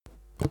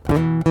And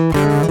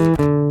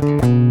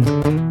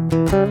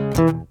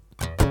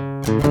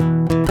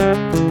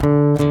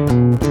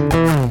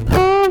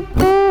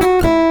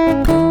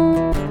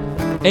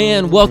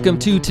welcome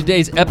to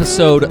today's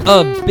episode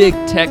of Big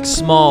Tech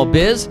Small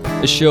Biz,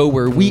 a show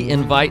where we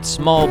invite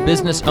small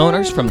business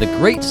owners from the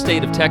great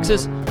state of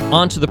Texas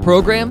onto the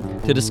program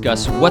to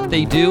discuss what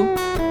they do,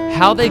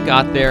 how they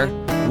got there,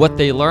 what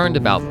they learned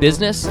about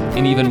business,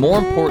 and even more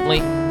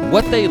importantly,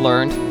 what they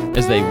learned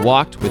as they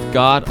walked with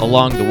God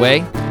along the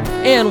way,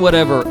 and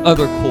whatever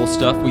other cool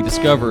stuff we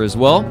discover as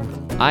well.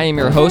 I am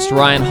your host,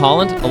 Ryan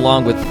Holland,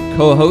 along with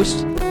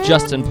co-host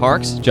Justin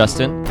Parks.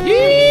 Justin.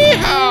 Yeehaw!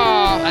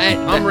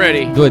 I'm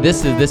ready. Good.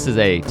 This is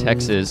a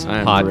Texas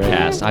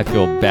podcast. Ready. I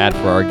feel bad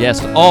for our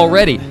guest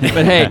already,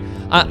 but hey,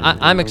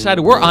 I'm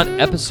excited. We're on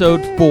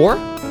episode 4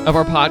 of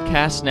our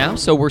podcast now,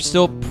 so we're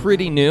still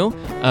pretty new,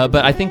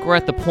 but I think we're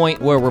at the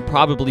point where we're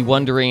probably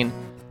wondering,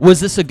 was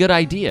this a good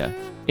idea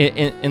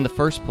in the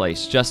first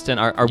place? Justin,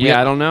 are we...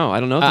 Yeah, I don't know. I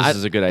don't know if this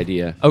is a good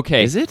idea.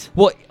 Okay. Is it?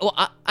 Well,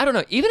 I don't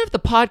know. Even if the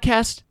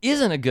podcast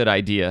isn't a good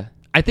idea,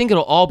 I think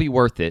it'll all be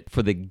worth it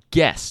for the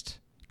guest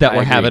that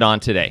we're having on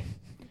today.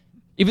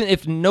 Even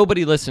if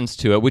nobody listens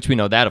to it, which we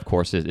know that, of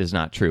course, is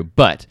not true.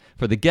 But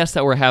for the guest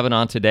that we're having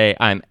on today,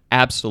 I'm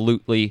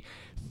absolutely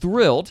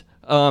thrilled.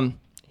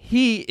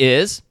 He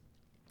is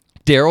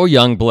Daryl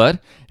Youngblood.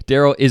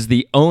 Daryl is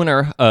the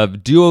owner of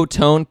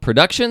Duotone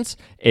Productions,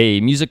 a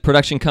music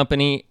production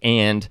company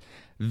and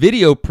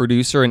video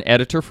producer and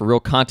editor for Real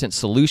Content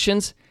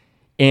Solutions.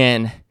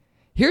 And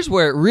here's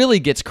where it really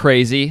gets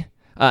crazy.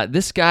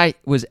 This guy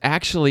was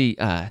actually...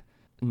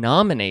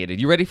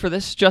 nominated. You ready for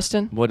this,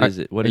 Justin? What is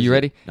it? Are you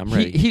ready? I'm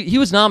ready. He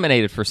was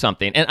nominated for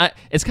something, and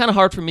it's kind of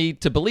hard for me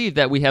to believe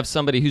that we have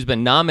somebody who's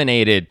been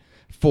nominated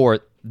for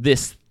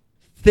this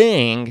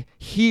thing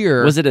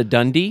here. Was it a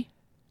Dundie?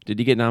 Did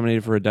he get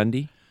nominated for a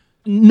Dundie?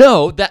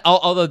 No,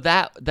 although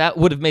that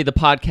would have made the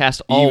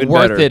podcast all Even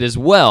worth better. it as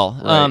well.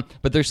 Right.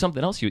 But there's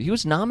something else. He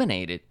was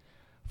nominated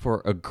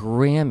for a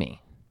Grammy.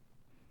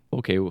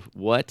 Okay,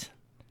 what?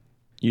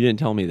 You didn't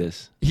tell me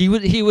this. He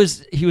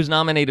was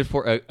nominated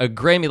for a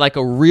Grammy, like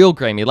a real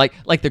Grammy,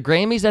 like the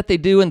Grammys that they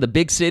do in the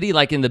big city,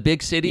 like in the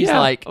big cities, Yeah.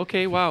 like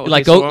Okay. Wow.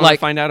 like so I wanna like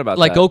find out about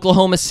like that.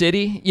 Oklahoma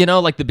City,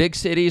 like the big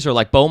cities, or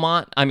like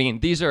Beaumont. I mean,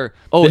 these are.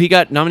 Oh, he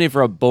got nominated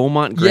for a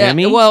Beaumont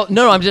Grammy. Yeah. Well,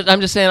 no, I'm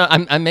just saying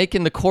I'm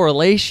making the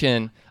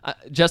correlation,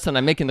 Justin.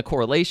 I'm making the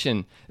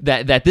correlation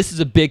that this is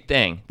a big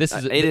thing. This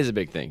is it is a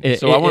big thing. It-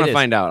 So I it want to is.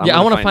 find out.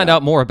 I want to find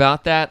out more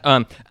about that.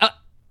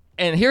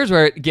 And here's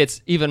where it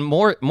gets even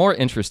more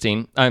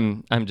interesting.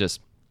 I'm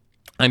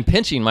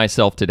pinching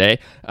myself today.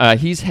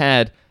 He's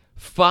had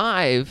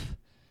 5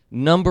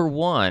 number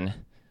 1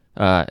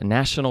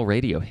 national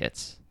radio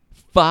hits.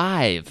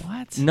 5.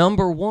 What?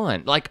 Number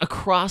 1, like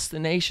across the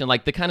nation,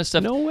 like the kind of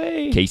stuff. No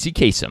way. Casey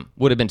Kasem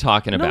would have been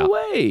talking about. No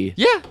way.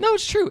 Yeah, no,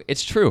 it's true.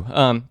 It's true.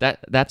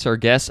 That's our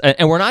guess,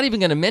 and we're not even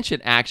going to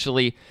mention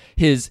actually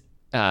his.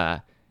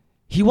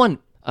 He won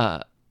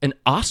an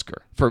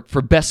Oscar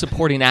for Best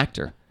Supporting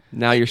Actor.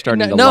 Now you're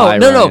starting to lie,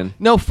 Ryan.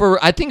 No.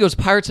 For I think it was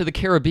Pirates of the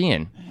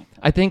Caribbean.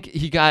 I think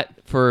he got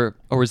or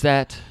was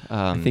that?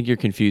 I think you're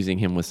confusing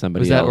him with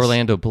somebody was that else.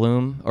 Orlando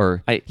Bloom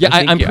or? I'm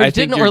pretty. pretty.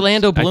 Didn't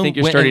Orlando Bloom? I think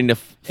you're win starting to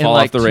in fall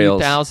like off the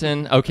rails.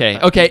 2000.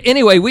 Okay.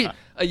 Anyway,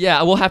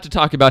 we'll have to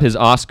talk about his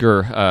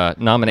Oscar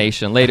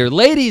nomination later.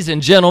 Ladies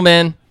and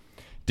gentlemen,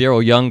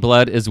 Daryl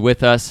Youngblood is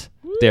with us.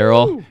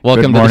 Daryl,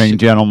 welcome. Good morning,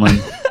 gentlemen.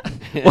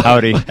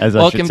 Howdy, as I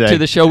Welcome should say. to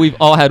the show. We've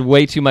all had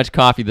way too much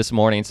coffee this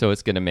morning, so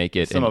it's going to make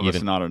it. Some an of us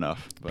even. not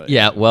enough. But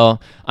Yeah,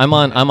 well, I'm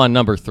on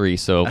number 3,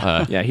 so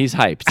Yeah, he's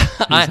hyped.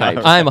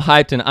 I'm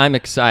hyped and I'm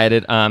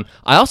excited. I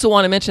also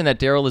want to mention that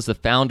Daryl is the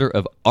founder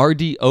of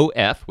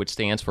RDOF, which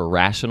stands for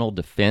Rational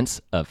Defense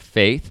of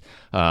Faith,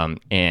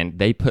 and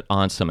they put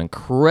on some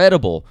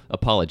incredible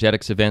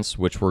apologetics events,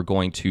 which we're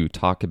going to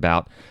talk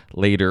about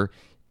later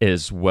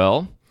as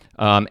well.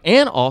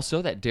 And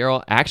also that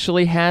Daryl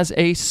actually has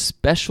a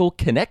special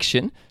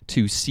connection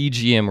to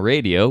CGM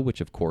Radio,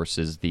 which of course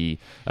is the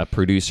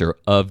producer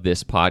of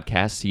this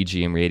podcast,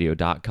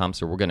 cgmradio.com.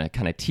 So we're going to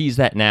kind of tease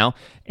that now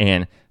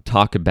and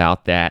talk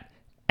about that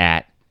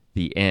at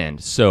the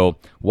end. So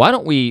why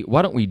don't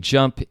we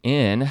jump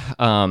in?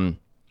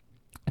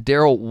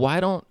 Daryl, why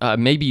don't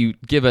maybe you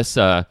give us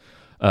a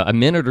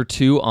minute or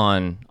two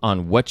on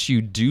what you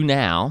do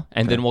now,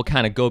 and then we'll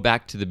kind of go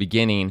back to the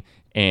beginning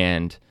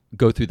and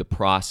go through the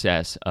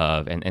process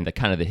of and the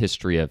kind of the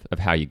history of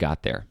how you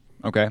got there.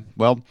 Okay.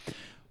 Well,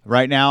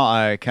 right now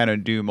I kind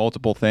of do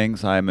multiple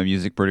things. I'm a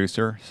music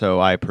producer,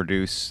 so I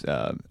produce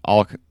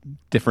all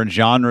different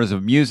genres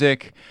of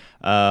music,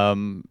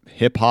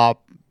 hip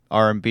hop,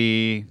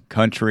 R&B,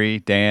 country,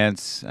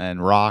 dance,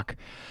 and rock.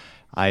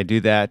 I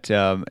do that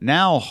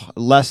now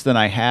less than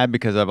I had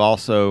because I've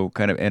also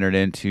kind of entered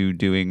into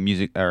doing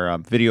music or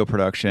video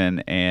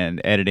production and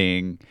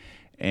editing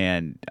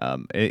and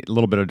a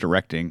little bit of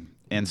directing.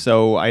 And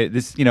so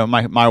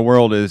my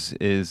world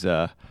is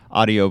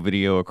audio,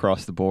 video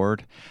across the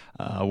board.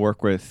 I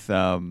work with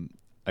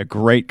a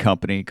great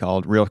company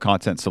called Real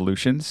Content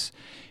Solutions,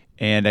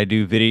 and I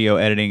do video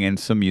editing and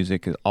some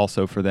music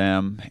also for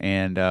them,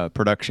 and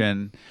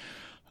production.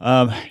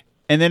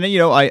 And then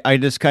I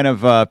just kind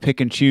of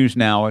pick and choose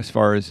now as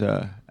far as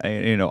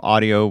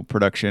audio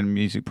production,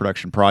 music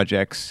production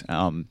projects.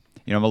 I'm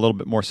a little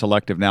bit more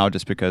selective now,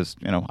 just because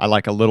I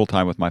like a little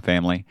time with my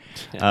family.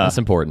 That's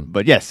important.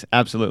 But yes,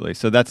 absolutely.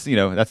 So that's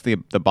the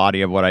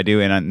body of what I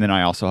do, and then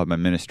I also have my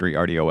ministry,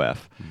 RDOF,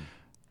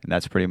 and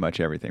that's pretty much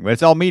everything. But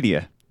it's all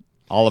media.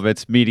 All of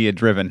it's media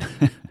driven.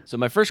 So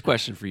my first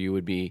question for you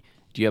would be,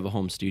 do you have a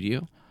home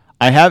studio?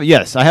 I have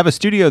a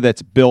studio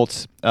that's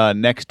built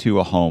next to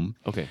a home.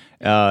 Okay.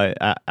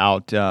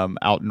 Out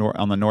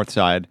on the north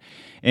side,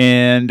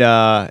 and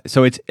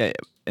so it's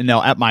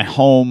now at my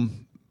home.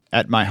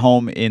 At my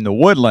home in the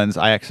Woodlands,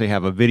 I actually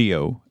have a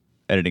video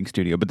editing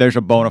studio, but there's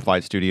a bona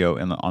fide studio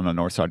on the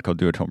north side called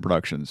Duotone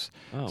Productions.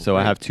 Oh, so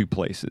great. I have two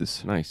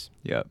places. Nice.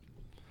 Yeah.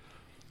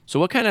 So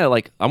what kind of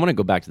I want to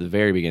go back to the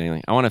very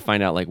beginning. I want to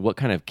find out what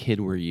kind of kid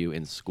were you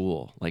in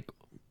school?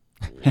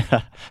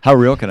 How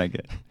real can I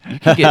get? You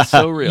can get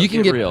so real. You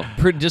can get real.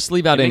 just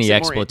leave out It any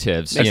makes it more-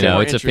 expletives. makes it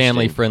more It's a interesting.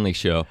 family-friendly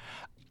show.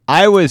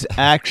 I was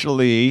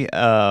actually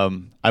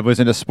I was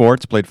into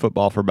sports, played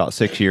football for about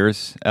 6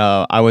 years.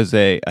 I was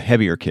a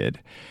heavier kid.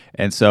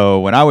 And so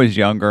when I was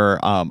younger,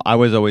 I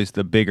was always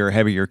the bigger,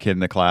 heavier kid in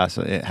the class.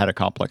 I had a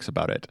complex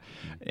about it.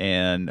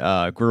 And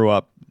grew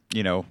up,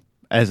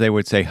 as they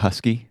would say,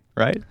 husky,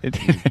 right?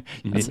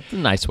 That's a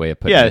nice way of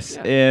putting Yes,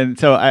 it. and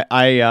so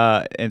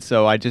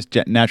I just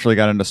naturally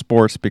got into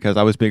sports because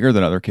I was bigger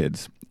than other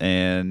kids,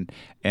 and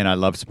I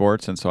loved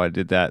sports, and so I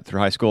did that through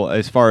high school.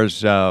 As far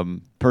as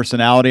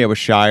personality, I was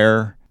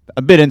shyer,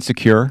 a bit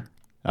insecure,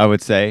 I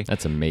would say,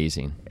 That's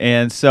amazing.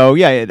 and so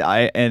You're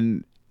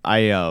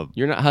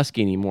not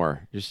husky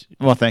anymore. Just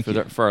Well, thank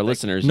you. For our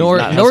listeners. Nor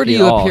he's not do husky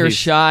you at all. appear He's-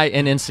 shy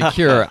and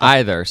insecure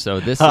either. So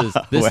this Well.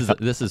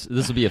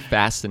 will be a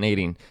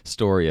fascinating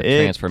story of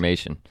It-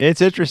 transformation.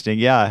 It's interesting,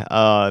 yeah.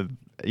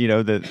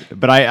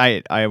 But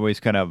I always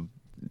kind of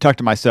talk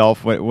to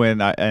myself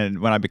when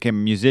I became a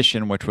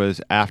musician, which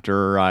was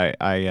after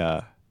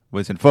I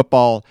was in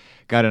football,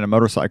 got into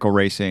motorcycle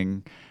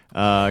racing,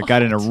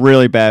 got in a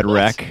really bad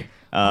wreck.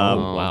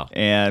 Oh, wow.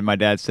 And my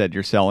dad said,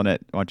 "You're selling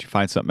it. Why don't you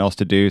find something else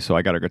to do?" So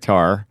I got a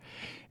guitar,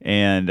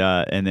 and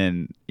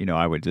then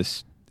I would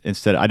just I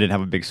didn't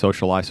have a big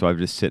social life, so I would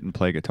just sit and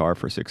play guitar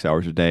for 6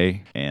 hours a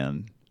day,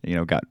 and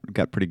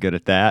got pretty good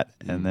at that.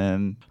 And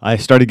then I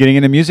started getting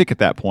into music at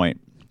that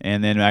point,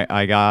 and then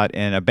I got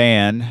in a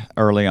band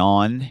early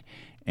on,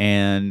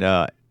 and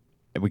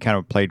we kind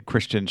of played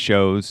Christian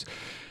shows.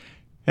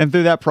 And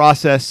through that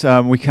process,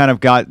 we kind of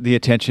got the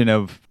attention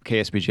of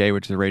KSBJ,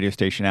 which is a radio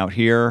station out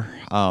here.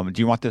 Do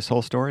you want this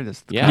whole story?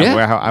 This Yeah. kind of Yeah.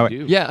 where how I, I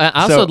do. Yeah,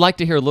 I also So- would like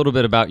to hear a little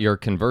bit about your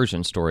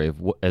conversion story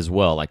as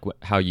well, like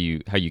how you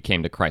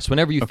came to Christ.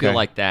 Whenever you feel Okay.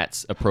 like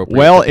that's appropriate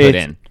Well, to put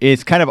in.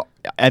 it's kind of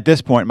at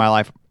this point in my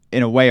life,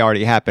 in a way,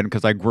 already happened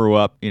because I grew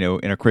up, in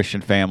a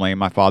Christian family.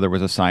 My father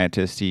was a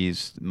scientist.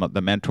 He's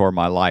the mentor of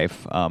my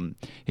life.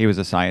 He was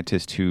a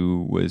scientist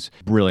who was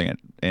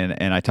brilliant,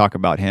 and I talk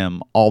about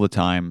him all the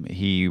time.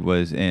 He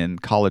was in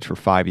college for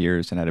 5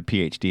 years and had a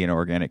PhD in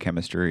organic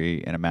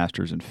chemistry and a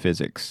master's in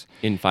physics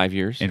In 5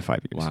 years? in 5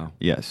 years. Wow.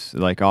 Yes,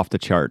 like off the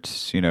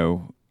charts.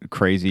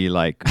 Crazy.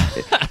 Like,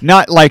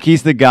 not like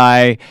he's the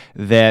guy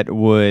that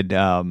would.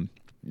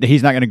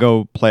 He's not going to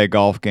go play a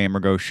golf game or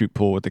go shoot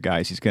pool with the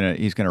guys. He's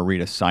gonna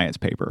read a science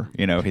paper.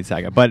 He's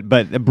that guy.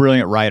 But a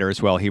brilliant writer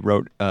as well. He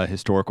wrote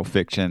historical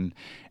fiction,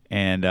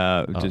 and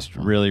just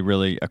really,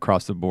 really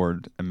across the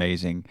board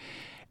amazing.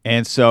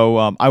 And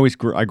so I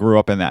grew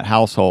up in that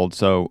household.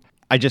 So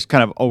I just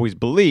kind of always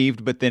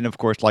believed. But then, of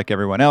course, like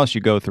everyone else, you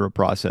go through a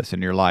process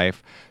in your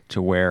life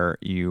to where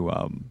you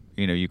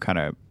kind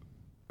of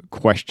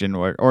question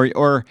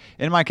or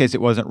in my case,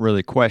 it wasn't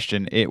really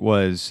question. It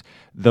was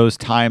those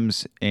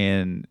times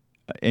in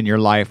your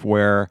life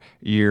where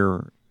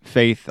your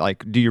faith,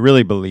 like, do you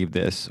really believe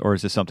this, or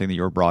is this something that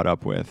you were brought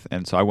up with?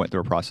 And so I went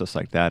through a process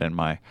like that in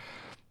my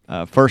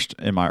first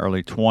in my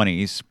early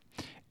 20s,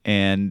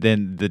 and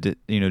then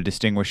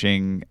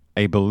distinguishing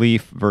a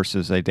belief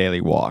versus a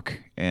daily walk.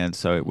 And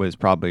so it was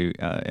probably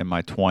in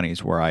my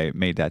 20s where I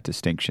made that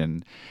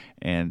distinction.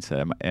 And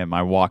am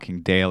I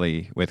walking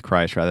daily with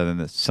Christ rather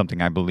than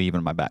something I believe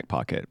in my back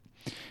pocket?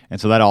 And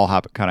so that all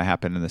kind of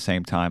happened in the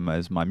same time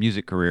as my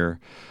music career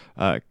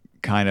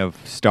kind of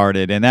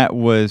started. And that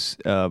was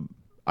I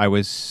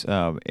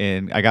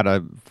got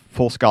a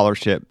full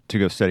scholarship to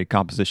go study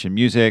composition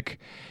music.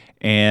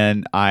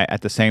 And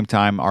at the same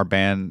time, our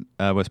band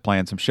was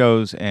playing some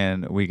shows,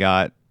 and we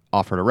got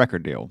offered a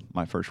record deal,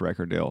 my first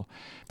record deal.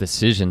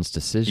 Decisions.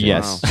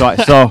 Yes.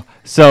 Wow.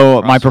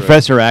 So my Crossroads.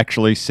 professor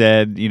actually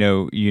said, you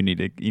need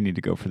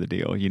to go for the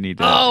deal. You need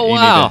to, Oh, you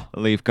wow. need to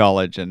leave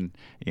college and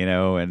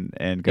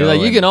and go. You're like,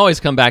 you and- can always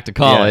come back to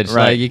college.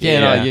 right. Like, you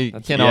can't. Yeah. You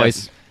That's- can't yes.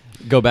 always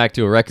go back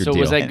to a record So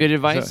deal. was that good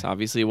advice? So-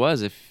 Obviously, it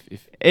was. If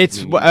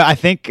It's. I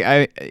think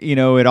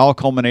it all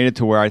culminated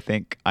to where I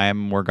think I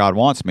am where God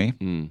wants me.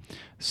 Mm.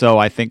 So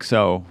I think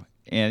so.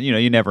 and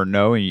you never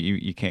know, and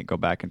you can't go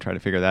back and try to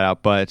figure that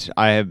out. But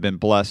I have been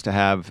blessed to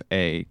have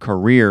a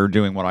career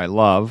doing what I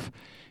love,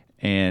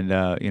 and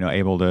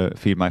able to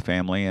feed my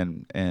family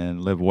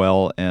and live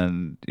well,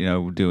 and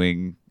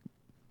doing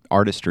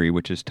artistry,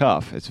 which is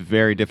tough. It's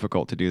very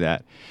difficult to do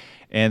that,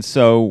 and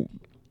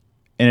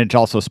it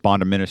also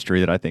spawned a ministry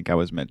that I think I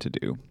was meant to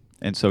do.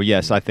 And so,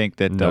 yes, I think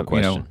that No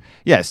question.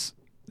 yes,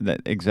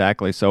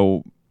 exactly.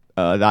 So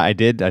I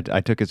did.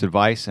 I took his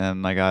advice,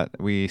 and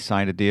we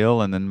signed a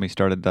deal, and then we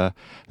started the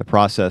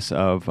process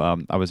of.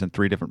 I was in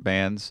 3 different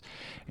bands,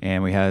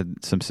 and we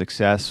had some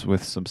success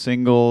with some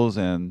singles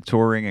and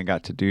touring, and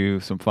got to do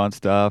some fun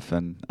stuff.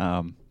 And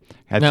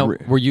had Now, to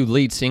were you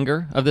lead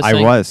singer of this I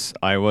thing?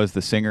 I was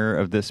the singer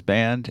of this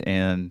band,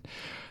 and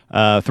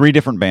 3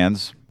 different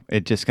bands.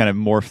 It just kind of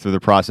morphed through the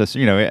process.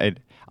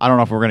 I don't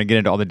know if we're going to get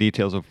into all the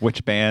details of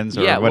which bands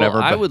or whatever.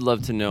 Well, I but would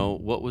love to know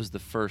what was the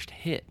first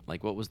hit.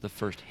 Like, what was the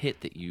first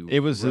hit that you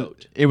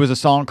wrote? It was a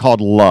song called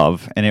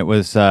Love, and it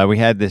was we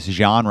had this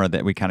genre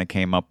that we kind of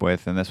came up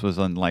with, and this was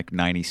in like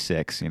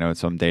 '96.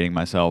 So I'm dating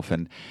myself,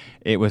 and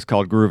it was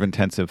called groove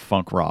intensive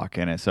funk rock,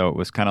 and so it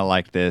was kind of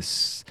like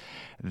this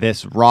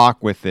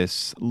rock with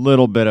this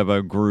little bit of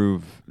a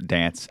groove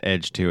dance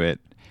edge to it.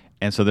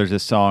 And so there's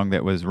this song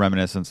that was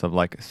reminiscent of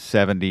like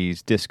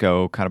 70s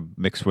disco kind of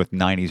mixed with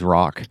 90s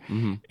rock,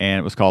 and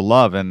it was called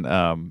Love, and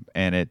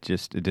it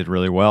did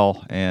really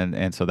well,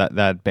 and so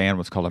that band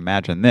was called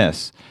Imagine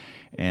This,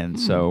 and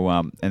so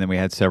and then we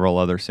had several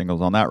other singles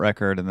on that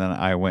record, and then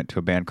I went to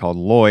a band called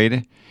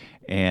Lloyd,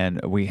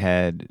 and we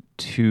had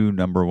 2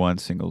 #1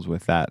 singles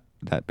with that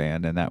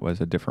band, and that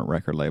was a different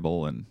record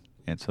label, and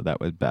so that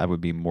would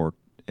be more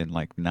in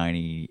like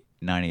 90,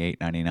 98,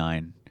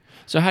 99.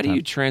 So how do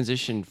you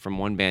transition from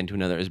one band to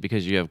another? Is it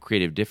because you have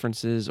creative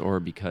differences, or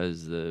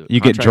because the You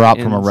get contract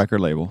dropped from a ends? record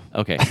label.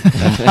 Okay.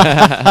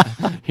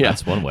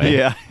 That's one way.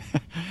 Yeah.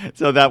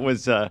 So that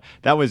was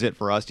it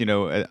for us.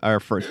 Our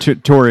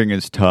touring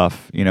is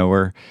tough.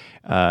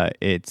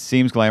 It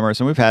seems glamorous,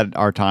 and we've had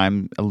our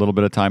time, a little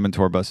bit of time in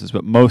tour buses,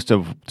 but most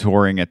of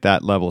touring at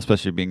that level,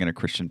 especially being in a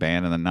Christian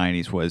band in the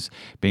 90s, was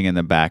being in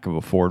the back of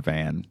a Ford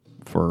van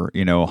for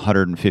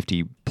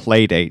 150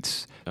 play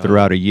dates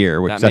throughout a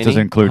year, which that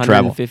doesn't include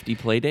travel. 150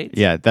 play dates?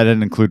 Yeah, that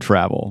didn't include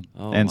travel.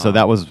 Oh, and wow. so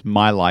that was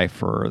my life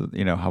for,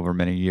 however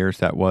many years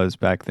that was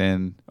back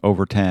then,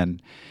 over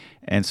 10.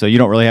 And so you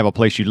don't really have a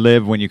place you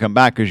live when you come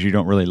back because you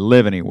don't really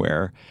live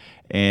anywhere.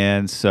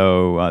 And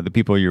so the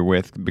people you're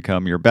with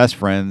become your best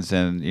friends,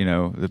 and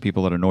the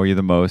people that annoy you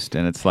the most.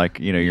 And it's like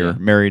you're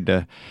married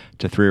to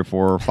 3 or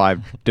 4 or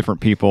 5 different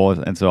people,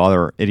 and so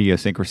other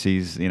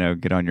idiosyncrasies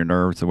get on your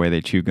nerves. The way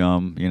they chew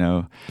gum,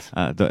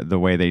 the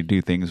way they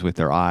do things with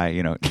their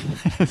eye,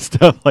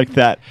 stuff like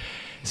that.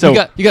 So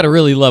you got to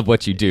really love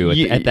what you do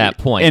at that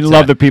point, and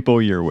love the people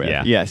you're with.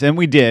 Yeah. Yes, and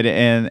we did,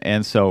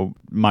 and so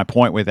my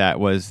point with that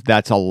was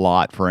that's a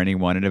lot for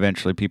anyone, and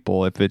eventually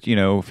people, if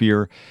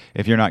you're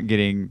not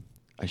getting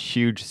a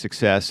huge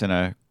success in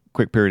a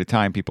quick period of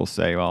time, people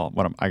say, well,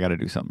 I got to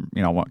do something.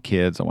 I want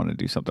kids. I want to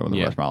do something with the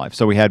rest of my life.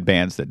 So we had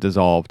bands that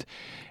dissolved,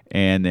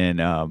 and then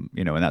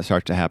when that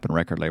starts to happen,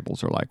 record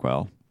labels are like,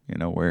 well,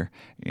 we're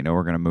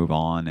going to move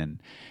on,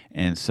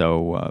 and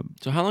so.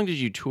 So how long did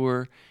you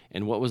tour,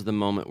 and what was the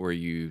moment where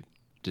you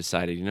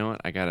decided, you know what,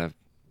 I got to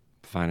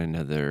find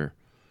another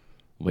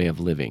way of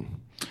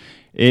living?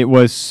 It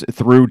was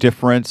through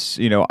difference.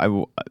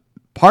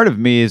 Part of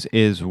me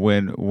is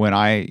when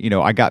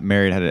I got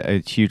married, had a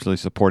hugely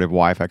supportive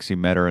wife. I actually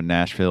met her in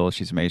Nashville.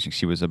 She's amazing.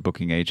 She was a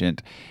booking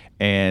agent,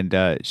 and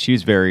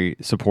she's very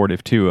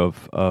supportive too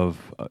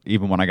of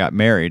even when I got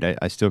married.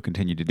 I still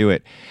continue to do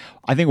it.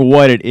 I think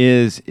what it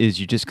is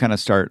you just kind of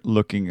start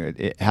looking at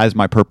it. Has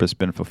my purpose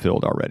been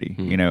fulfilled already?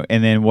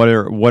 And then what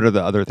are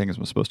the other things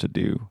I'm supposed to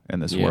do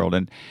in this world?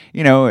 And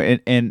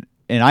and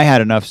I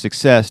had enough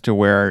success to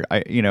where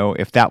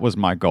if that was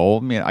my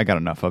goal, I got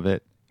enough of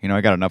it. I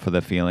got enough of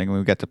the feeling.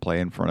 We got to play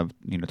in front of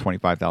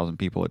 25,000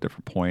 people at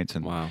different points,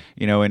 and wow.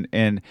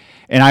 And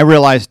I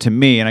realized, to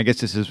me, and I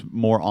guess this is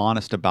more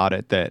honest about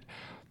it, that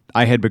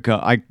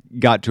I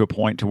got to a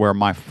point to where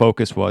my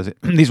focus was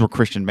these were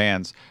Christian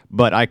bands,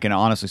 but I can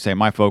honestly say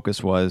my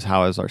focus was,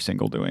 how is our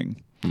single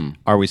doing?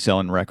 Are we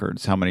selling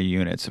records? How many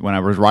units? When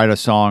I would write a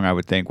song, I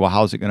would think, well,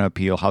 how's it going to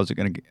appeal?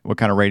 What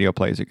kind of radio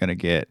play is it going to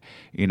get?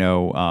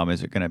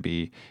 Is this going to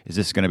be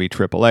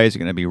AAA? Is it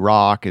going to be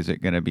rock? Is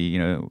it going to be,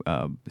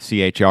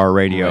 CHR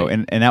radio?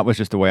 Right. And that was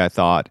just the way I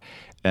thought.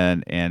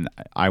 And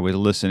I was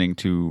listening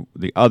to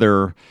the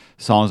other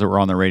songs that were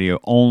on the radio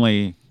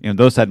only,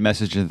 those had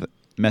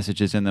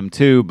messages in them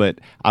too, but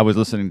I was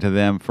listening to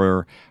them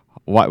for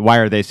why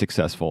are they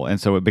successful?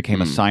 And so it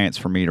became a science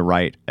for me to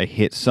write a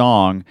hit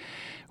song,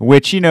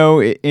 which,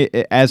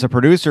 as a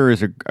producer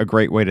is a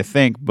great way to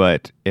think.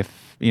 But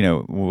if,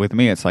 with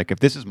me, it's like, if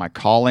this is my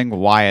calling,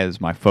 why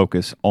is my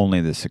focus only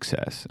the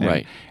success?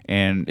 Right.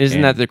 And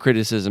isn't that the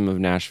criticism of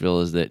Nashville,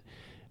 is that,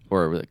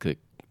 or like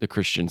the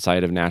Christian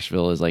side of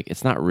Nashville is like,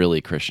 it's not really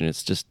Christian.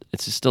 It's just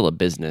still a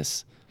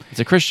business. It's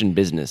a Christian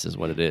business, is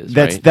what it is.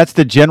 That's right? that's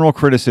the general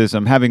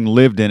criticism. Having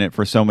lived in it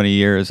for so many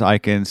years, I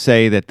can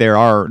say that there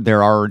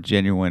are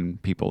genuine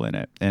people in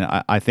it, and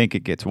I think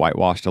it gets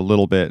whitewashed a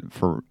little bit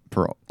for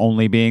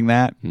only being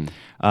that.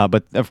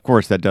 But of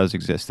course, that does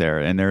exist there,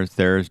 and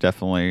there's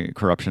definitely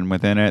corruption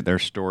within it.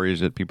 There's stories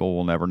that people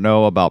will never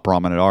know about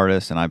prominent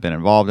artists, and I've been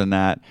involved in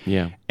that.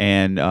 Yeah.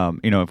 And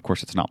of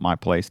course, it's not my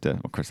place to.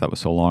 Of course, that was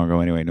so long ago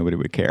anyway. Nobody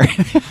would care.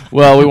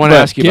 Well, we want to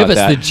ask you Give about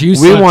us that. the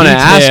juicy we want to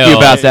ask you details.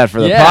 about that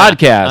for the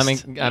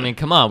podcast. I mean,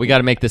 come on, we got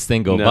to make this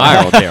thing go No.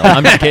 viral, Daryl.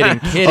 I'm just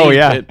kidding. Oh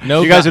yeah,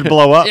 no, you guys would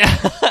blow up.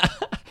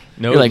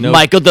 No, You're like, no.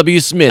 Michael W.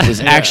 Smith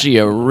is actually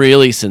a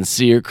really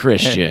sincere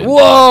Christian.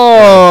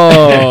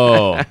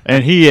 Whoa!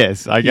 And he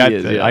is. I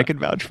yeah. can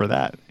vouch for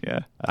that. Yeah,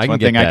 that's I can one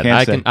get thing that.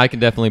 I can say. I can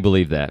definitely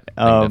believe that.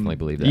 I can definitely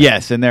believe that.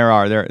 Yes, and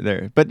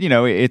there, but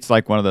it's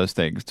like one of those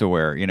things to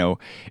where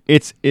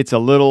it's a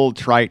little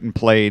trite and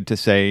played to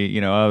say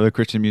the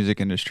Christian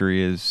music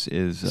industry is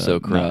So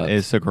corrupt.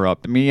 is so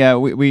corrupt. I mean, yeah,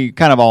 we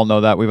kind of all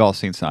know that. We've all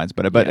seen signs,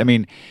 but Yeah. I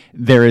mean,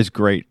 there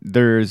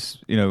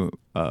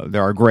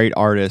are great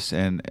artists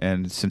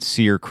and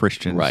sincere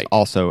Christians Right.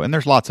 also, and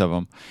there's lots of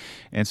them.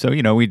 And so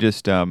we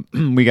just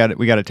we got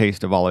a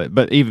taste of all of it.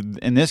 But even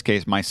in this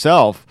case,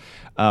 myself.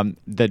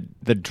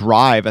 The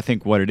drive, I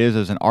think what it is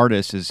as an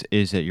artist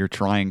is that you're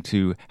trying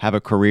to have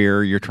a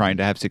career, you're trying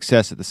to have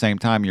success at the same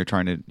time, you're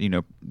trying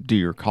to do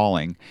your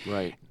calling.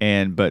 Right.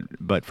 And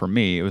but for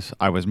me,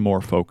 I was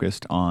more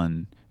focused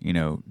on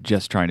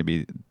just trying to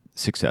be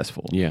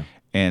successful. Yeah.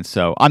 And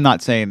so I'm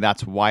not saying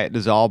that's why it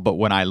dissolved, but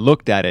when I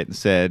looked at it and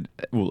said,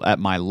 well, at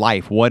my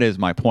life, what is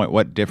my point?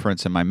 What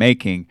difference am I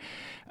making?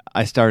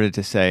 I started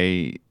to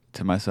say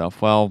to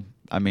myself, well,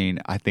 I mean,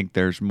 I think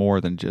there's more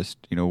than just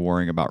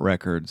worrying about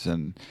records,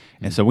 and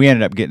so we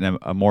ended up getting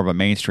a more of a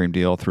mainstream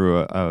deal through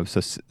a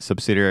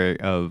subsidiary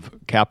of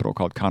Capitol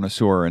called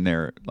Connoisseur, and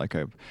they're like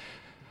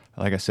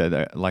I said,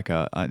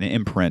 an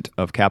imprint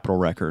of Capitol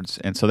Records,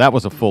 and so that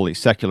was a fully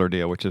secular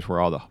deal, which is where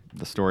all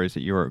the stories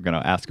that you were going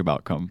to ask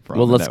about come from.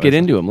 Well, And let's that get was-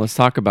 into them. Let's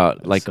talk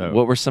about So-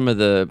 what were some of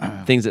the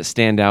things that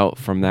stand out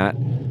from that.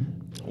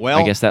 Well,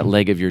 I guess that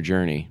leg of your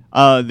journey.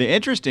 The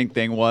interesting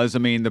thing was, I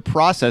mean, the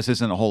process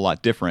isn't a whole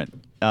lot different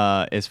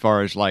as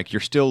far as like you're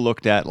still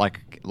looked at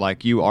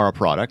like you are a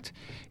product,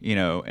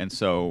 and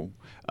so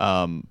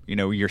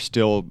you're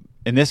still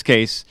in this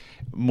case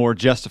more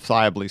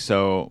justifiably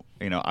so.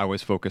 I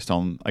was focused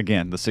on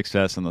again the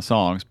success and the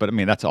songs, but I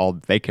mean that's all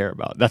they care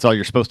about. That's all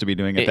you're supposed to be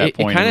doing at that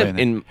point.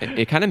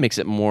 It kind of makes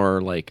it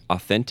more like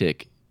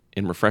authentic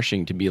and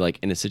refreshing to be like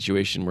in a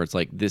situation where it's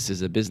like this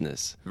is a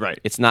business. Right.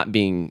 It's not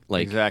being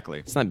like Exactly.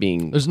 It's not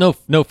being. There's no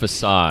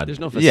facade. There's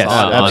no facade Yes,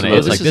 on it. absolutely.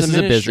 It's like this is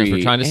a business. ministry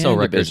We're trying to sell and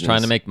a records, trying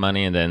to business. make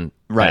money, and then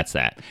Right. that's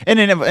that. And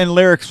in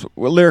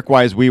lyric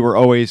wise, we were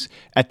always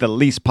at the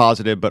least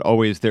positive, but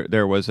always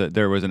there was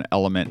an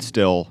element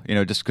still,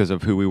 just because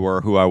of who we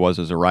were, who I was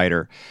as a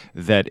writer,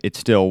 that it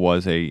still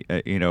was a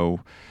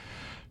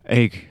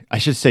I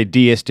should say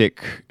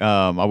deistic.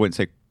 I wouldn't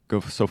say go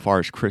so far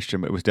as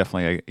Christian, but it was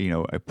definitely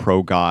a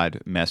pro God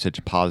message,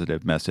 a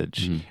positive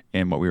message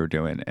in what we were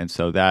doing, and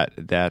so that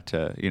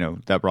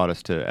brought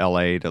us to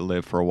L.A. to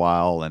live for a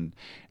while and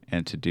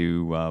to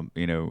do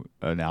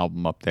an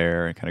album up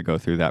there and kind of go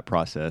through that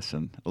process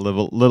and live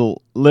a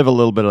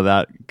little bit of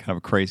that kind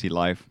of crazy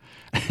life.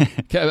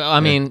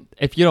 I mean,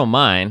 if you don't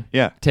mind,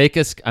 Yeah. take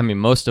us. I mean,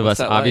 most of What's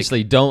us that like?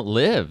 obviously don't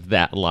live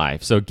that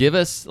life, so give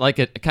us like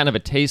a kind of a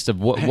taste of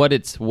what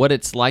it's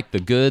like, the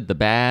good, the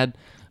bad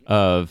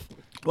of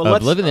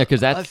living there,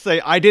 because let's that's say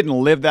I didn't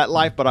live that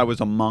life, but I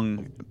was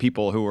among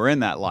people who were in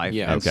that life.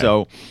 Yeah. And Okay.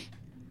 so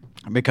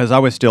because I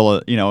was still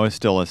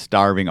a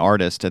starving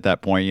artist at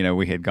that point.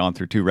 We had gone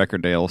through 2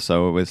 record deals,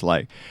 so it was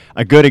like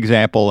a good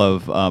example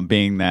of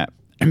being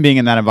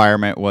in that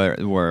environment where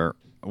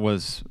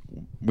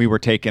we were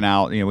taken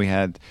out. We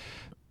had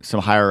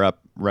some higher up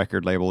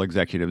record label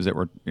executives that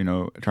were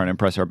trying to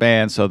impress our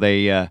band, so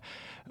they.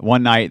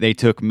 One night they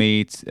took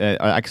me,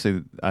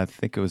 actually I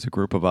think it was a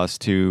group of us,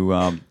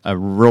 to a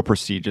real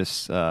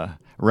prestigious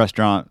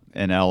restaurant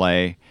in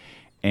L.A.,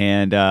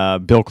 and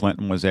Bill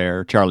Clinton was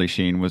there. Charlie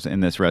Sheen was in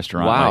this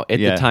restaurant. Wow! At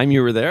the time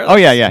you were there. Oh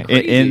yeah, That's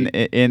crazy.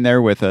 in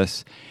there with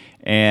us,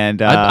 and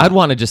I'd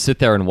want to just sit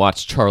there and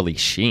watch Charlie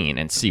Sheen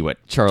and see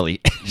what Charlie.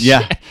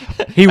 yeah,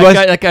 he that was.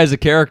 that guy's a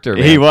character.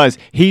 Man. He was.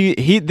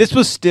 He. This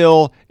was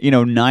still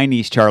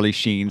 90s Charlie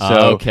Sheen.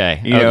 So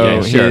Okay.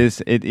 Sure.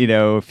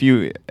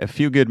 a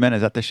few good men.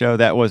 Is that the show?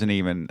 That wasn't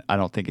even. I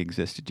don't think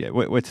existed yet.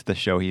 What's the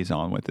show he's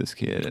on with this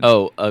kid?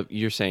 Oh,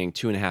 you're saying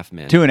 2.5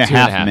 Men.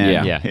 2.5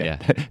 Men. Yeah.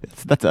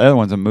 That's the other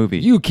one's a movie.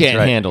 You can't That's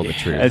right. handle the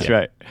truth. That's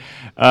Yeah.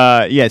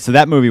 right. So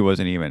that movie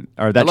wasn't even,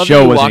 or I that love show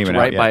that you wasn't walked even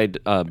right out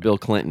yet. by Bill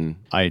Clinton.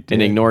 I did.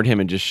 And ignored him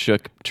and just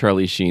shook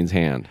Charlie Sheen's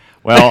hand.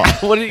 Well,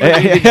 What do you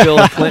think Bill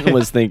Clinton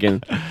was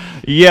thinking?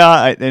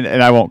 yeah,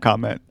 and I won't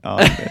comment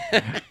on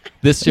it.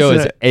 This show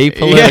is So-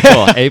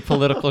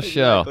 apolitical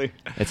show. Exactly.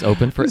 It's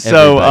open for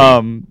So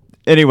everybody.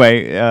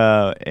 anyway,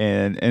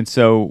 and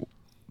so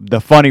the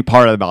funny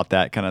part about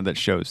that, kind of that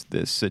shows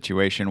this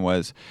situation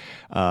was,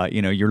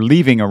 you're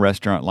leaving a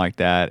restaurant like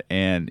that,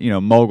 and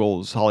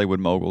moguls, Hollywood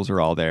moguls, are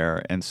all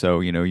there, and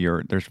so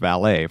there's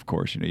valet, of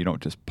course. You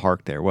don't just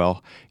park there.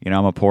 Well,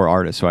 I'm a poor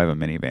artist, so I have a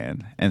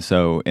minivan, and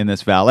so in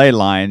this valet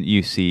line,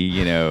 you see,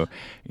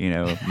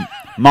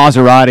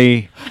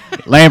 Maserati,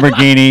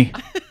 Lamborghini,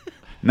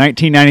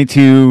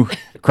 1992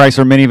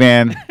 Chrysler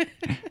minivan.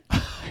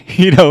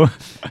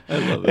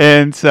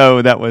 And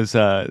so that was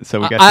so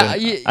we got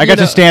I got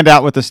to stand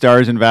out with the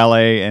stars in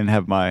valet and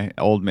have my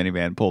old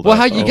minivan pulled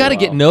Well, up. you got to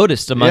get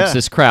noticed amongst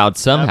this crowd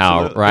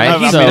somehow, Absolutely.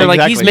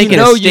 right? He's making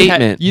a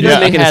statement. You He's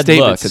making a had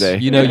statement looks. today.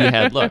 You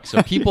had looks.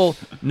 So people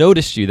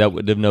noticed you that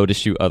would have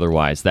noticed you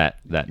otherwise that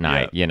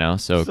night.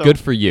 So good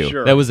for you.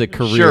 Sure. That was a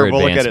career Sure, advancement.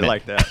 we'll look at it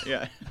like that.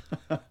 Yeah.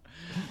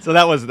 So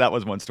that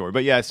was one story.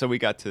 But yeah, so we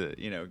got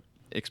to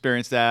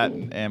experienced that,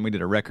 and we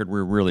did a record we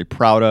were really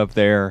proud of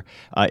there.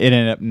 It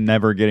ended up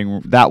never getting,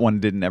 that one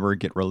didn't ever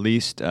get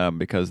released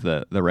because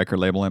the record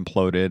label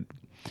imploded.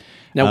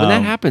 Now, when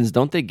that happens,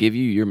 don't they give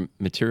you your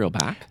material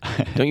back?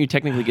 Don't you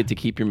technically get to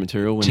keep your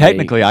material?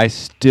 Technically, I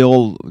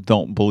still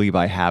don't believe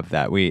I have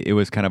that. It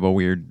was kind of a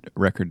weird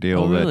record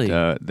deal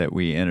that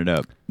we ended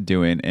up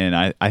doing, and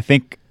I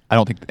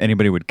don't think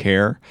anybody would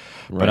care,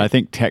 but I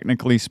think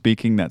technically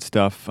speaking, that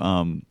stuff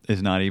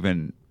is not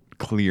even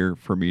clear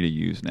for me to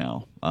use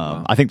now.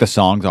 I think the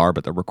songs are,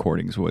 but the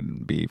recordings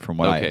wouldn't be, from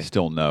what I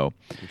still know.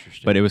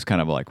 But it was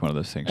kind of like one of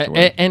those things.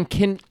 And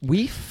can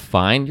we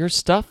find your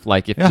stuff?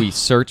 Like if we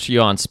search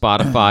you on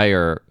Spotify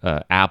or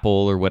Apple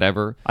or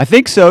whatever? I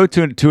think so,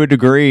 to a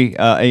degree.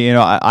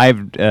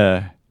 I've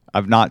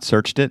not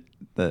searched it.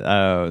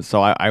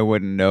 So I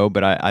wouldn't know,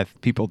 but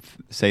people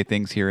say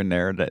things here and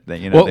there that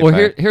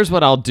here's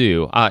what I'll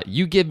do.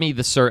 You give me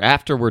the search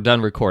after we're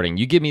done recording.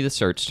 You give me the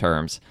search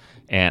terms,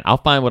 and I'll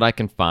find what I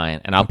can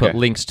find, and I'll put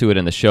links to it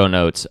in the show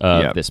notes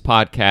of this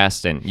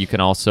podcast, and you can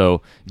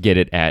also get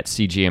it at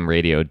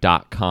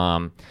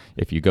cgmradio.com.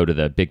 If you go to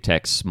the Big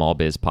Tech Small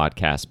Biz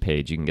Podcast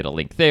page, you can get a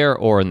link there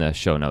or in the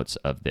show notes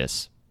of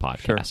this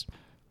podcast. Sure.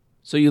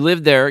 So you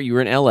lived there. You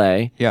were in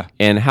L.A. Yeah.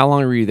 And how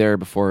long were you there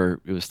before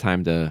it was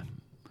time to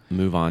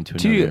move on to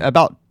another?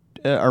 About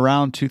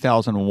around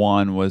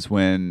 2001 was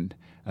when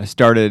I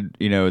started,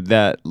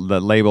 that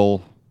the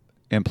label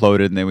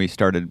imploded, and then we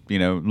started,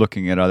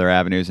 looking at other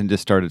avenues and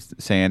just started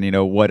saying,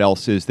 what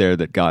else is there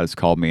that God has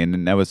called me? And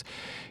then that was,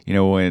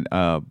 when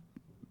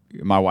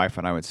my wife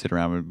and I would sit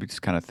around and we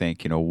just kind of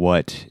think,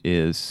 what's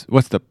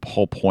the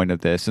whole point of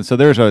this? And so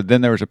there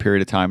was a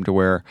period of time to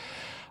where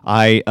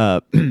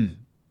I,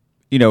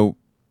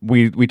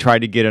 we tried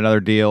to get another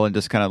deal and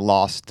just kind of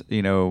lost,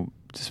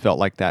 just felt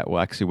like that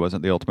actually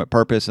wasn't the ultimate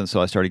purpose. And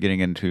so I started getting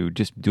into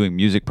just doing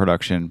music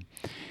production.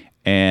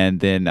 And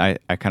then I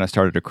kind of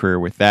started a career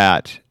with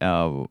that.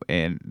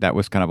 And that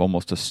was kind of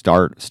almost a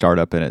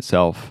startup in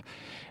itself.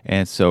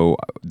 And so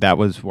that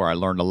was where I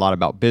learned a lot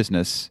about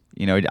business.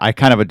 I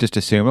kind of just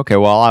assumed, okay,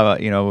 well,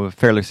 I'm a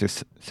fairly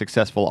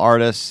successful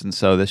artist, and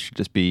so this should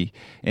just be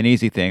an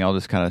easy thing. I'll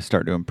just kind of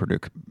start doing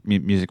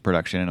music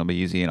production, and it'll be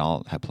easy, and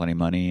I'll have plenty of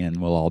money, and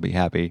we'll all be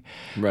happy.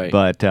 Right.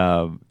 But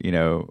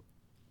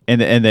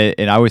and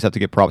I always have to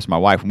give props to my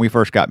wife. When we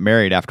first got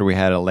married, after we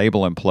had a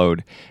label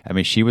implode, I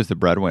mean, she was the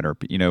breadwinner.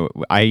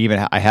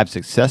 I had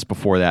success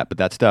before that, but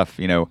that stuff,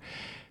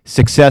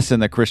 success in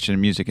the Christian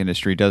music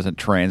industry doesn't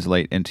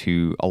translate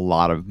into a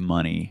lot of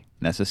money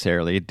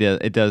necessarily. It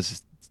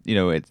does,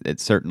 at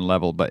certain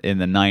level. But in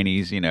the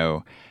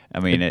 90s, I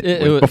mean,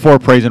 it was before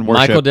praise and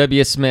worship. Michael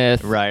W.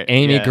 Smith, right?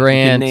 Amy Grant,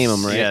 you can name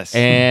them, right? Yes.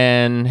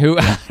 And who?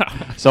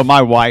 So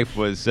my wife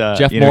was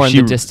Jeff Moore in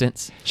the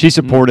Distance. She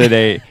supported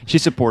a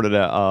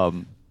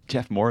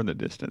Jeff Moore in the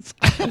Distance.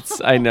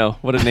 I know,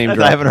 what a name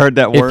drop. I haven't heard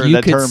that word. If you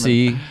that could term.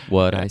 see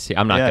what I see,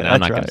 I'm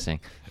not going to sing.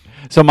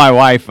 So my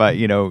wife,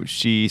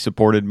 she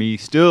supported me,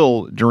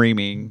 still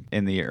dreaming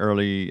in the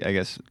early, I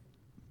guess,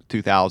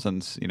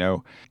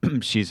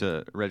 2000s. She's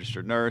a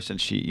registered nurse,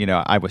 and she,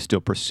 I was still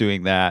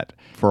pursuing that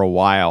for a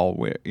while.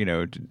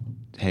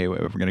 Hey,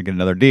 we're going to get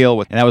another deal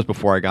and that was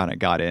before I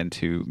got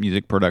into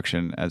music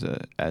production as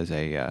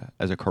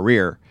a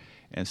career.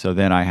 And so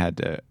then I had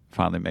to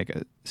finally make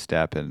a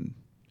step and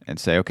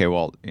say, okay,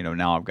 well,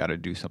 now I've got to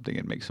do something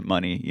and make some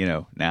money,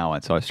 now.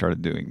 And so I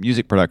started doing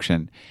music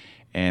production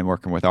and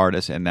working with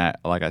artists. And that,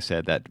 like I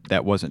said,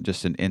 that wasn't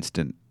just an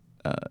instant,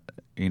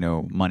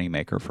 money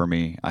maker for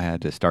me. I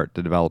had to start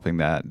develop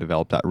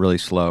that really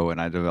slow.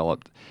 And I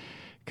developed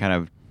kind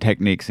of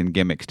techniques and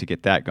gimmicks to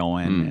get that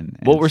going. And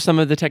what were some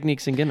of the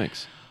techniques and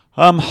gimmicks?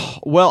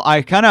 Well,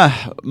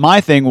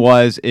 my thing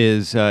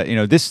is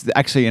this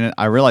actually, and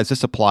I realize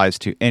this applies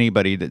to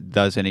anybody that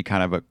does any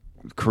kind of a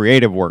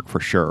creative work for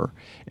sure.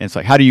 And it's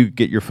like, how do you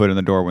get your foot in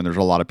the door when there's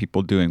a lot of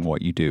people doing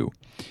what you do?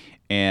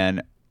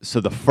 And so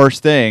the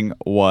first thing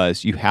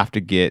was you have to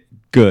get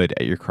good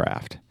at your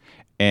craft.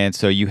 And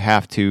so you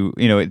have to,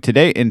 in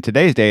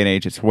today's day and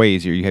age, it's way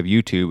easier. You have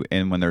YouTube,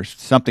 and when there's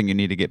something you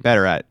need to get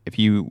better at, if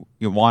you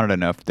want it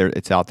enough,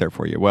 it's out there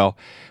for you. Well,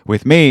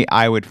 with me,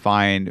 I would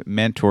find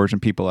mentors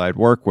and people I'd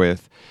work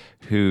with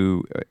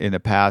who in the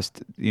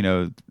past,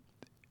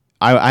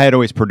 I had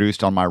always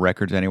produced on my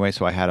records anyway,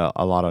 so I had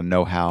a lot of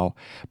know-how.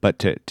 But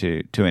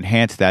to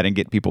enhance that and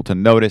get people to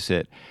notice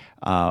it,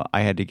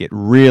 I had to get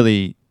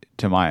really,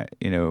 to my,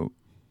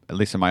 at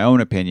least in my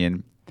own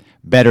opinion,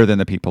 better than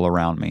the people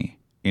around me,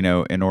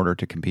 in order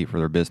to compete for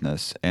their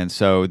business. And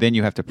so then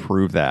you have to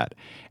prove that.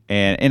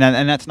 And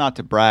that's not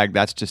to brag.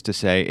 That's just to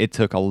say it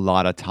took a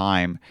lot of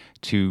time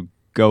to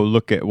go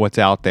look at what's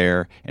out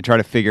there and try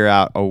to figure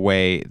out a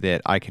way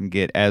that I can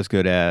get as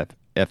good at,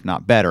 if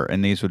not better.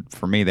 And these would,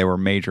 for me, they were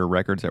major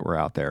records that were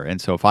out there.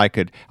 And so I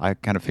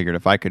kind of figured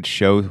if I could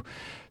show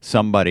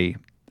somebody,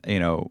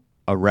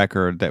 a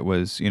record that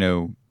was,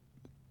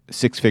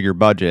 six-figure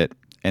budget,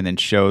 and then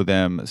show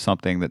them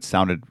something that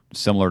sounded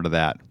similar to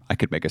that, I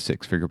could make a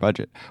six-figure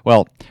budget.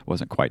 Well, it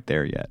wasn't quite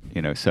there yet,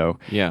 so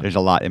Yeah. there's a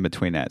lot in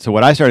between that. So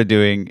what I started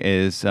doing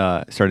is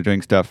started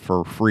doing stuff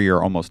for free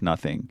or almost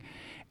nothing.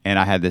 And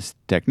I had this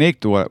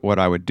technique. What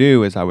I would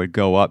do is I would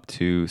go up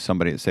to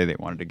somebody that say they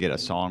wanted to get a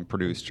song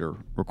produced or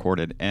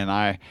recorded,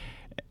 and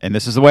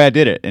this is the way I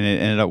did it, and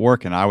it ended up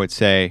working. I would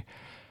say,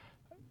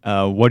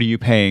 what are you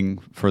paying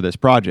for this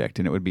project?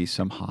 And it would be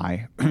some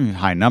high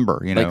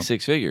number, Like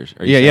six figures.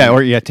 Are you Yeah,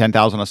 saying? or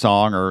 10,000 a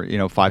song,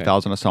 or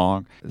 5,000 a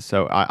song.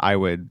 So I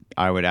would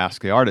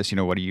ask the artist,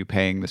 what are you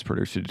paying this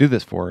producer to do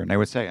this for? And they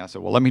would say, I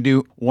said, well, let me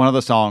do one of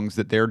the songs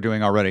that they're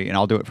doing already, and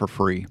I'll do it for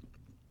free.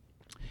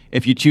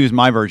 If you choose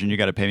my version, you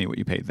got to pay me what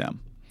you paid them.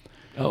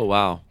 Oh,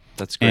 wow.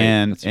 That's great.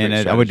 And That's a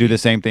great I would do strategy. the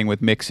same thing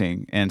with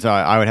mixing, and so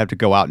I would have to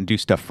go out and do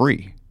stuff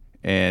free,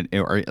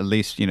 or at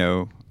least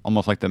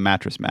almost like the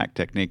Mattress Mac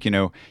technique.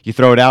 You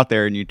throw it out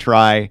there and you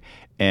try,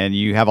 and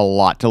you have a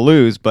lot to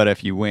lose, but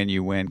if you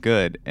win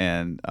good.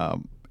 And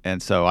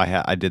so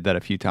I did that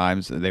a few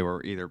times. They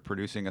were either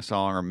producing a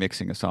song or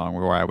mixing a song,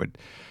 where I would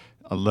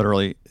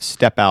literally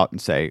step out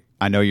and say,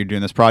 I know you're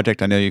doing this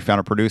project. I know you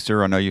found a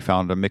producer. I know you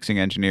found a mixing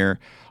engineer.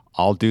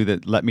 I'll do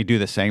that. Let me do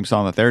the same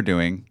song that they're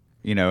doing,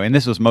 and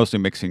this was mostly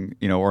mixing,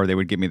 or they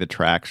would give me the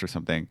tracks or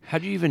something. How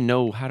do you even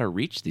know how to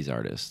reach these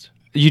artists?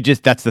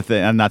 That's the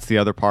thing, and that's the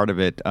other part of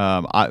it.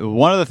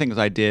 One of the things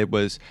I did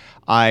was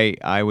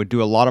I would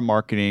do a lot of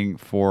marketing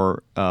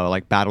for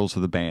like battles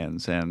of the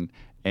bands and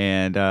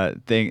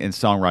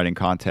songwriting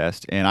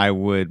contest, and I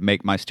would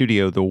make my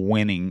studio the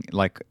winning,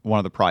 like one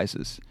of the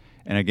prizes.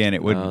 And again,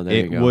 it would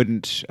there you go.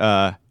 wouldn't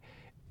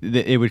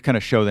it would kind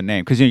of show the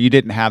name, because you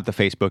didn't have the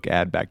Facebook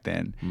ad back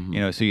then,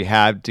 so you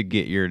had to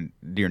get your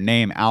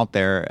name out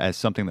there as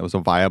something that was a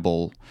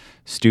viable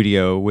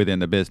studio within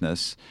the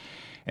business.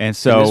 And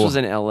so And this was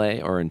in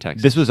L.A. or in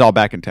Texas? this was all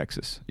back in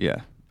Texas, yeah.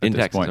 at in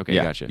this Texas. point. Okay,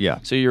 yeah, gotcha. Yeah,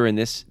 So you're in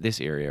this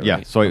area, right?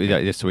 yeah. So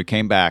Okay. so we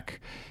came back,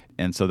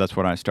 and so that's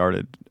when I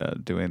started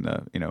doing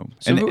the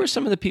So And who are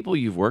some of the people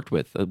you've worked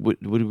with?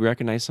 Would we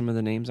recognize some of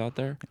the names out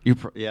there?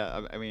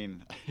 I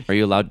mean, Are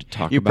you allowed to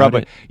talk you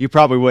about you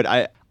probably would.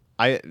 I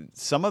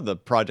some of the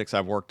projects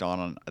I've worked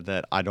on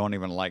that I don't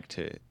even like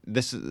to.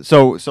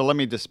 So let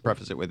me just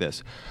preface it with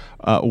this: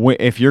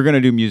 if you're going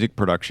to do music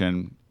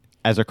production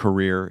as a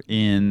career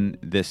in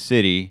this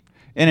city,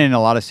 and in a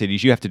lot of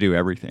cities, you have to do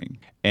everything,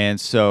 and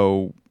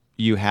so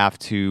you have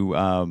to.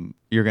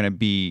 You're going to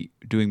be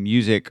doing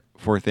music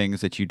for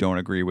things that you don't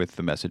agree with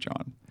the message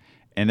on.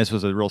 And this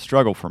was a real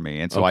struggle for me,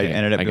 and so I Okay,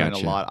 ended up I doing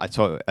gotcha. a lot.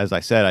 So as I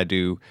said, I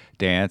do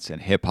dance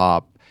and hip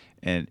hop,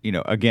 and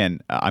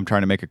again, I'm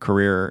trying to make a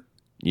career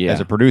Yeah. as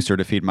a producer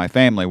to feed my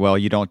family. Well,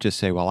 you don't just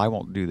say, well, I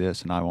won't do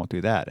this and I won't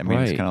do that. I mean,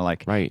 it's Right, kind of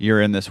like right.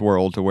 you're in this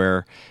world to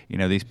where,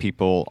 these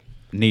people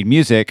need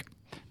music.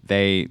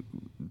 They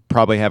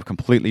probably have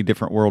completely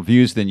different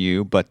worldviews than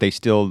you, but they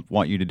still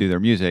want you to do their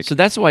music. So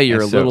that's why you're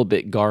And a so- little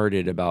bit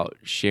guarded about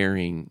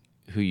sharing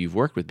who you've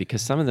worked with,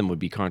 because some of them would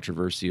be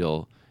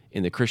controversial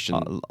in the Christian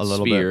A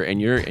little sphere, bit.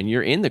 and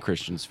you're in the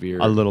Christian sphere.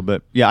 A little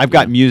bit. Yeah, I've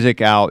got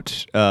music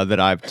out that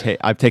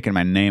I've taken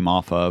my name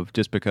off of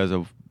just because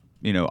of,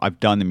 I've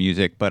done the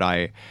music, but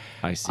I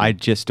see. I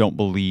just don't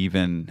believe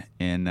in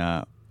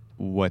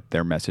what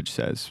their message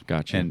says.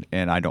 Gotcha.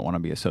 And I don't want to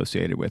be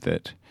associated with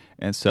it.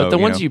 And so But the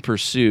ones you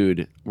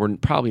pursued were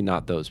probably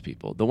not those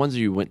people. The ones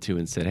you went to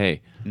and said, "Hey,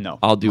 No,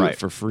 I'll do right. it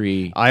for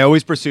free." I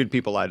always pursued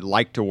people I'd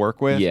like to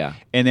work with. Yeah.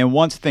 And then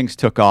once things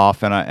took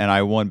off, and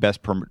I won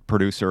Best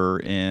Producer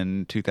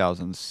in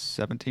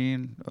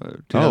 2017.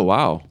 Oh,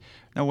 wow.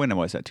 No, when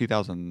was that?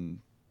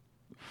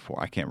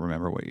 2004. I can't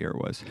remember what year it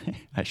was.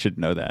 I should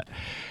know that.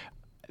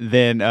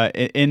 Then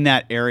in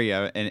that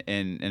area,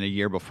 and a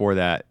year before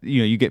that,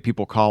 you get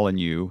people calling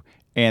you,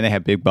 and they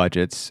have big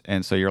budgets,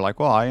 and so you're like,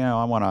 well,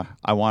 I want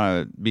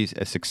to be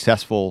a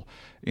successful.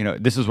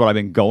 This is what I've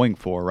been going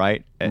for,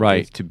 right?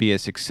 Right. Is to be a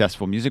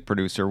successful music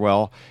producer.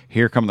 Well,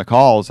 here come the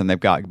calls, and they've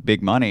got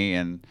big money,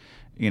 and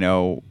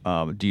do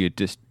you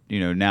just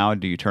now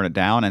do you turn it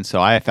down? And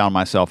so I found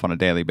myself on a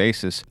daily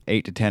basis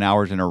 8 to 10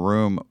 hours in a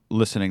room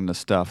listening to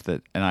stuff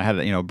and I had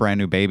a brand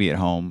new baby at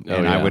home,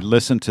 and yeah. I would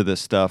listen to this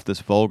stuff,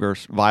 this vulgar,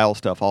 vile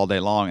stuff all day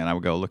long, and I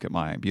would go look at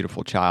my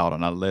beautiful child,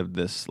 and I lived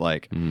this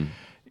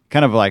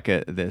kind of like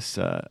this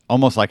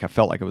almost like I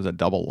felt like it was a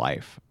double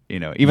life,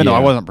 even though I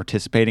Yeah. wasn't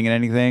participating in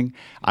anything,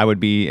 I would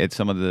be at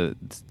some of the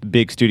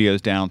big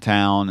studios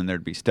downtown, and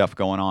there'd be stuff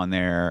going on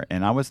there.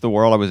 And I was the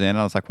world I was in. And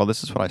I was like, well,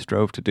 this is what I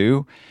strove to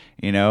do,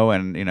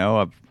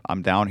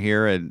 I'm down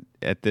here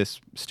at this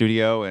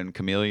studio and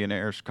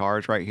Chameleonaire's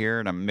Cars right here,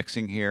 and I'm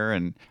mixing here,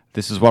 and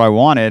this is what I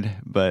wanted.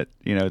 But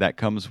that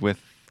comes with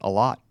a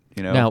lot.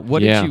 Now,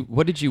 what Yeah.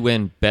 did you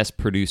win Best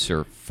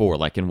Producer for?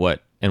 Like in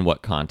what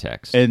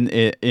context? in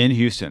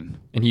Houston.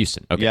 In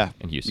Houston. Okay. Yeah.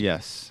 In Houston.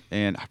 Yes.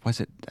 And was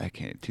it? I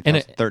can't. And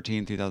it-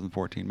 2013,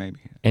 2014, maybe.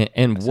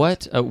 And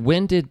what?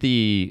 When did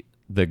the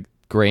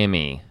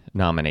Grammy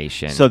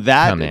nomination So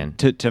that come in?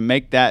 to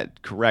make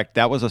that correct,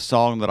 that was a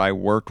song that I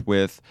worked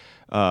with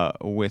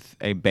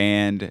a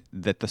band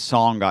that the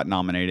song got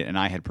nominated, and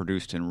I had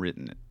produced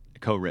and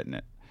co-written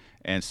it.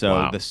 And so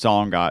Wow. the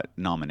song got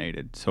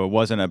nominated. So it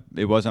wasn't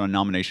a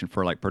nomination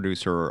for like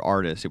producer or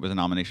artist. It was a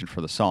nomination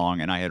for the song,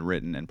 and I had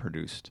written and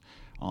produced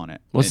on it.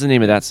 What's the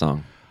name of that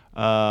song?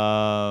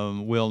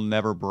 We'll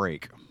Never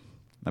Break,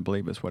 I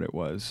believe is what it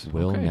was.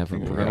 Will Okay, never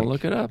we're break. gonna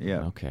look it up.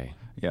 Yeah. Okay.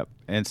 Yep.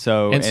 And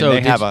so And so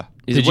they did have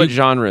you- What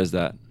genre is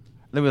that?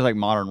 it was like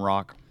modern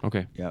rock.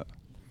 Okay. Yep.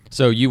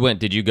 So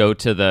did you go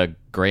to the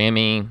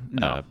Grammy?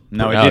 No,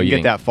 oh, it didn't you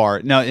get that far.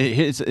 No,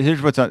 here's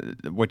what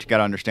you got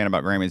to understand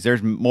about Grammys.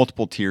 There's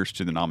multiple tiers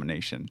to the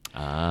nomination.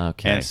 Ah,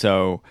 okay. And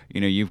so,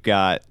 they've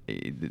got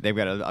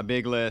a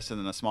big list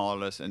and then a smaller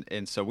list.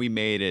 And so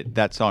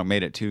that song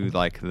made it to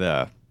like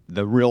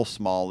the real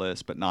small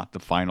list, but not the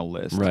final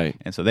list. Right.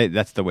 And so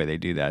that's the way they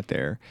do that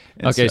there.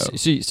 And Okay,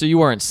 so you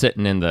weren't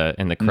sitting in the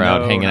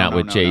crowd No, hanging no, out no,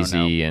 with no, Jay-Z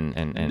no.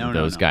 and No, no,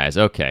 those no. guys.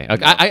 Okay.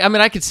 I mean,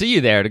 I could see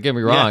you there. To get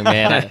me wrong,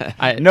 man.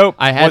 I Nope,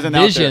 I had wasn't out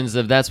there. visions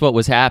of that's what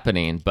was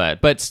happening,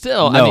 but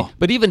still, I No. mean,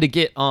 but even to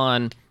get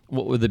on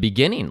what were the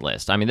beginning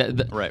list, I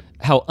mean, Right.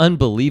 how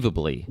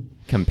unbelievably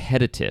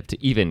competitive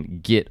to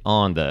even get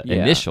on the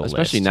initial list.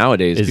 Especially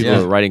nowadays, is- people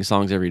is are writing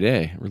songs every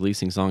day,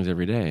 releasing songs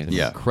every day.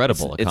 Yeah.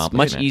 incredible It's much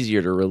accomplishment.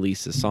 easier to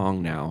release a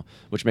song now,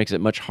 which makes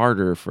it much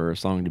harder for a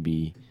song to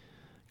be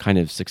kind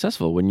of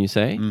successful, wouldn't you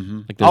say?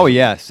 Like Oh,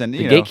 yes. And,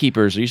 The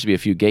gatekeepers, there used to be a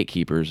few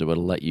gatekeepers that would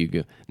have let you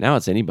go. Now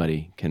it's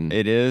anybody can.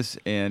 It is,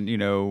 and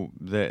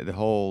the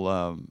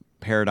whole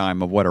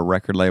paradigm of what a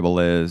record label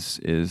is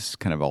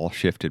kind of all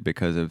shifted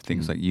because of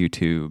things like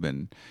YouTube,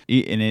 and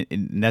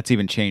that's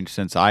even changed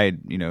since I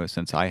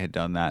had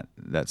done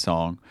that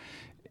song,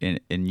 and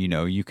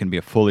you can be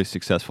a fully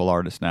successful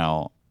artist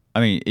now. I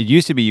mean, it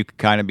used to be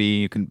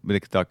they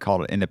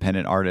call it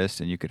independent artist,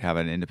 and you could have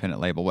an independent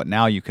label, but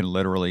now you can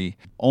literally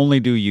only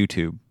do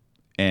YouTube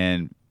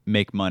and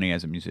make money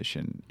as a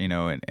musician,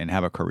 and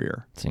have a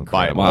career It's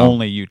incredible. by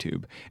only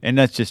YouTube, and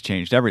that's just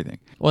changed everything.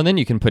 Well, and then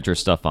you can put your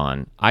stuff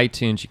on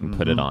iTunes. You can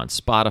put it on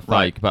Spotify.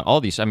 Right. You can put all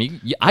these. I mean,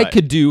 I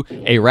could do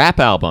a rap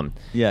album,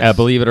 Yes.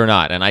 believe it or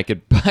not, and I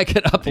could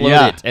upload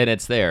Yeah. it, and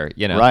it's there.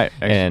 Right.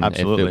 And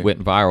Absolutely. if it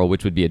went viral,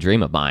 which would be a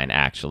dream of mine,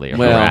 actually, or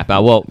Well, a rap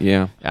album. Well,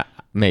 yeah.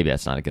 maybe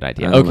that's not a good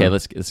idea. I don't Okay, know.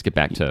 let's get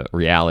back to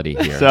reality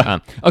here. So-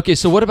 Okay,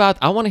 so what about?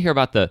 I want to hear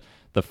about the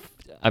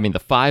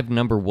 5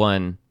 number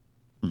one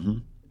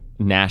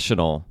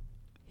national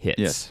hits.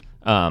 Yes.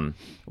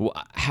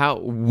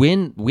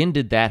 When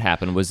did that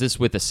happen? Was this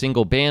with a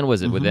single band?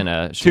 Was it within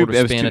a shorter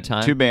It was span of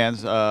time? Two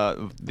bands.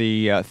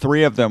 The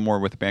three of them were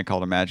with a band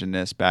called Imagine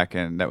This back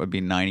in, that would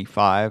be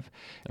 95.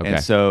 Okay.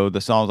 And so the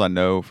songs I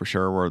know for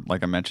sure were,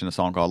 like I mentioned, a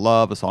song called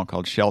Love, a song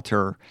called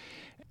Shelter.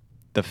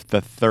 The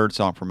third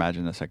song for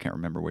Imagine This, I can't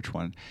remember which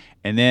one.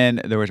 And then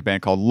there was a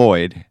band called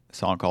Lloyd, a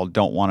song called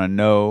Don't Wanna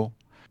Know,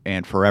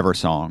 and Forever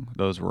Song.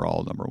 Those were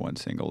all number one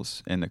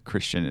singles in the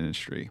Christian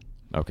industry.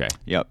 Okay.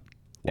 Yep.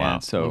 Wow.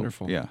 And so,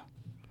 Wonderful. yeah.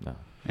 No.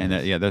 And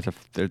there's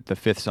the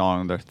fifth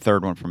song, the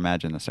third one from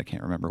Imagine This. I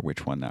can't remember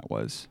which one that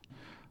was.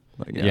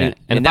 But Yeah. And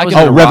And if that I was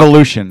can- in Oh, a rock-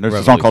 Revolution. There's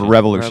a song called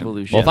Revolution.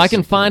 Revolution. Well, if I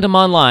can find them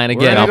online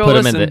again, gonna I'll go put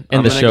them in listen. the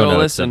I'm gonna show go notes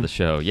listen. of the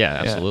show. Yeah,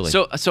 absolutely.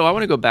 So I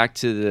want to go back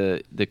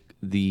to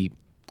the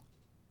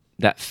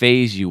that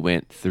phase you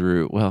went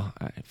through. Well,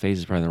 phase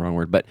is probably the wrong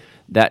word, but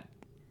that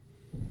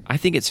I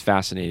think it's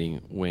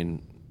fascinating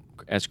when,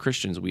 as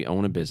Christians, we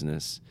own a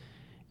business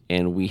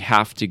and we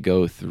have to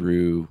go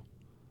through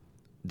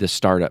the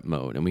startup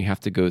mode, and we have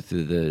to go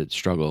through the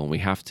struggle, and we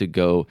have to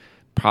go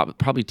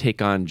probably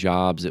take on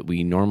jobs that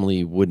we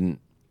normally wouldn't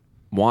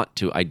want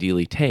to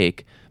ideally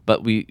take,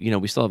 but we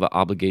still have an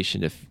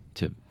obligation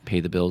to pay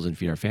the bills and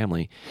feed our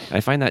family. And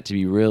I find that to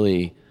be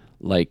really,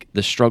 like,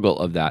 the struggle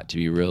of that to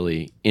be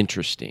really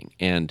interesting,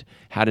 and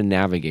how to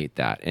navigate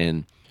that.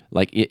 And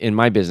like in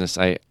my business,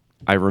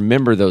 I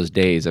remember those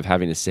days of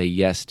having to say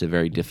yes to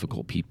very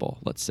difficult people,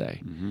 let's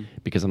say,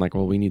 because I'm like,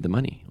 well, we need the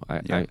money.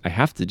 I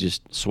have to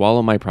just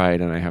swallow my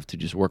pride, and I have to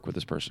just work with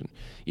this person,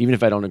 even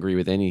if I don't agree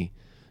with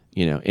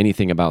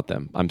anything about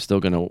them. I'm still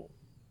gonna.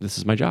 This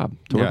is my job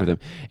to work Yeah. with them.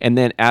 And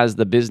then as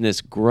the business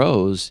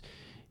grows,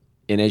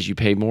 and as you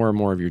pay more and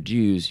more of your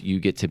dues, you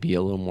get to be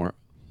a little more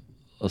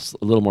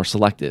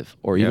selective,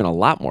 or even a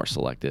lot more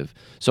selective.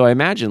 So I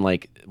imagine,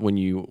 like, when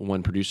you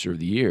won Producer of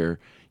the Year,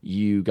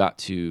 you got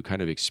to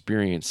kind of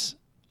experience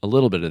a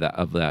little bit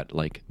of that,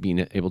 like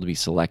being able to be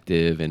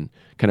selective and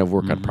kind of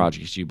work on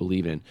projects you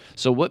believe in.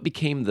 So what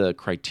became the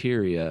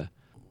criteria?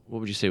 What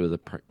would you say were the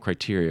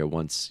criteria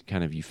once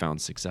kind of you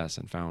found success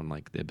and found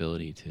like the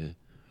ability to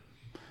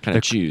kind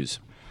of choose?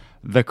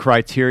 The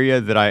criteria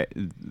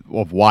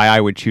of why I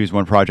would choose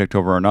one project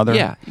over another.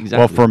 Yeah, exactly.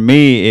 Well, for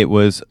me,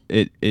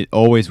 it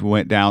always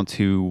went down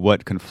to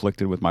what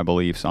conflicted with my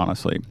beliefs.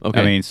 Honestly,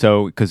 Okay. I mean,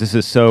 so because this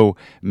is so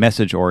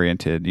message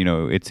oriented,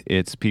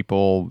 it's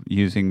people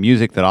using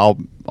music that I'll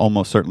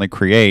almost certainly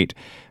create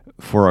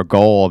for a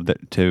goal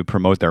to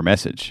promote their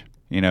message.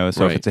 So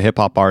Right. if it's a hip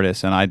hop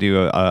artist and I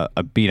do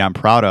a beat I'm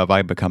proud of,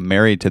 I become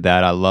married to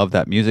that. I love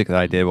that music that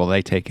I did. Well,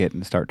 they take it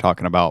and start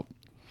talking about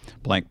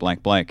blank,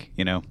 blank, blank.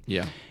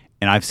 Yeah.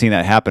 And I've seen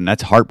that happen.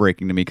 That's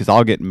heartbreaking to me because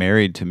I'll get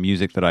married to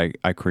music that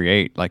I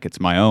create like it's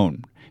my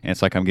own. And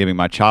it's like I'm giving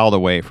my child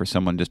away for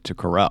someone just to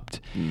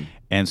corrupt.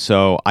 And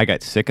so I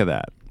got sick of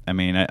that. I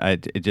mean,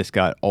 it just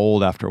got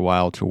old after a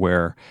while to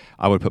where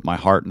I would put my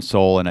heart and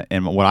soul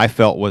and what I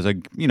felt was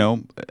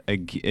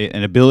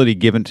an ability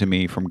given to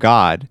me from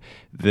God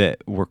that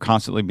were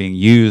constantly being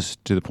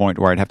used to the point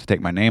where I'd have to take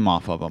my name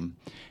off of them.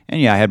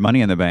 And yeah, I had money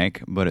in the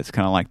bank, but it's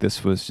kind of like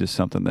this was just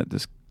something that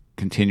just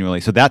continually.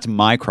 So that's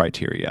my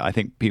criteria. I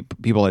think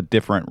people have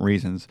different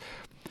reasons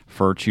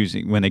for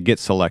choosing when they get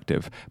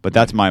selective, but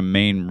that's my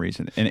main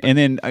reason. And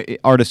then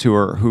artists who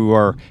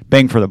are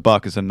bang for the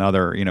buck is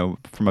another.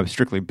 From a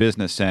strictly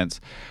business sense,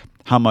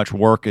 how much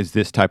work is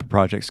this type of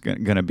project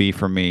going to be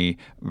for me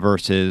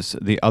versus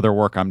the other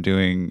work I'm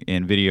doing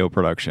in video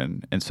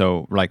production? And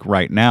so, like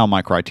right now,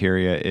 my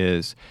criteria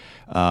is,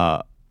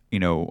 not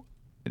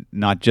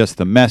just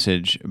the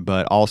message,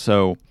 but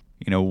also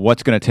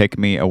what's going to take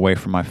me away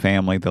from my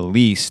family the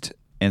least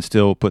and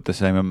still put the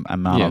same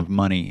amount of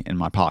money in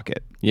my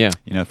pocket. Yeah.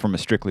 From a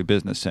strictly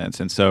business sense.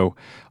 And so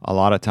a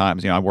lot of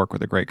times, I work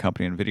with a great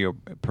company in video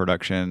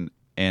production,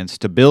 and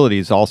stability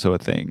is also a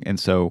thing. And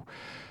so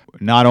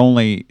not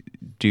only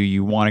do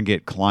you want to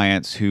get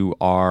clients who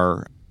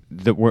are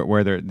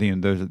where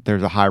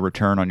there's a high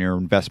return on your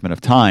investment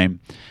of time,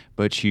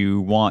 but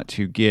you want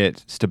to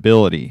get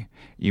stability.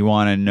 You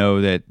want to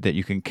know that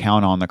you can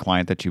count on the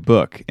client that you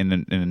book.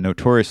 And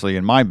notoriously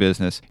in my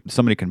business,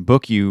 somebody can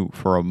book you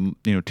for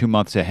 2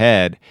 months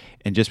ahead,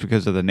 and just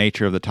because of the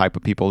nature of the type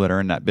of people that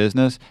are in that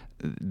business,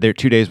 they're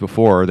 2 days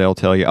before they'll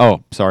tell you,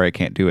 "Oh, sorry, I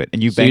can't do it."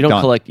 And So you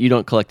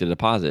don't collect a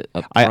deposit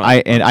up front.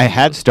 I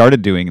had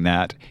started doing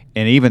that,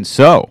 and even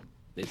so,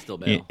 They still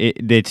bail.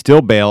 they'd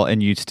still bail,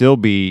 and you'd still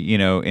be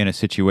in a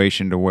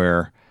situation to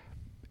where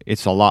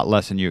it's a lot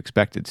less than you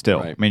expected still.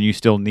 Right. I mean, you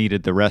still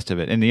needed the rest of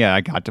it. And yeah, I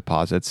got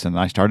deposits, and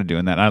I started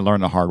doing that. And I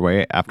learned the hard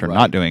way after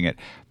not doing it.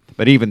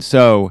 But even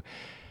so,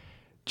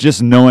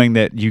 just knowing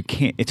that you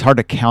can't, it's hard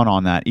to count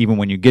on that. Even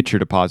when you get your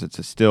deposits,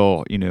 it's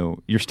still,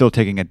 you're still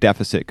taking a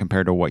deficit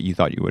compared to what you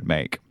thought you would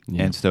make.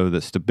 Yeah. And so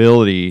the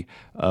stability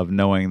of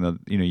knowing that,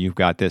 you've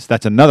got this,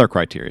 that's another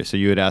criteria. So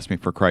you had asked me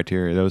for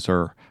criteria. Those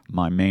are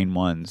my main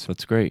ones.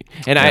 That's great.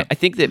 And I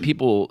think that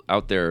people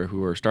out there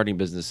who are starting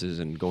businesses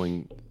and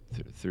going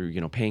through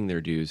paying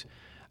their dues,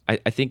 I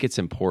think it's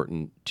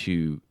important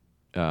to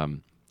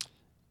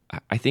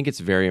I think it's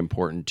very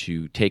important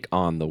to take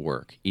on the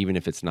work, even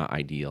if it's not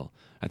ideal.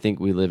 I think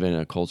we live in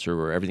a culture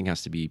where everything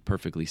has to be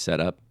perfectly set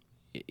up,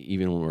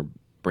 even when we're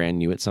brand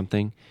new at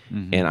something.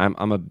 Mm-hmm. And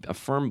I'm a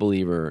firm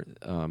believer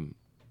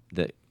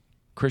that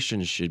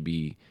Christians should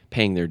be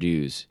paying their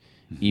dues,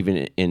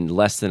 even in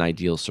less than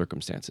ideal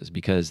circumstances,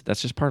 because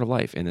that's just part of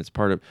life, and it's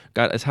part of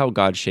God. It's how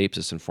God shapes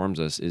us and forms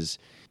us. Is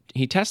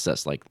He tests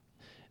us like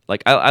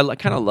I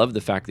kind of love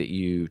the fact that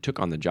you took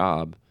on the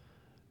job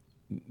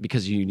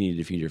because you needed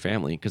to feed your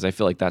family, because I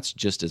feel like that's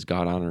just as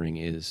God honoring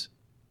is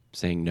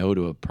saying no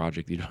to a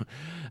project you don't.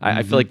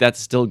 I feel like that's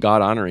still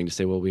God honoring to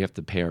say, well, we have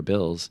to pay our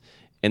bills,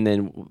 and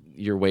then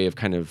your way of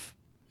kind of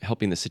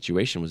helping the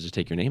situation was to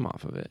take your name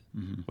off of it,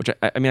 which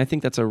I mean I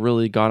think that's a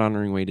really God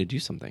honoring way to do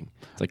something.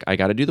 It's like I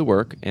got to do the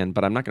work,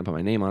 but I'm not going to put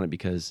my name on it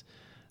because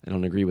I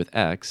don't agree with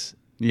X.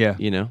 Yeah.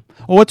 Well,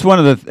 what's one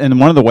of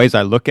the ways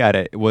I look at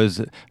it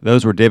was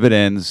those were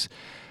dividends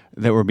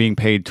that were being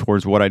paid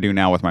towards what I do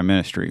now with my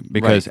ministry.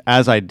 Because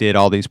as I did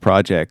all these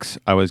projects,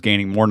 I was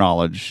gaining more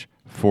knowledge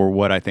for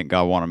what I think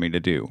God wanted me to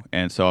do.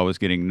 And so I was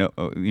getting,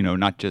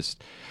 not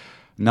just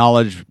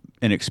knowledge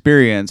and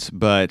experience,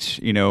 but,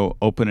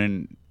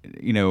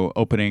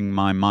 opening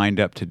my mind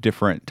up to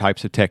different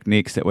types of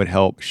techniques that would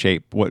help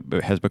shape what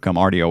has become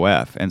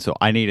RDOF. And so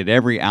I needed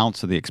every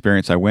ounce of the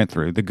experience I went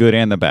through, the good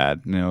and the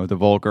bad, the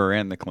vulgar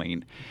and the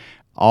clean.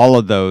 All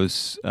of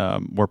those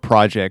were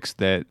projects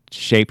that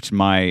shaped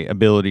my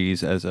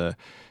abilities as a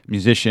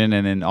musician,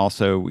 and then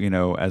also,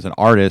 as an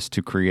artist,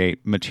 to create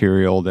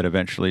material that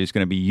eventually is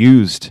going to be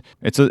used.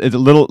 It's a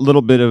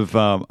little bit of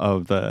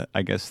the,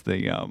 I guess,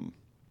 the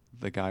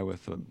guy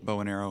with the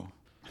bow and arrow.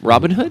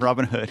 Robin Hood?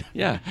 Robin Hood.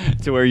 Yeah.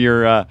 To where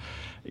you're,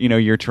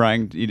 you're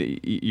trying,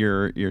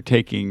 you're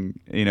taking,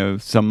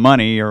 some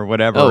money or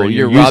whatever. Oh, or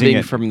you're using robbing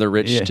it. from the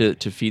rich Yeah.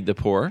 to feed the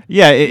poor?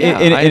 Yeah, I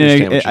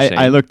understand what you're saying.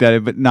 I looked at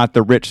it, but not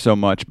the rich so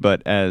much,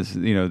 but as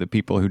the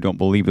people who don't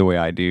believe the way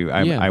I do,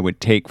 I would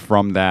take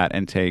from that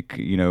and take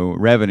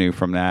revenue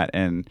from that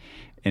and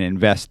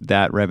invest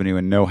that revenue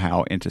and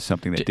know-how into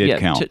something that did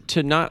count.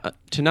 To not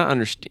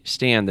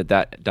understand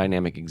that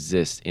dynamic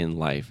exists in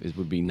life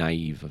would be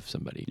naive of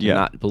somebody. To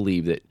not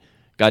believe that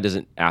God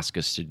doesn't ask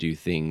us to do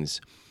things.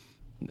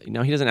 He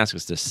doesn't ask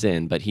us to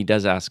sin, but he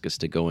does ask us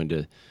to go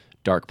into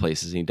dark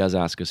places, and he does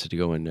ask us to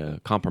go into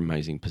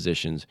compromising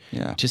positions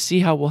to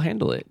see how we'll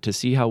handle it, to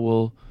see how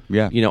we'll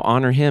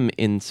honor him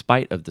in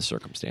spite of the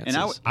circumstances.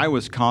 And I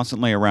was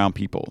constantly around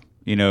people,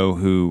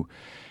 who,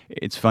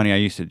 it's funny, I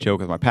used to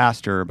joke with my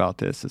pastor about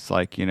this. It's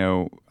like,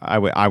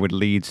 I would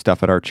lead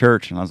stuff at our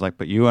church, and I was like,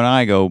 but you and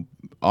I go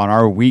on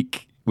our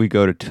week, we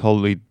go to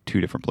totally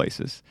two different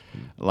places.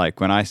 Like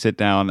when I sit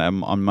down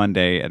on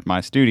Monday at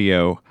my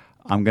studio,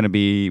 I'm going to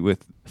be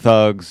with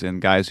thugs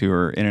and guys who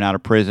are in and out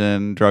of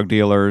prison, drug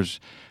dealers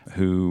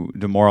who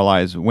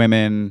demoralize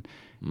women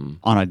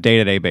on a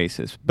day-to-day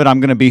basis. But I'm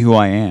going to be who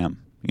I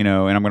am, and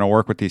I'm going to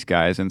work with these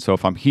guys. And so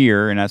if I'm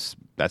here and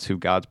that's who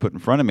God's put in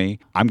front of me,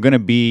 I'm going to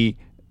be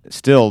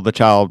still the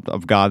child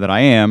of God that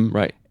I am,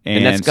 right?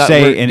 And that's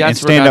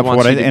stand up for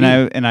what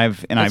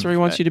that's where he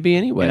wants you to be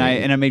anyway.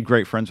 And I made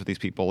great friends with these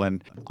people,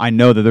 and I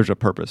know that there's a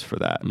purpose for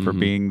that, for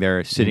being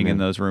there, sitting in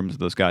those rooms with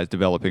those guys,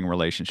 developing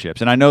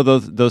relationships. And I know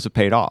those have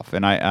paid off.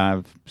 And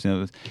I've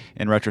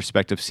in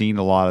retrospect, have seen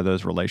a lot of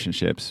those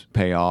relationships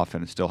pay off,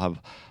 and still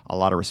have a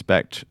lot of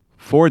respect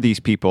for these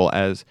people.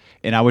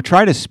 And I would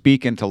try to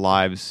speak into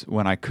lives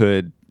when I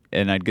could,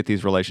 and I'd get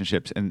these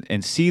relationships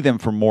and see them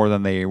for more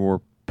than they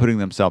were putting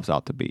themselves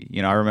out to be.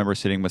 I remember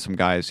sitting with some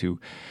guys who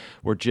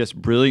were just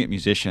brilliant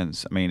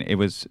musicians. I mean, it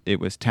was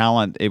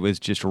talent. It was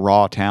just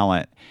raw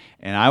talent.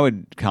 And I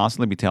would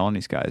constantly be telling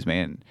these guys,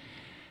 man,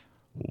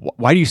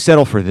 why do you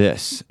settle for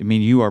this? I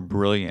mean, you are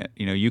brilliant.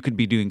 You could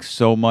be doing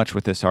so much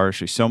with this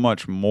artistry, so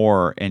much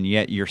more, and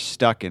yet you're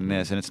stuck in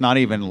this. And it's not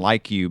even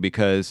like you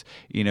because,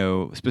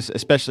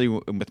 especially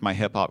with my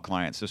hip hop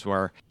clients, this is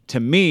where, to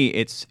me,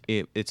 it's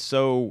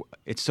so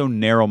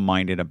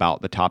narrow-minded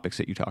about the topics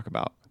that you talk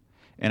about.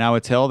 And I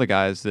would tell the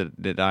guys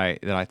that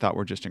I thought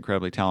were just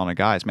incredibly talented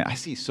guys, man, I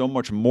see so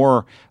much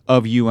more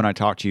of you when I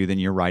talk to you than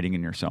you're writing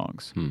in your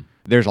songs.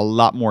 There's a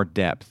lot more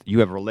depth. You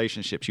have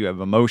relationships, you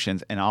have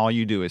emotions, and all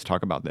you do is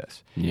talk about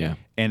this. Yeah.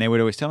 And they would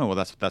always tell me, well,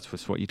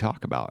 that's what you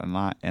talk about.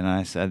 And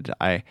I said,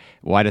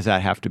 why does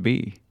that have to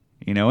be?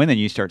 And then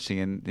you start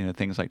seeing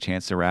things like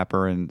Chance the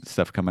Rapper and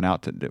stuff coming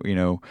out to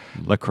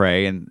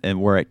Lecrae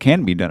and where it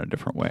can be done a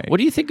different way. What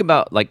do you think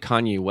about like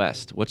Kanye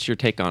West? What's your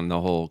take on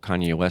the whole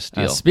Kanye West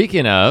deal?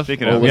 Speaking of,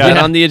 was it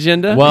on the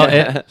agenda?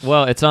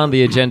 Well, it's on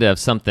the agenda of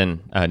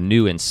something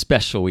new and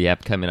special we have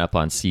coming up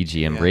on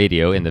CGM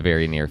Radio in the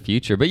very near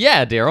future. But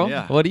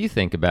Daryl, what do you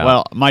think about?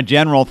 Well, my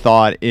general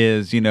thought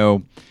is,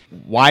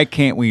 why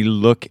can't we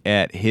look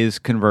at his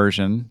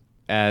conversion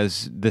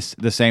as the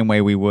same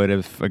way we would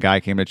if a guy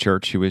came to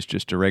church who was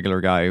just a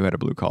regular guy who had a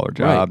blue collar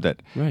job?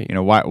 Right.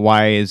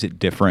 Why is it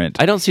different?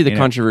 I don't see the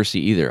controversy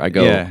either. I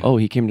go, oh,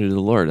 he came to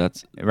the Lord.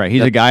 That's right.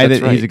 He's a guy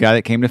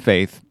that came to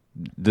faith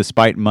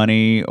despite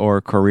money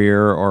or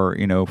career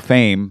or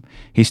fame.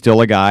 He's still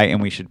a guy, and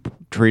we should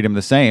treat him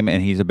the same.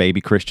 And he's a baby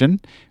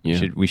Christian.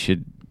 Yeah. We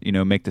should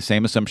make the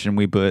same assumption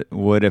we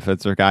would if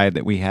it's a guy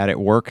that we had at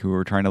work who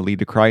were trying to lead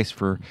to Christ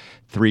for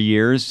 3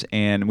 years,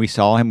 and we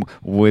saw him.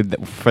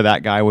 For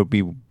that guy, would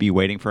be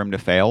waiting for him to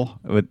fail?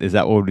 Is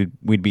that what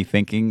we'd be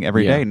thinking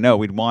every day? No,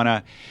 we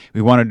want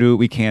to do what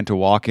we can to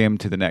walk him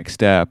to the next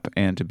step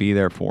and to be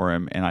there for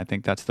him. And I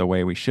think that's the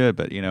way we should.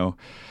 But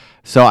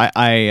so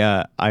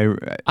I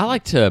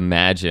like to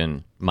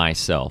imagine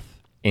myself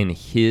in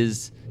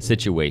his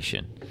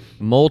situation.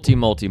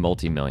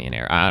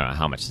 Multi-millionaire. I don't know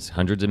how much,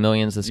 hundreds of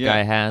millions this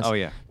guy has. Oh,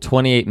 yeah.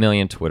 28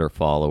 million Twitter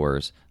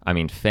followers. I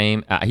mean,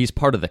 fame. He's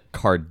part of the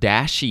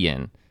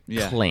Kardashian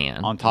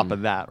clan. On top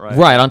of that, right?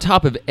 Right, on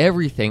top of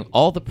everything,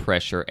 all the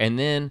pressure, and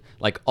then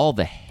like all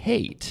the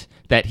hate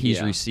that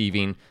he's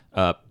receiving,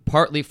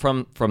 partly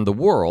from the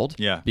world,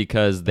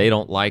 because they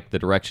don't like the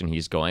direction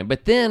he's going,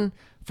 but then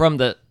from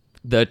the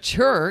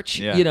church,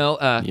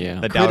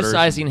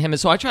 criticizing him. And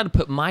so I try to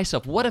put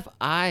myself, what if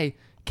I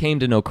came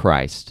to know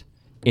Christ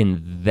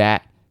in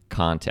that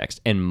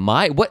context? And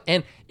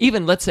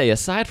even let's say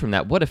aside from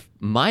that, what if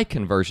my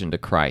conversion to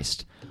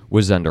Christ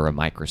was under a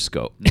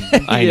microscope?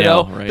 I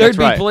know, right? There'd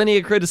be plenty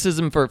of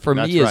criticism for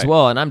me as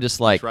well. And I'm just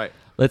like,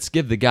 let's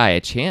give the guy a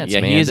chance.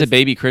 Yeah, man. He is a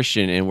baby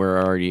Christian, and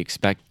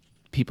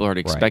people are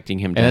expecting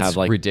him to have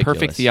like ridiculous.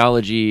 Perfect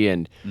theology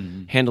and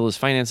handle his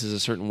finances a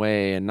certain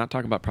way and not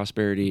talk about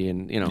prosperity,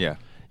 and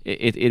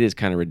it is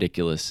kind of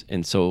ridiculous.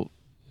 And so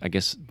I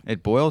guess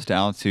it boils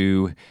down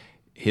to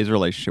his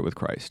relationship with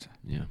Christ.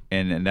 Yeah.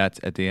 And that's,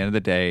 at the end of the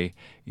day,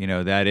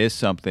 that is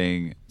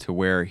something to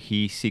where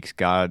he seeks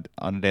God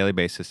on a daily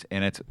basis,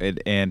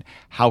 and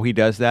how he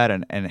does that,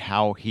 and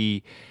how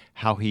he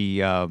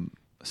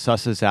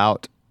susses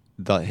out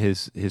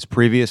his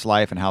previous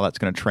life and how that's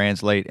going to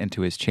translate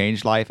into his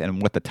changed life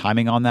and what the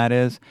timing on that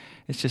is,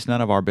 it's just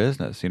none of our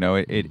business.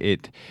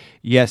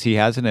 Yes, he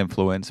has an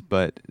influence,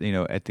 but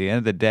at the end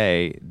of the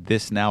day,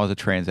 this now is a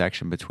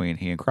transaction between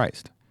he and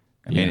Christ.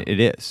 I mean, it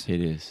is. It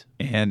is.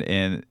 And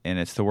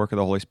it's the work of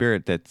the Holy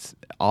Spirit that's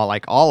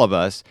all of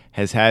us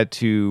has had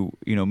to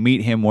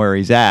meet him where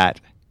he's at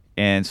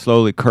and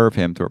slowly curve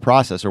him through a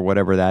process or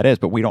whatever that is.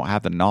 But we don't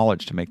have the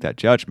knowledge to make that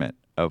judgment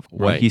of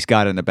what Right. he's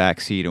got in the back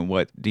seat and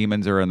what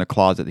demons are in the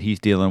closet that he's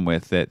dealing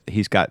with that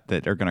he's got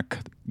that are going to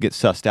get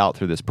sussed out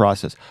through this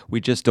process. We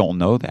just don't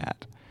know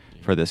that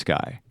for this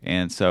guy,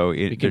 and so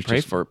We can there's pray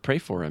just-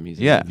 for him. He's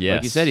Yeah. like you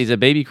Yes. said, he's a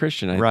baby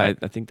Christian. Right.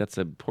 I think that's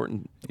an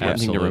important thing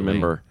Absolutely. to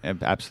remember.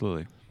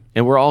 Absolutely.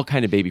 And we're all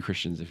kind of baby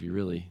Christians if you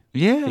really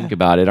Yeah. think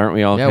about it, aren't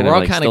we? All Yeah, kind we're of all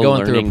like kind of still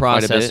going through a learning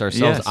quite process bit?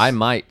 ourselves. Yes. I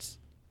might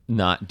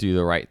not do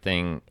the right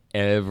thing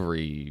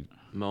every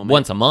Moment.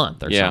 once a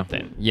month or Yeah.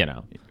 something.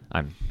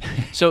 I'm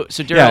So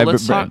Daryl, Yeah,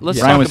 let's but talk. Let's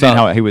Brian talk was saying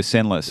about. how he was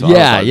sinless. So Yeah, I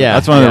was like, yeah,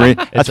 That's one of the yeah.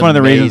 that's It's one of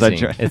the reasons I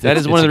amazing. joined. It's- that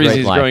is one of the a great reasons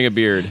he's life. growing a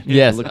beard.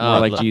 Yes, look more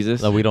like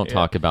Jesus. We don't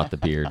talk about the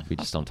beard. We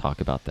just don't talk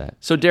about that.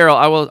 So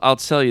Daryl, I'll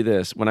tell you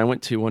this. When I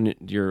went to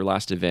your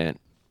last event,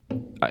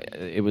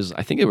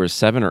 I think it was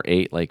 7 or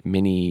 8 like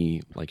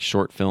mini like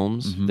short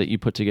films that you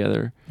put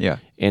together. Yeah.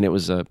 And it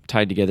was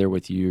tied together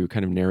with you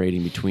kind of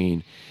narrating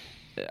between.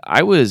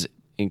 I was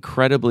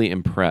incredibly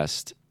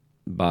impressed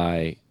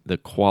by the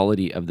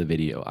quality of the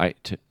video.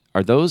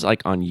 Are those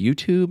like on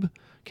YouTube?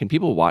 Can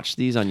people watch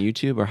these on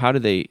YouTube, or how do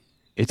they?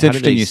 It's how do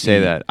interesting they you say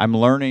see- that. I'm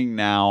learning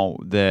now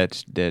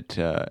that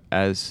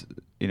as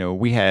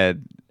we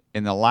had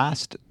in the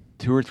last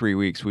 2 or 3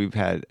 weeks, we've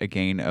had a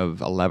gain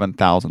of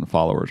 11,000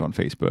 followers on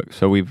Facebook.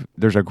 So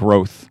there's a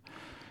growth.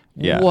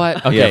 Yeah. What?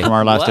 Yeah, Okay. from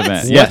our last What? event.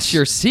 What's Yes.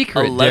 your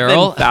secret,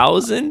 Daryl?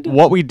 11,000?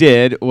 What we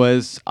did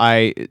was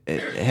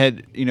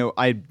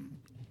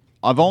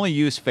I've only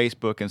used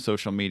Facebook and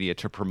social media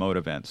to promote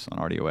events on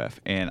RDOF,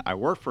 and I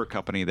work for a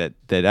company that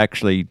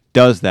actually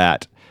does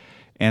that.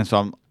 And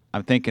so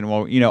I'm thinking,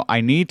 well,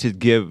 I need to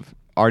give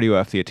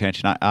RDOF the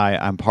attention.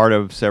 I'm part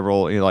of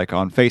several, like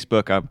on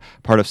Facebook, I'm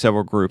part of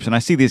several groups, and I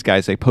see these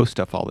guys, they post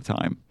stuff all the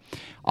time.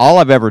 All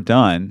I've ever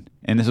done,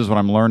 and this is what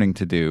I'm learning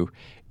to do,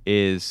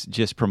 is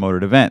just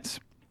promoted events.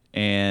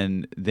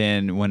 And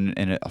then when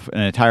an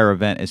entire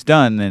event is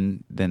done,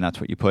 then that's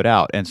what you put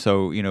out. And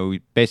so,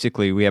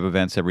 basically we have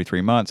events every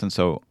 3 months. And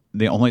so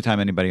the only time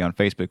anybody on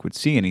Facebook would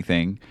see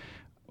anything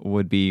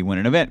would be when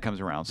an event comes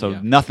around. So Yeah.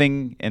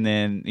 nothing. And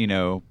then,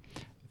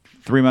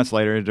 3 months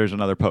later, there's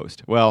another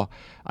post. Well,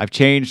 I've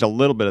changed a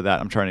little bit of that.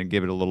 I'm trying to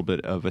give it a little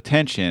bit of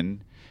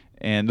attention,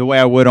 and the way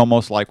I would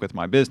almost like with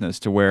my business,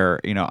 to where,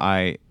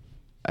 I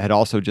had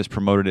also just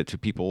promoted it to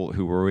people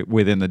who were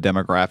within the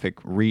demographic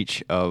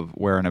reach of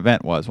where an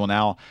event was. Well,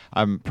 now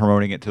I'm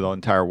promoting it to the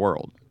entire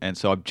world. And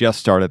so I've just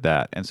started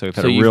that. And so we've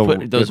had So a you real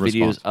put those good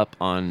videos response. up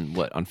on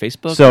what? On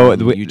Facebook? So, or on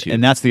YouTube?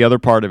 and that's the other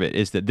part of it,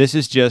 is that this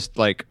is just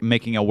like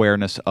making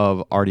awareness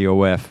of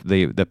RDOF,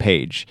 the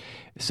page.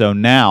 So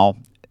now,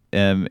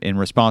 in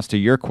response to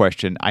your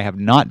question, I have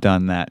not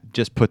done that.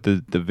 Just put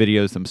the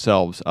videos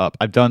themselves up.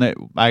 I've done it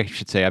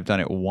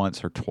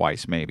once or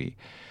twice maybe.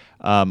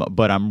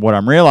 But what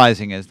I'm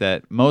realizing is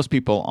that most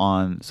people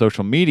on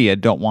social media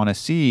don't want to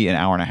see an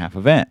hour and a half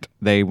event.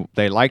 They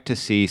like to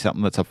see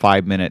something that's a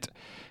 5-minute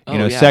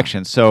Yeah.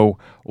 section. So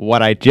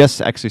what I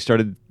just actually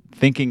started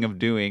thinking of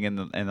doing in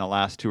the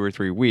last 2 or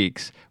 3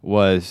 weeks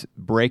was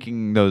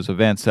breaking those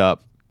events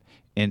up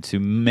into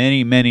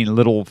many, many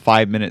little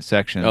 5-minute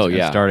sections. Oh, and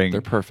yeah. starting They're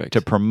perfect.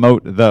 to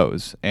promote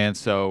those. And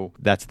so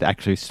that's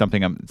actually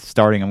something I'm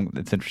starting.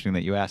 It's interesting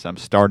that you asked. I'm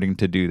starting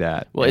to do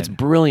that. Well, it's And-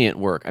 brilliant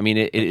work. I mean,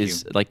 it Thank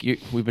is like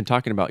we've been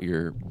talking about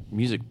your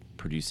music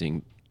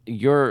producing.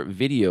 Your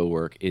video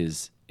work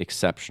is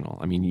exceptional.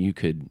 I mean, you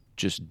could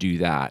just do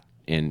that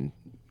and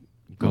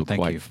go Well,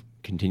 thank you.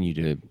 continue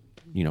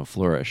to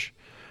flourish.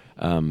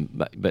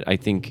 But I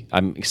think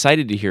I'm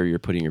excited to hear you're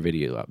putting your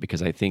video out,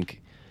 because I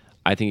think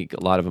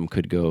a lot of them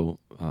could go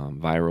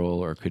viral,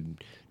 or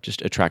could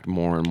just attract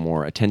more and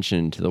more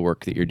attention to the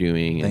work that you're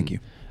doing. Thank you.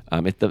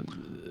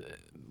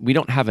 We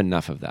don't have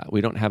enough of that.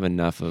 We don't have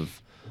enough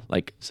of,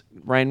 like,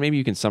 Ryan, maybe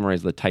you can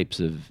summarize the types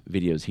of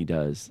videos he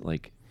does.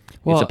 Like,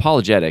 Well- it's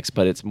apologetics,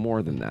 but it's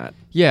more than that.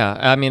 Yeah,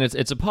 I mean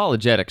it's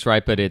apologetics,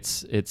 right? But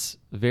it's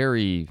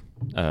very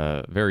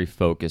very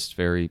focused,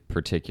 very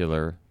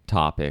particular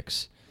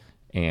topics,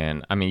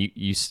 and I mean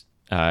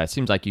it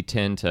seems like you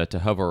tend to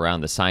hover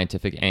around the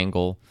scientific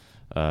angle.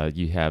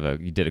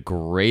 You did a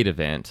great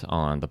event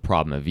on the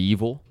problem of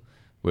evil,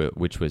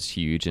 which was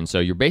huge, and so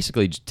you're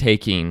basically just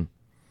taking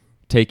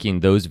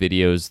those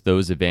videos,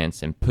 those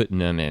events, and putting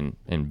them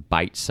in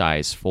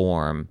bite-sized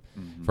form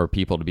for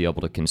people to be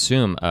able to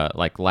consume,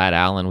 like Lad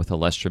Allen with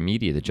Alestra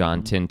Media, the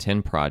John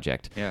 10:10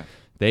 project. Yeah.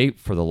 They,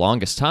 for the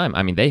longest time,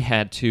 I mean, they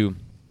had to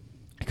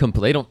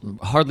they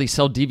don't hardly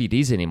sell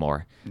DVDs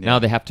anymore. Now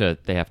they have to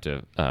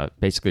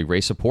basically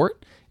raise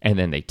support, and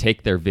then they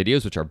take their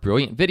videos, which are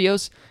brilliant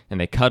videos, and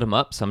they cut them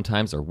up.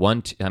 Sometimes they're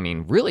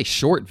really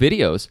short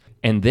videos,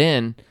 and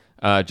then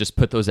just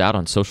put those out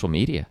on social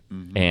media.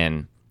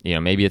 And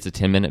maybe it's a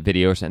 10-minute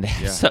video or something.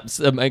 They have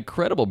some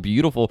incredible,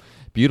 beautiful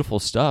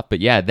stuff. But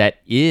yeah, that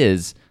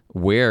is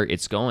where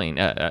it's going,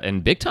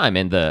 and big time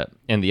in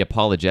the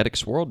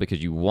apologetics world,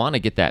 because you want to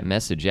get that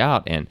message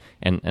out and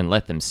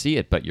let them see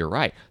it. But you're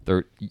right,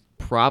 they're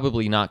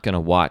probably not going to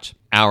watch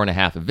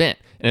hour-and-a-half event,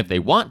 and if they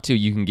want to,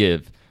 you can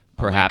give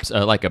perhaps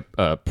like a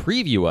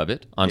preview of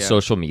it on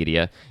social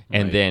media,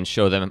 and then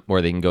show them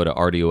where they can go to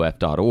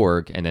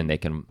rdof.org, and then they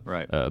can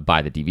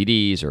buy the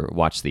DVDs or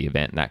watch the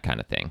event and that kind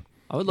of thing.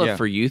 I would love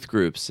for youth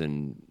groups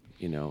and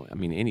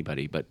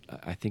anybody, but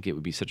I think it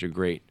would be such a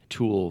great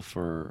tool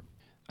for.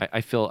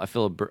 I feel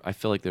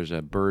like there's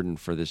a burden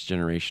for this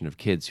generation of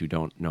kids who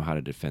don't know how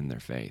to defend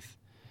their faith,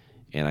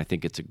 and I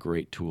think it's a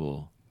great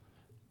tool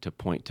to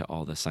point to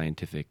all the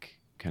scientific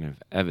kind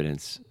of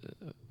evidence,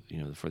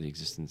 for the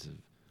existence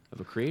of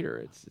a creator.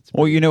 It's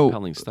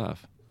compelling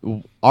stuff.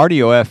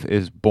 RDOF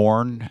is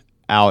born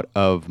out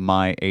of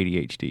my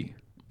ADHD,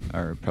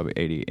 or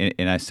probably AD,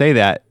 and I say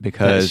that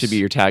because that should be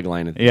your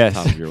tagline at the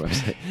top of your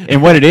website.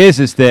 And what it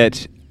is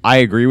that I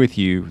agree with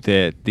you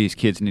that these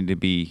kids need to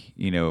be,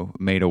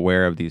 made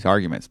aware of these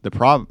arguments.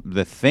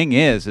 The thing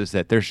is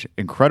that there's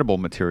incredible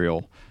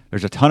material.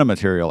 There's a ton of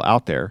material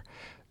out there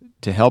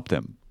to help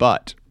them,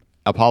 but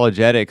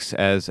apologetics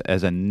as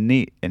a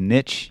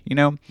niche,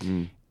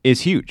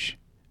 is huge.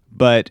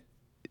 But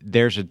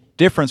there's a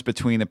difference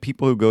between the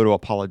people who go to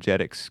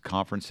apologetics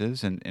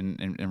conferences, and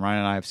Ryan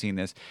and I have seen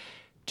this,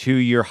 to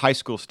your high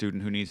school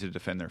student who needs to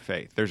defend their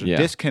faith. There's a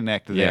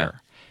disconnect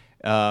there.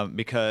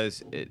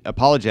 Because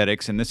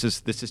apologetics, and this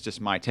is just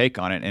my take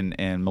on it,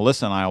 and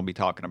Melissa and I will be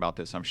talking about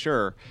this, I'm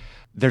sure.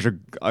 There's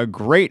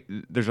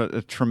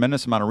a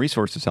tremendous amount of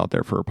resources out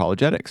there for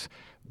apologetics,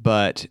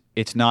 but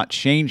it's not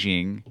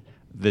changing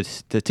the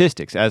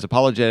statistics. As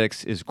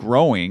apologetics is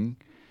growing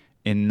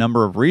in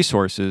number of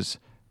resources,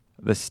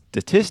 the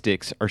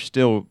statistics are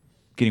still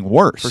getting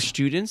worse. For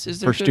students, is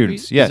there for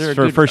students? Yes,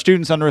 for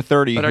students under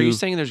 30. But are you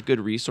saying there's good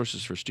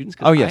resources for students?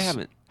 Oh yes. I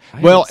haven't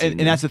and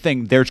that's the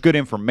thing. There's good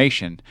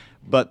information,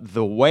 but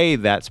the way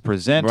that's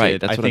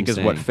presented, I think, is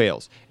what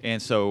fails.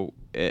 And so,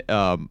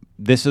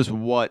 this is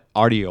what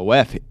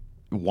RDOF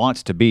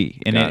wants to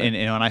be. And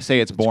when I say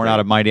it's born out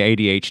of my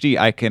ADHD,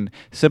 I can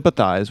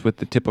sympathize with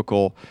the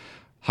typical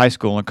high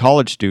school and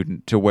college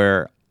student, to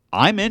where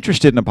I'm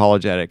interested in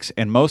apologetics,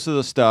 and most of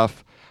the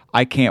stuff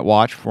I can't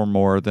watch for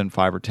more than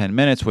 5 or 10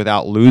 minutes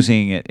without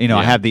losing it.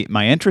 I have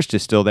my interest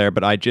is still there,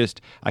 but I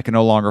can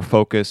no longer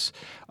focus.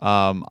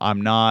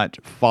 I'm not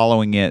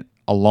following it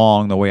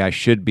along the way I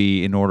should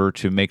be in order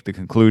to make the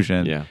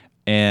conclusion. Yeah.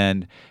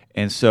 And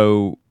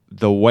so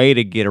the way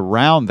to get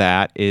around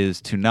that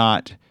is to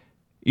not.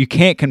 You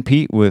can't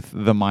compete with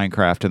the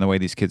Minecraft and the way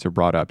these kids are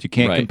brought up. You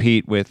can't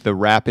compete with the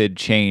rapid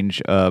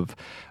change of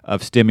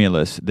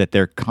stimulus that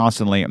they're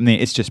constantly. I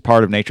mean, it's just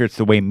part of nature. It's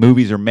the way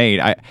movies are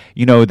made.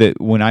 That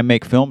when I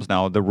make films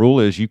now, the rule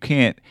is you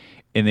can't.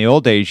 In the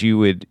old days, you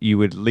would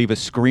leave a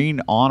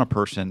screen on a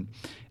person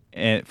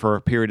for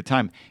a period of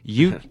time.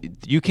 You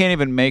can't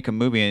even make a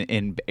movie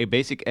in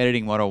basic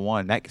editing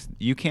 101. That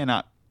you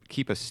cannot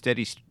keep a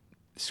steady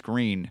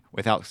screen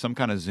without some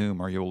kind of zoom,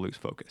 or you'll lose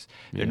focus.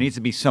 There needs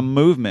to be some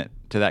movement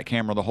to that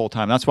camera the whole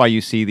time. That's why you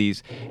see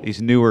these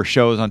newer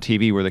shows on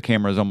TV where the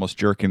camera is almost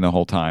jerking the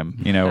whole time,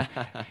 and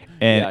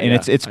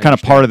it's kind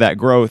of part of that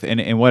growth.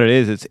 And what it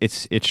is,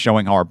 it's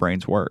showing how our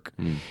brains work.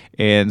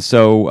 And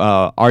so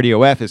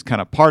RDOF is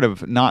kind of part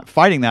of not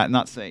fighting that,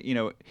 not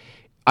saying,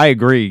 I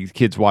agree,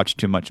 kids watch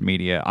too much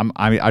media.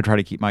 I try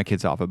to keep my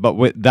kids off it,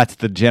 but that's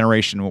the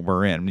generation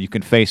we're in. You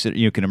can face it,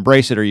 you can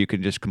embrace it, or you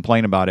can just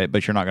complain about it,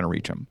 but you're not going to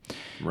reach them.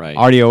 Right.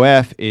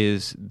 RDOF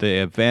is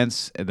the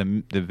events,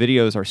 the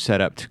videos are set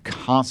up to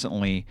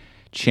constantly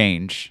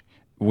change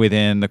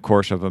within the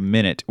course of a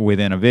minute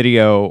within a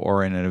video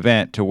or in an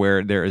event, to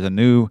where there is a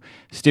new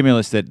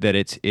stimulus that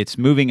it's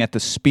moving at the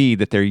speed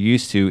that they're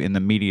used to in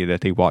the media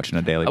that they watch on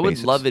a daily basis.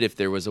 I would love it if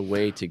there was a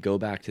way to go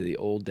back to the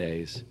old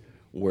days,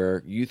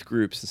 where youth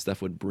groups and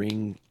stuff would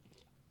bring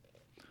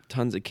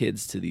tons of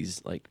kids to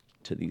these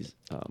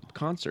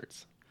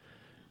concerts.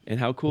 And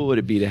how cool would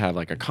it be to have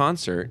like a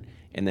concert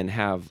and then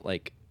have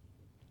like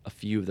a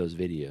few of those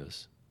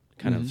videos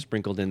kind of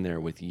sprinkled in there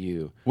with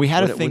you? We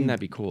had Wouldn't that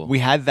be cool? We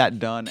had that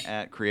done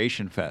at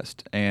Creation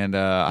Fest, and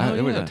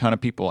there was a ton of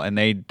people, and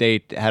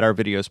they had our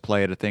videos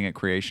play at a thing at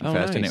Creation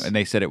Fest, nice. and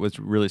they said it was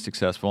really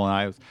successful, and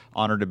I was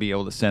honored to be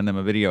able to send them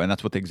a video, and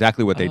that's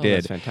exactly what they did.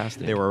 That's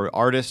fantastic. There were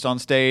artists on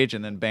stage,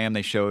 and then bam,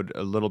 they showed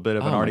a little bit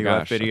of an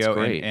RDOF video, that's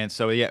great. And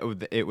so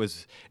it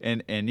was,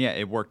 and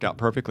it worked out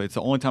perfectly. It's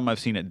the only time I've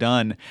seen it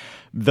done.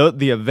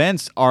 The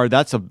events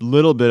that's a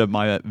little bit of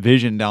my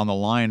vision down the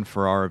line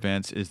for our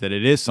events, is that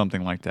it is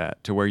something like that,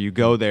 to where you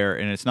go there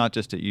and it's not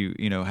just that you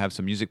have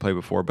some music play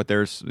before, but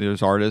there's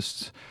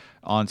artists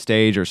on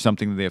stage or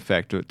something to the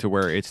effect to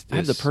where it's this. I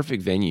have the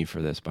perfect venue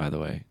for this, by the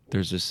way.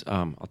 There's this.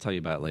 I'll tell you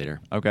about it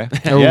later. Okay.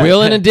 We're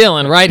wheeling and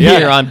dealing right Yeah,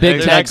 here on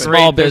Big Tech exactly.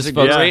 Small There's Biz a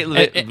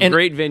folks.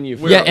 great venue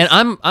for Yeah, us.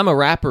 and I'm a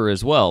rapper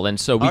as well, and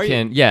so we Are you?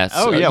 can yes.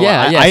 Oh, yeah,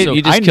 well, yeah. So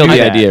you just I killed knew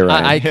the that. idea,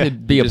 right? I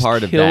could be a Just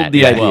part of killed that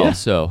the as idea. well.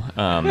 So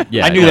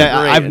yeah, I knew yeah.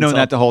 that. Great. I've known It's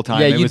that the whole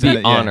time. Yeah, It you'd was be in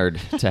the- honored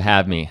to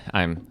have me.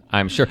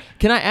 I'm sure.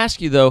 Can I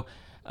ask you though,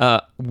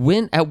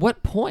 at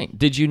what point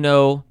did you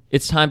know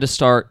it's time to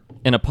start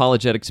an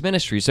apologetics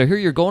ministry? So here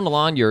you're going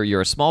along.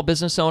 You're a small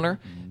business owner,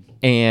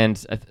 and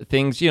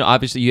things.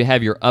 Obviously you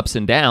have your ups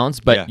and downs,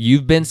 but Yeah.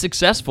 you've been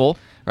successful,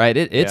 right?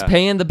 It's Yeah.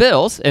 paying the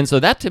bills, and so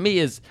that to me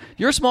is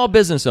you're a small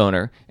business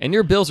owner, and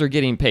your bills are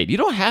getting paid. You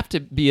don't have to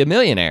be a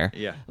millionaire.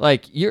 Yeah.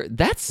 Like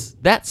that's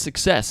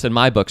success in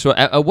my book. So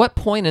at what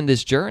point in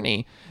this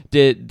journey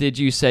did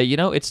you say,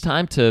 it's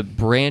time to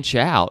branch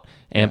out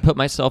and put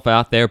myself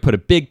out there, put a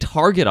big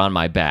target on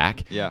my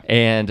back, Yeah.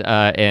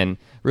 and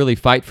really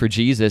fight for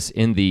Jesus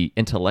in the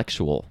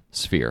intellectual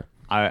sphere?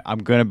 I'm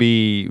going to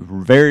be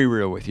very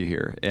real with you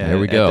here. There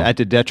we go. At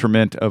the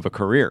detriment of a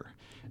career.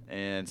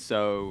 And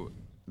so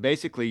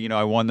basically,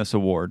 I won this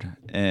award,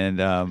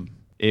 and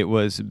it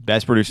was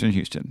Best Producer in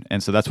Houston.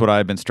 And so that's what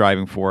I've been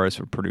striving for as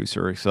a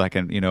producer. So I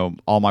can,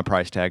 all my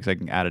price tags, I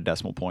can add a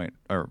decimal point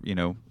or,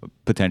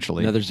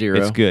 potentially. Another zero.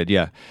 It's good,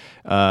 yeah.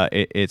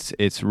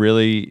 It's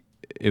really,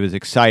 it was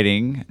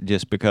exciting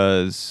just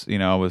because,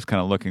 I was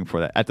kind of looking for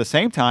that. At the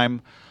same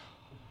time,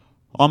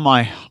 on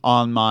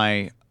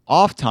my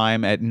off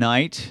time at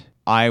night,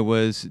 I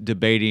was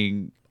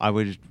debating. I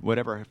would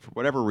for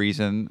whatever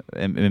reason,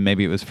 and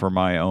maybe it was for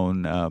my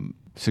own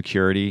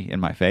security in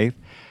my faith.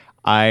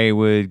 I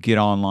would get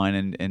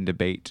online and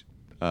debate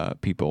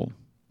people,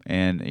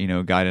 and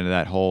got into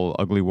that whole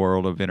ugly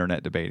world of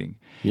internet debating.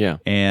 Yeah.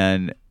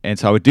 And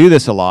so I would do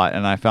this a lot,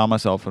 and I found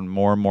myself in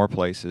more and more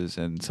places.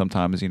 And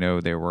sometimes,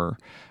 there were,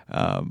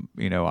 I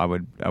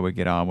would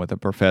get on with a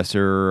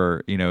professor,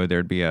 or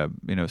there'd be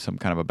some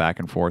kind of a back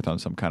and forth on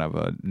some kind of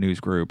a news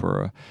group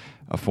or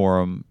a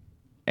forum,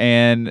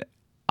 and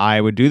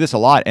I would do this a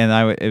lot. And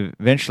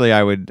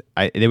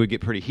they would get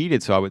pretty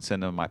heated, so I would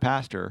send them my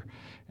pastor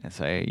and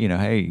say,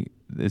 hey,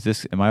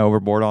 am I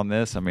overboard on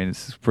this? I mean,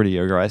 this is pretty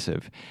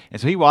aggressive.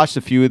 And so he watched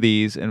a few of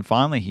these, and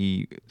finally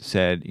he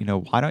said,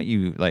 why don't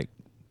you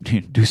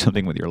do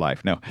something with your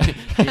life? No,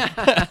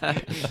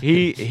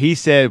 he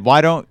said,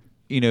 why don't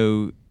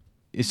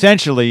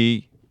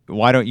essentially,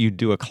 why don't you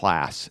do a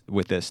class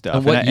with this stuff?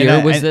 And what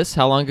year was this?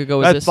 How long ago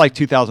was that's this? like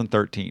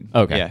 2013.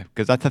 Okay. Yeah,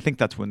 because I think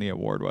that's when the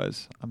award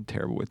was. I'm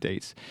terrible with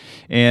dates.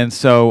 And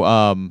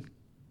so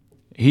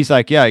he's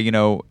like, yeah,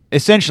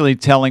 essentially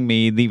telling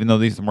me, even though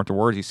these weren't the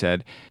words he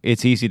said,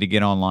 it's easy to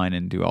get online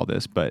and do all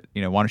this, but,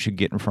 why don't you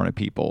get in front of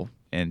people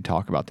and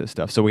talk about this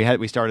stuff? So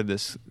we started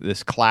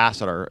this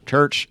class at our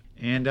church,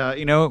 and,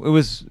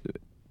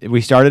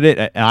 we started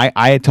it, and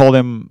I had told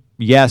him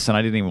yes, and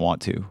I didn't even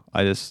want to.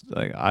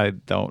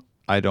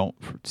 I don't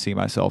see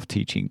myself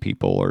teaching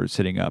people or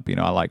sitting up.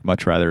 I like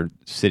much rather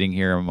sitting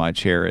here in my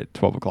chair at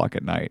 12 o'clock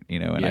at night,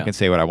 and I can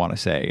say what I want to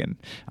say, and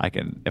I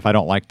can, if I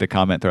don't like the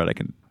comment thread, I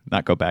can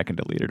not go back and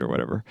delete it or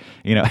whatever.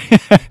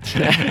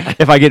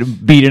 If I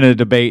get beat in a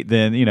debate,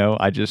 then,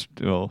 I just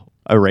will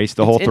erase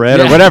the whole thread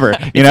or whatever.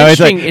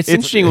 It's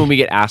interesting when we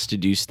get asked to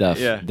do stuff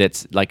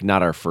that's like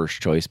not our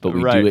first choice, but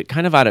we do it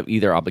kind of out of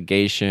either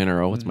obligation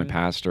or, what's my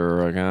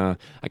pastor, or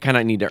I kind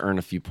of need to earn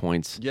a few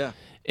points. Yeah.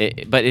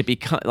 But it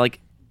becomes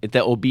like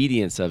the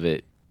obedience of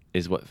it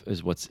is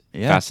what's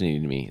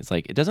fascinating to me. It's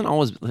like it doesn't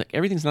always,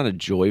 everything's not a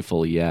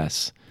joyful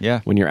yes.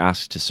 Yeah. When you're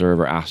asked to serve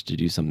or asked to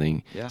do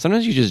something. Yeah.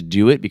 Sometimes you just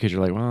do it because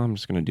you're like, well, I'm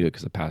just going to do it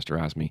because the pastor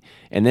asked me,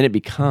 and then it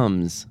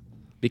becomes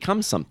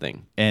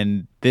something.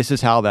 And this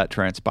is how that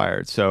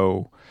transpired.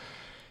 So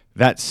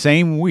that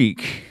same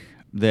week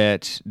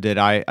that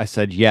I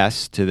said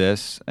yes to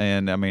this,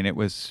 and I mean, it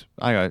was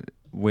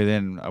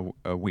within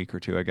a week or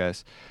two, I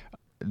guess.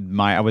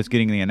 I was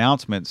getting the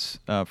announcements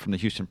from the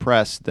Houston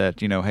Press that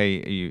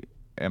hey,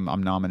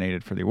 I'm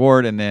nominated for the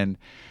award, and then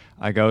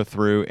I go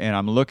through and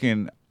I'm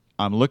looking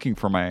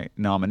for my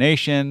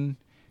nomination,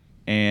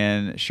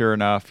 and sure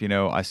enough,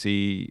 I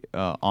see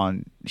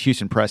on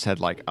Houston Press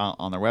had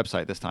on their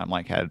website this time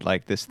had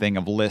this thing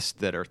of lists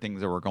that are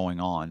things that were going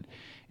on,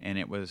 and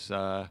it was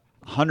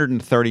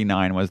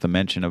 139 was the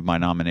mention of my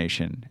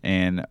nomination,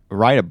 and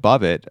right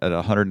above it at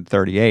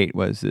 138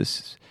 was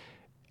this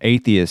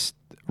atheist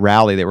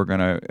rally. They were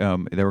gonna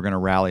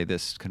rally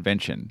this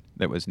convention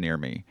that was near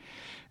me,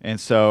 and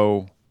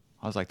so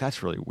I was like,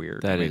 that's really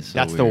weird. That's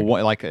the weird.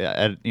 one,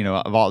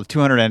 of all the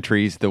 200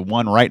 entries, the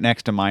one right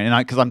next to mine,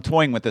 and because I'm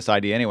toying with this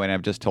idea anyway, and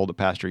I've just told the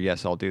pastor,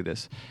 yes, I'll do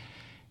this,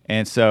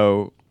 and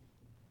so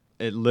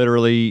it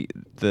literally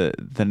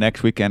the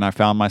next weekend I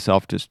found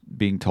myself just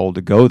being told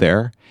to go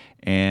there,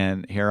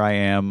 and here I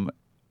am,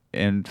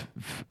 and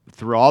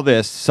through all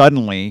this,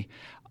 suddenly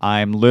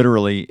I'm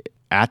literally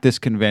at this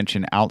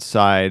convention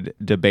outside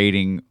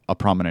debating a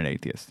prominent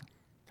atheist.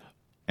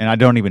 And I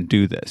don't even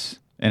do this.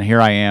 And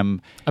here I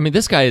am. I mean,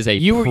 this guy is a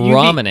You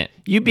prominent.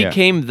 You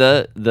became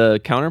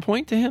the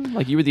counterpoint to him.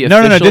 Like you were the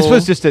No. official. This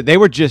was just that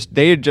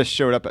they had just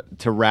showed up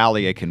to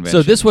rally a convention.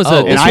 So this was Oh, a.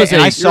 and This was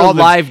and a. I saw the,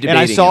 live and I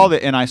debating saw him.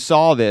 that, and I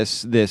saw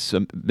this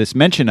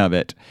mention of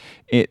it.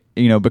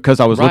 Because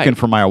I was Right. looking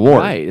for my award,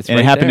 Right, it's and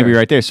right it happened to be there.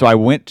 right there. So I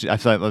went. I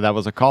thought that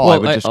was a call. Well, I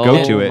would just oh,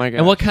 go to it. my God.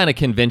 And what kind of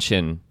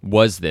convention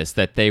was this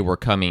that they were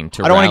coming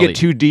to? I don't want to rally? get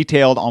too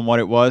detailed on what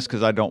it was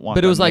because I don't want. But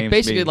it the was like names to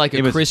basically be- like a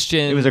it was-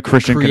 Christian. It was a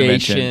Christian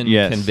creation convention.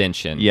 Yes.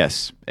 convention.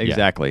 Yes,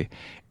 exactly.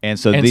 And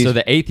so And these. so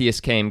the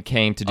atheists came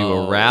to do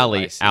Oh, a I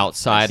rally see.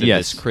 outside of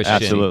Yes, this Christian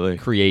absolutely.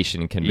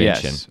 creation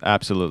convention. Yes,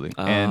 absolutely.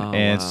 And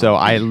wow. so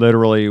I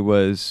literally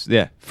was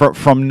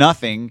from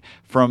nothing,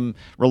 from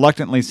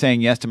reluctantly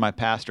saying yes to my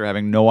pastor,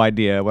 having no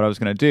idea what I was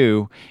going to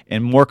do,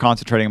 and more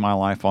concentrating my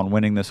life on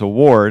winning this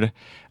award.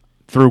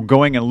 Through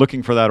going and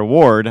looking for that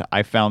award,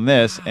 I found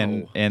this,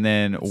 and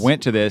then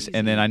went to this,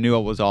 and then I knew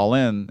it was all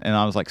in, and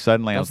I was like,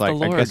 suddenly, That's I the was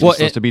like, I Lord. guess Well, I'm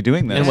supposed to be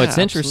doing this. And what's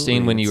Yeah, interesting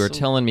absolutely. when you were It's so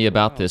telling me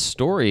about this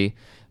story,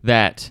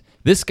 that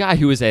this guy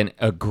who is an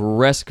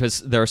aggressive,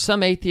 because there are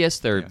some atheists,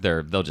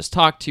 they'll just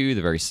talk to you,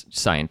 they're very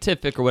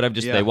scientific or whatever,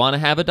 just Yeah. they want to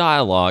have a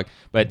dialogue,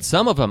 but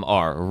some of them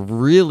are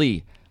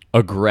really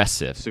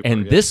aggressive. Super,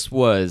 and yeah. this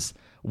was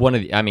one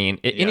of the, I mean,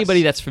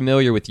 anybody that's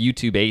familiar with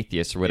YouTube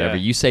atheists or whatever,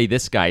 Yeah. you say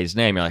this guy's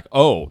name, you're like,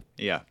 oh,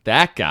 Yeah.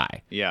 that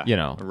guy. Yeah, You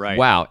know, right.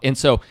 wow. And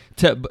so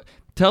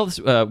tell us,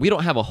 we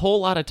don't have a whole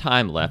lot of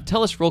time left.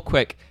 Tell us real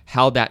quick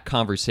how that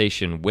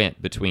conversation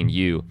went between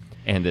you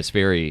and this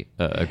very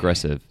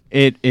aggressive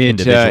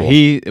individual.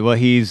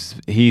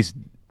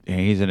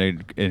 He's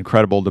an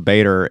incredible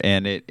debater,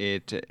 and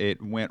it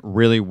went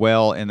really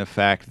well in the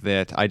fact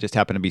that I just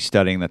happened to be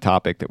studying the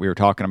topic that we were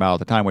talking about at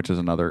the time, which is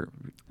another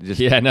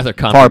another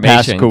far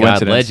past confirmation. God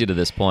coincidence. led you to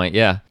this point.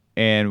 Yeah.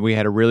 And we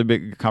had a really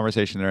big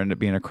conversation. There ended up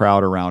being a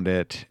crowd around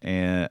it,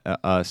 and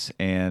us,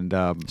 and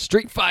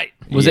Street fight.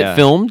 Was Yeah. it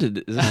filmed?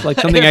 Is this like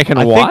something I can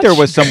I watch? think there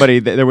was somebody.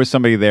 There was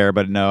somebody there,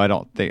 but no, I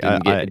don't think.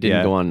 It didn't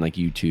yeah. go on like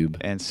YouTube.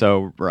 And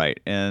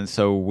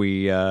so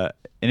we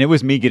and it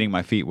was me getting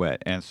my feet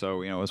wet, and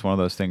so it was one of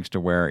those things to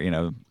where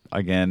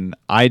again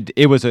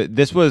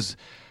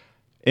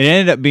it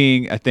ended up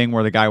being a thing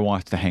where the guy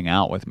wants to hang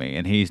out with me,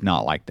 and he's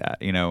not like that,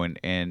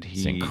 and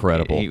It's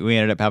incredible. we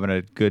ended up having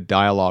a good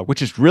dialogue,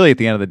 which is really at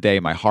the end of the day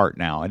my heart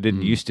now. I Mm-hmm.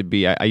 didn't used to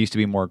be. I used to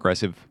be more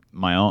aggressive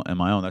my own.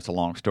 That's a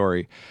long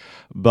story,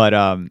 but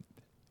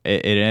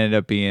it ended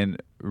up being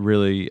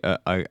really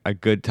a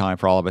good time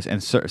for all of us,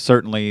 and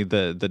certainly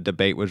the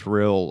debate was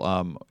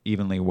real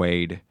evenly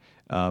weighed.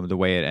 The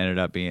way it ended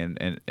up being,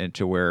 and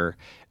to where,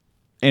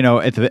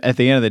 at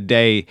the end of the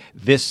day,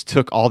 this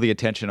took all the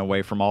attention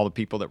away from all the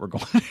people that were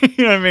going.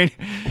 You know what I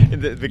mean?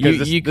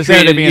 Because You this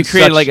ended up being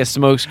created such- like a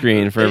smoke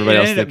screen for everybody it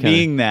else ended to up kinda-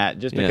 being that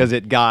just Yeah. because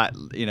it got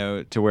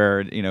to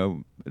where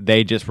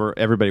they just were,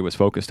 everybody was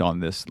focused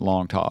on this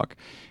long talk,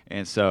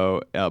 and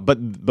so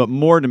but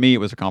more to me it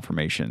was a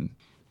confirmation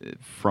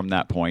from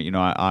that point.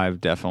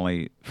 I've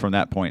definitely from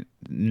that point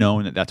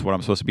known that that's what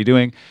I'm supposed to be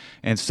doing,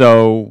 and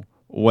so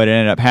what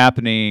ended up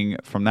happening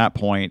from that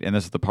point, and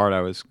this is the part I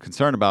was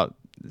concerned about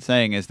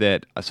saying, is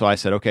that so I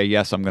said, okay,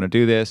 yes, I'm going to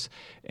do this,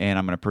 and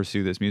I'm going to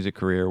pursue this music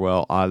career.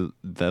 Well,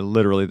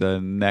 literally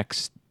the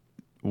next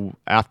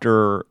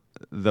after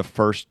the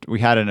first,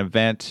 we had an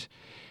event,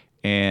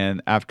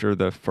 and after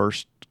the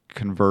first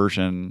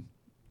conversion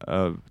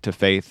to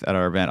faith at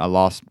our event, I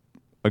lost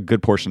a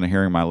good portion of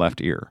hearing in my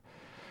left ear.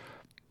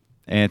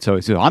 And so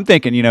I'm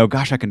thinking,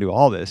 gosh, I can do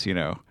all this,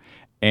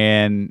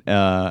 and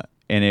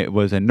it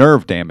was a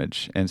nerve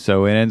damage, and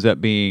so it ends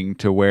up being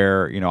to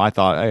where I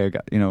thought I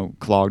got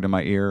clogged in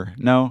my ear.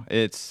 No,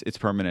 it's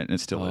permanent, and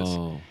it still is.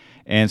 Oh.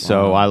 And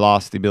so I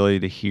lost the ability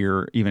to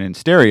hear even in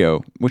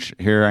stereo, which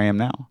here I am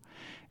now.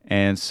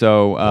 And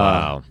so,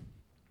 Wow.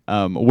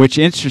 which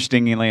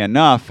interestingly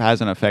enough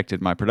hasn't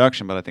affected my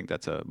production, but I think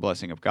that's a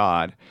blessing of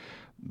God.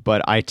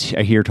 But I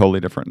hear totally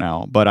different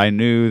now. But I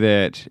knew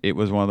that it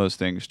was one of those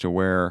things to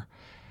where,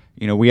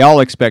 we all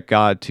expect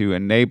God to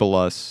enable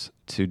us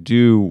to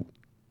do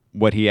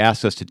what He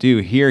asks us to do.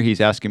 Here, He's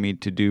asking me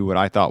to do what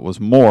I thought was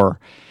more.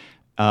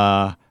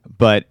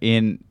 But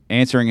in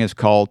answering His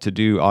call to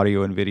do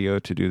audio and video,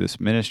 to do this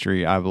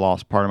ministry, I've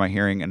lost part of my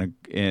hearing,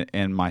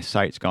 and my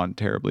sight's gone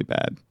terribly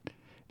bad.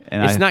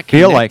 And It's I not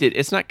feel connected.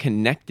 It's not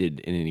connected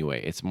in any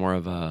way. It's more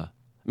of a.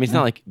 I mean, it's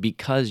not like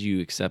because you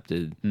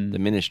accepted the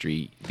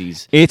ministry,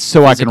 these. It's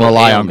so I can physical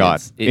rely on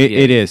God. ailments.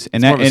 It is,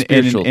 and It's more of a and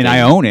spiritual I thing.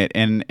 own it,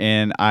 and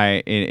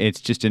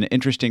it's just an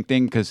interesting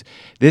thing because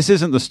this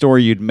isn't the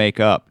story you'd make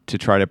up to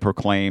try to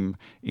proclaim.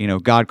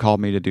 God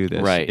called me to do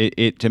this. Right.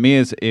 It to me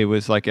it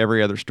was like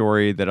every other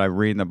story that I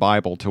read in the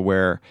Bible, to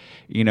where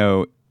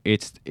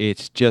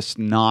it's just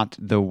not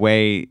the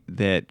way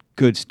that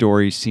good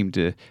stories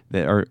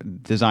that are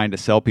designed to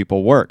sell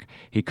people work.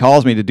 He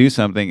calls me to do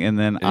something, and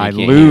then I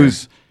can't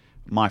lose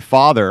my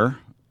father,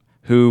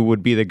 who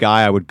would be the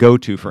guy I would go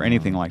to for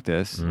anything like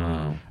this.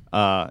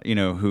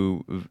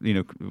 Who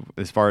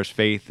as far as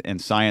faith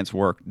and science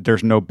work,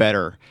 there's no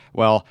better.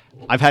 Well,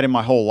 I've had him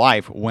my whole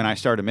life. When I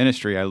started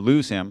ministry, I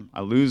lose him.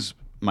 I lose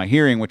my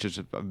hearing, which is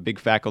a big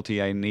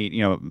faculty I need,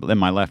 in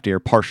my left ear,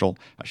 partial,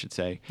 I should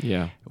say.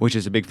 Yeah. Which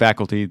is a big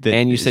faculty. That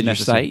And you is said your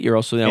necessary. sight. You're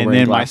also now and wearing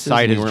then glasses. my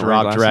sight and you has weren't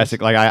wearing dropped glasses?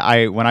 drastic. Like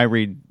I when I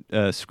read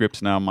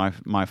scripts now,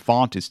 my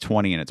font is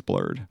 20 and it's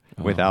blurred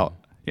without.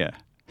 Yeah.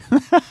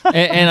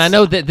 And I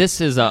know that this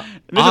is a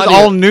This is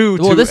all new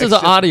Well, to this is an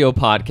accept- audio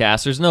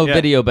podcast. There's no Yeah.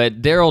 video,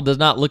 but Daryl does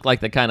not look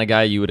like the kind of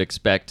guy you would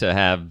expect to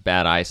have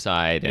bad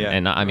eyesight, and, Yeah,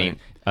 and I mean,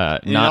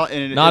 And not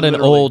it- not an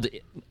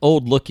literally-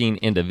 old looking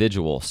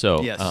individual.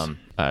 So, Yes.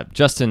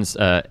 Justin's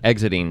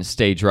exiting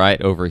stage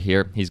right over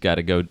here. He's got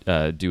to go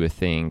do a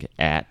thing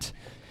at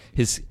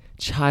his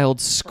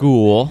child's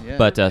school, Yeah.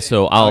 but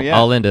so I'll yeah.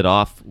 I'll end it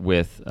off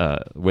with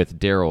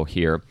Daryl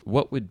here.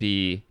 What would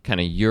be kind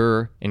of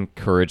your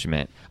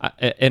encouragement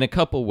in a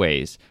couple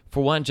ways?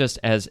 For one, just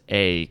as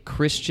a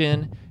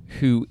Christian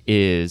who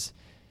is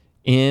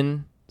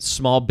in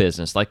small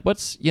business, like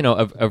what's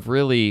of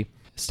really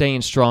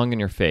staying strong in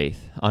your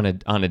faith on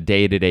a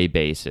day-to-day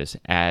basis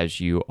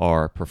as you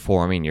are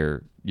performing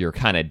your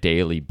kind of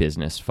daily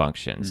business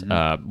functions.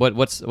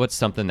 What's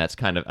something that's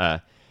kind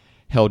of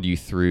held you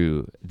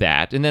through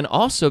that? And then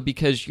also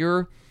because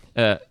you're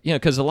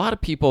because a lot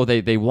of people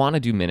they want to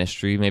do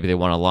ministry, maybe they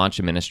want to launch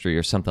a ministry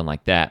or something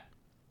like that,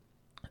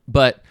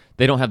 but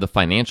they don't have the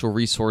financial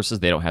resources,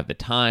 they don't have the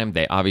time.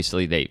 They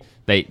obviously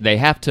they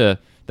have to,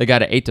 they got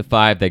to 8 to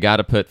 5, they got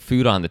to put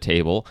food on the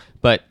table,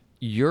 but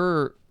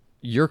you're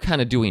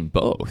kind of doing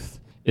both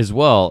as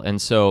well.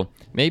 And so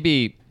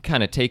maybe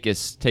kind of take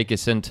us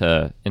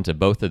into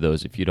both of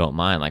those, if you don't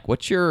mind. Like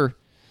what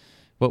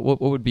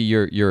would be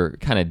your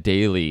kind of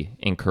daily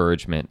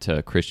encouragement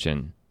to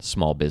Christian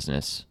small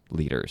business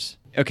leaders?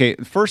 Okay,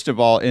 first of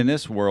all, in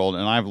this world,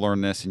 and I've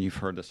learned this, and you've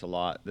heard this a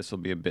lot, this will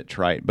be a bit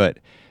trite, but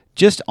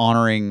just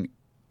honoring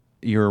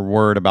your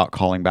word about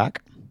calling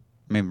back.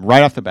 I mean,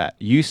 right off the bat,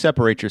 you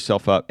separate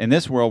yourself up. In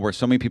this world where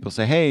so many people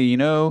say, hey,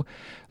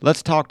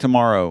 let's talk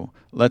tomorrow,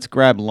 let's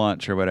grab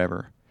lunch or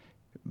whatever.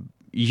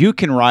 You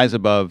can rise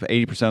above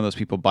 80% of those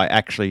people by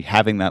actually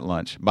having that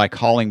lunch, by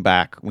calling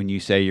back when you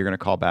say you're going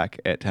to call back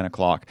at 10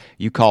 o'clock.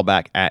 You call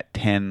back at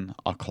 10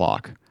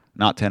 o'clock,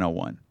 not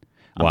 10:01.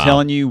 I'm Wow.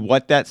 telling you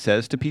what that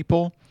says to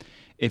people.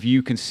 If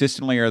you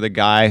consistently are the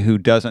guy who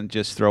doesn't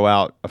just throw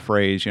out a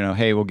phrase,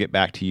 hey, we'll get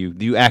back to you.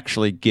 You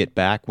actually get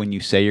back when you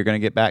say you're going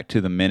to get back to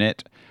the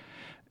minute.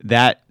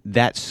 That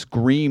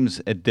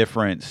screams a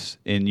difference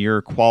in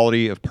your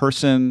quality of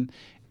person,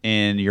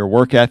 in your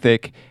work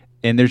ethic,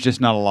 and there's just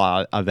not a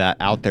lot of that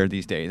out there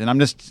these days. And I'm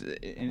just,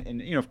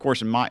 and of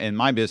course, in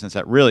my business,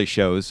 that really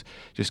shows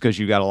just because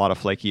you got a lot of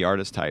flaky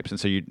artist types, and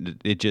so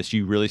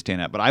you really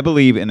stand out. But I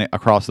believe in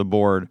across the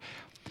board.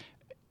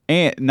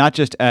 And not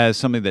just as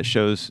something that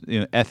shows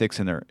ethics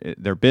in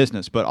their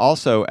business, but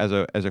also as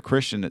a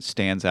Christian that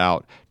stands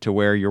out to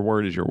where your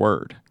word is your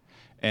word.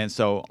 And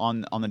so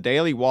on the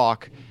daily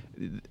walk,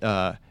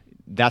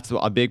 that's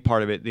a big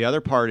part of it. The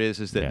other part is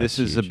that this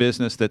is a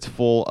business that's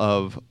full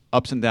of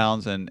ups and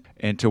downs, and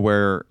to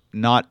where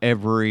not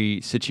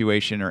every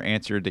situation or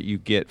answer that you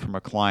get from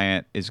a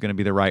client is going to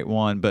be the right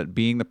one, but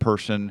being the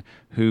person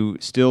who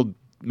still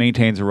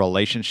maintains a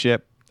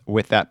relationship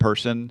with that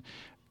person.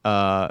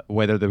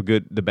 Whether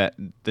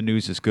the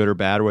news is good or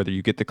bad, whether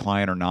you get the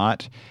client or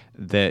not,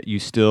 that you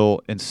still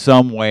in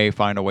some way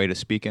find a way to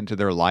speak into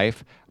their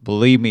life.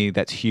 Believe me,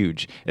 that's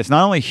huge. It's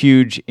not only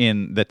huge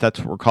in that's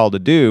what we're called to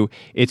do.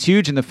 It's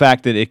huge in the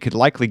fact that it could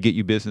likely get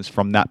you business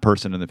from that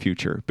person in the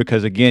future,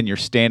 because again, you're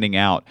standing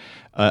out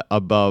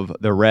above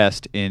the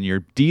rest in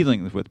your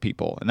dealings with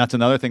people. And that's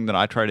another thing that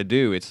I try to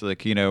do. It's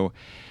like,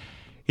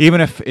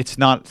 even if it's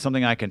not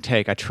something I can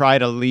take, I try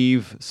to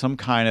leave some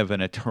kind of an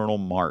eternal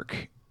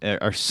mark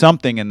or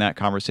something in that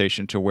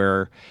conversation to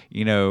where,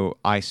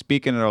 I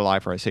speak into their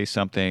life or I say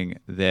something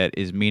that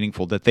is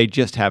meaningful that they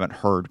just haven't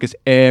heard. Because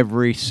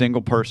every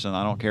single person,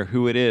 I don't care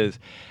who it is,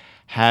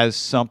 has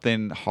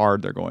something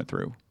hard they're going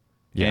through.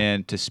 Yeah.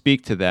 And to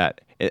speak to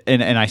that,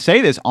 and I say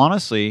this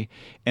honestly,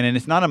 and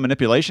it's not a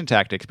manipulation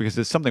tactic because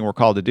it's something we're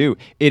called to do.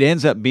 It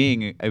ends up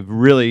being a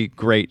really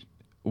great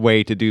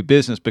way to do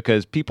business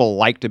because people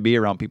like to be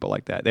around people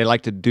like that. They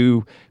like to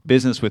do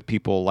business with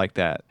people like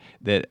that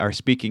are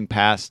speaking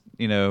past,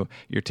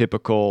 your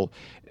typical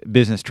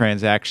business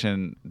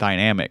transaction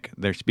dynamic.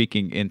 They're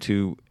speaking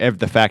into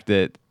the fact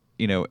that,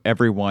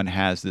 everyone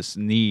has this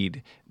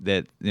need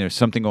that there's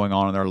something going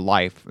on in their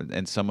life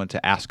and someone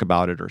to ask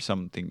about it or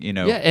something,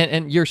 Yeah,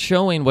 and you're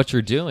showing what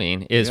you're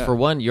doing is, for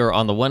one, you're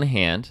on the one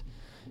hand,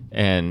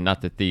 and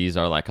not that these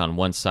are like on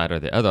one side or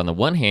the other. On the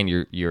one hand,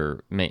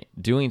 you're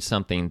doing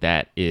something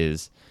that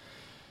is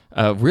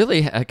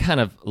really a kind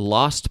of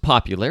lost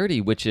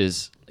popularity, which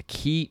is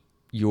keep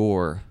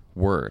your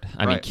word.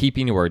 I mean,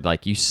 keeping your word.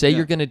 Like you say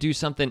you're going to do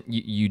something,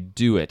 you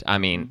do it. I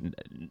mean,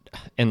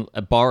 and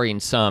barring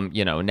some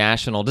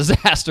national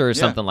disaster or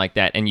something like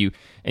that, and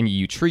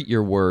you treat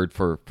your word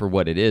for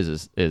what it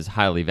is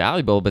highly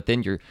valuable. But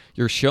then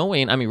you're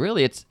showing. I mean,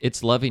 really,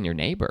 it's loving your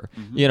neighbor.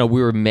 Mm-hmm.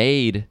 We were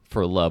made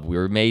for love. We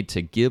were made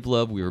to give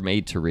love. We were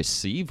made to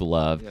receive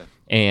love. Yeah.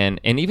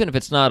 And even if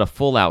it's not a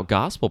full out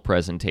gospel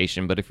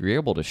presentation, but if you're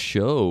able to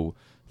show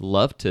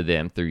love to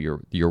them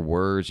through your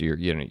words,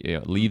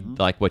 leave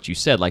like what you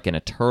said, like an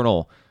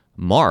eternal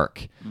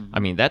mark. I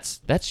mean,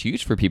 that's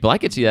huge for people. I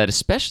could see that,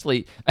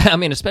 especially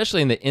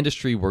in the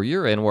industry where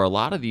you're in, where a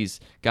lot of these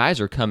guys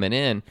are coming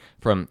in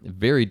from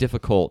very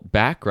difficult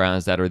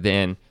backgrounds that are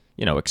then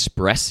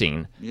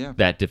expressing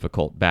that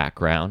difficult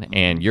background,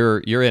 and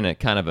you're in a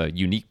kind of a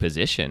unique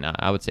position,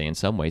 I would say, in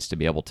some ways, to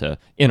be able to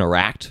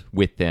interact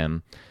with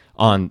them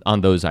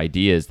on those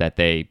ideas that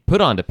they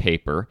put onto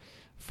paper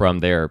from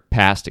their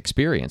past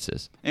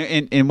experiences.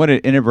 And what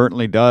it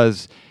inadvertently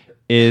does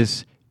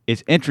is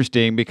it's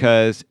interesting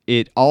because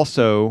it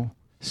also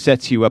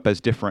sets you up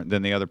as different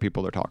than the other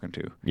people they're talking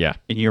to. Yeah.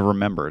 And you're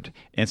remembered.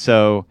 And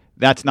so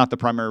that's not the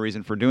primary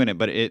reason for doing it,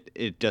 but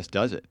it just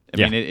does it.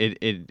 I mean,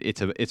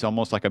 it's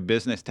almost like a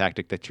business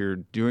tactic that you're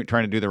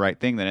trying to do the right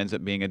thing that ends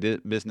up being a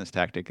business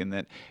tactic, and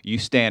that you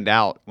stand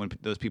out when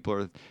those people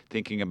are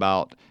thinking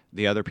about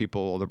the other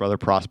people or the other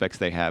prospects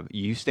they have.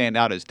 You stand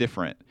out as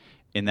different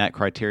in that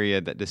criteria,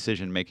 that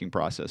decision-making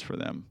process for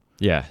them.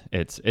 Yeah,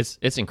 it's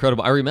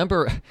incredible. I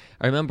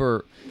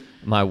remember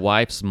my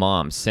wife's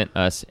mom sent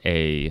us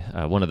a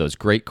one of those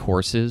great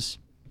courses,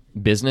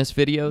 business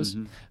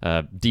videos,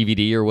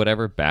 DVD or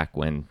whatever, back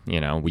when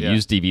we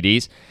used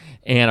DVDs.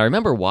 And I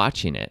remember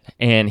watching it,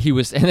 and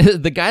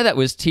the guy that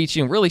was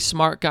teaching, really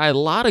smart guy, a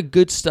lot of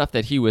good stuff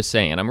that he was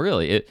saying.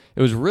 It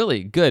was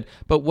really good.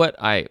 But what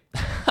I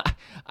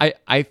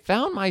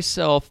found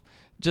myself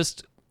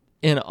just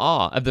in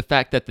awe of the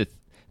fact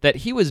that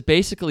he was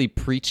basically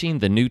preaching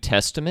the New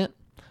Testament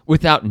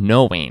without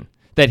knowing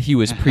that he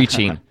was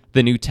preaching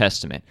the New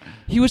Testament.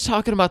 He was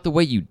talking about the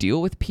way you deal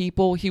with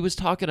people. He was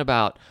talking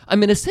about,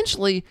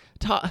 essentially,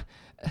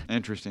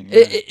 interesting.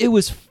 Yeah. It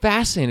was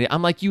fascinating.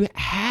 I'm like, you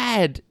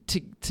had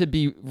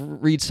to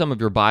read some of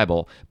your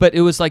Bible, but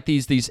it was like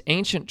these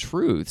ancient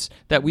truths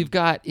that we've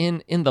got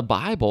in the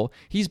Bible.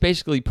 He's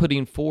basically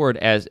putting forward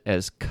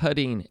as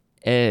cutting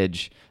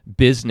edge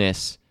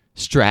business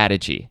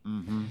strategy.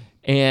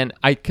 And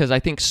because I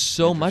think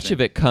so much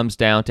of it comes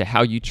down to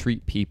how you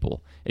treat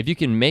people. If you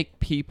can make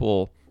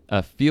people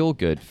feel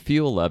good,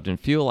 feel loved, and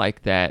feel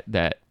like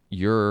that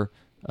you're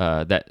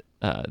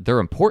they're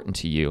important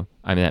to you,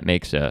 that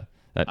makes a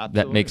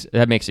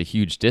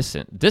huge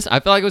distance. I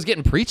feel like I was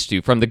getting preached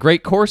to from the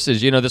great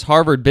courses. This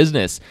Harvard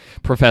business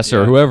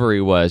professor, whoever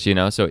he was.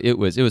 So it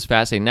was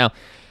fascinating. Now,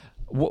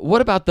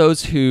 what about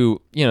those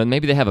who,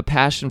 maybe they have a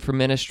passion for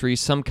ministry,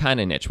 some kind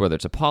of niche, whether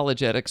it's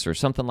apologetics or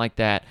something like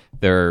that.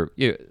 They're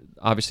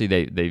obviously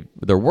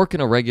they're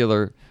working a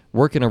regular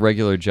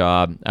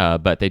job,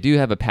 but they do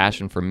have a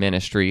passion for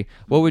ministry.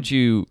 How would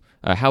you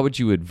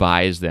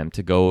advise them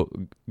to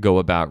go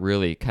about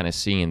really kind of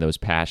seeing those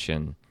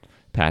passions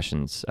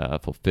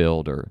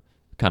fulfilled or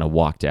kind of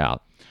walked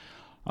out?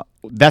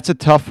 That's a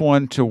tough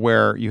one, to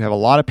where you have a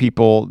lot of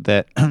people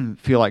that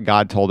feel like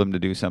God told them to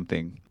do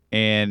something,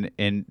 and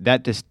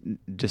that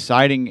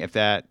deciding if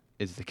that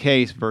is the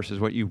case versus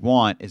what you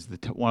want is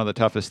one of the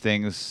toughest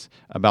things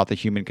about the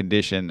human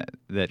condition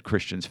that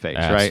Christians face.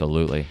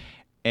 Absolutely. Right?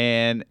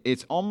 And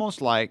it's almost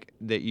like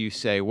that you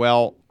say,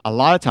 well, a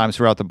lot of times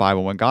throughout the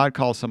Bible, when God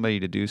calls somebody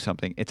to do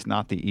something, it's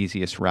not the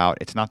easiest route.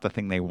 It's not the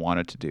thing they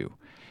wanted to do.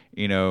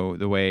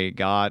 The way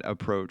God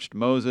approached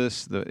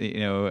Moses,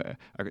 the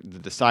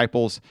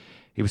disciples,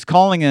 he was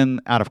calling in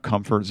out of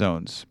comfort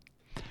zones.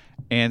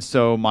 And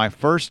so my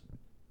first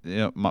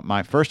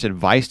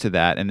advice to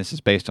that, and this is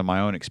based on my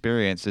own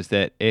experience, is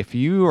that if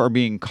you are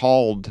being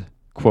called,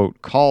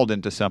 quote, called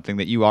into something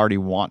that you already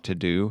want to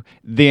do,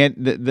 then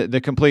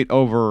the complete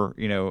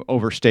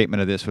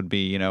overstatement of this would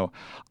be,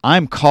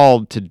 I'm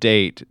called to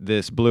date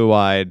this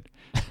blue-eyed,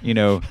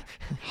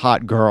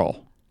 hot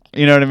girl.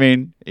 You know what I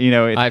mean?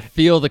 I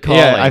feel the calling.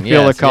 Yeah, I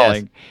feel the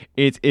calling.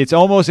 Yes. It's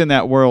almost in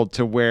that world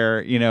to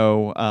where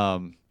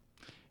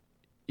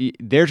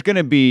there's going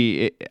to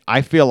be.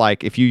 I feel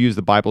like if you use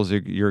the Bible as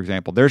your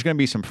example, there's going to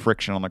be some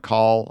friction on the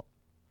call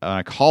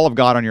of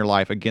God on your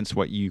life against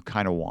what you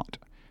kind of want.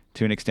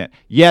 To an extent,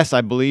 yes,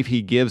 I believe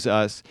He gives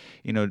us,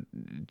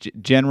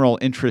 general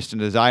interest and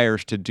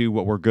desires to do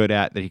what we're good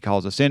at that He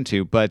calls us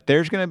into. But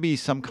there's going to be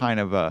some kind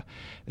of a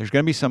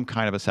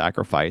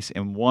sacrifice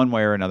in one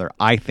way or another.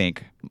 I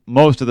think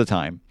most of the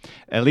time,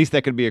 at least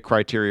that could be a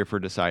criteria for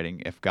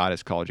deciding if God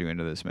has called you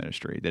into this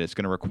ministry. That it's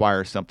going to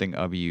require something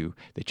of you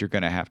that you're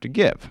going to have to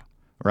give,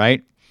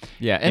 right?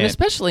 Yeah, and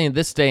especially in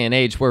this day and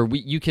age where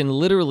you can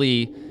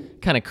literally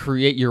kind of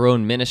create your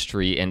own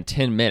ministry in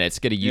 10 minutes,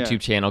 get a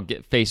YouTube channel,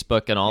 get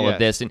Facebook and all of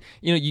this, and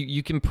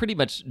you can pretty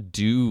much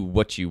do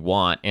what you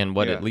want and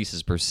what at least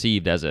is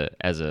perceived as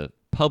a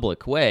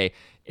public way.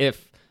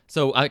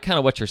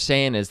 What you're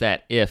saying is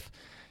that if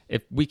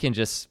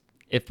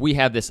we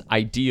have this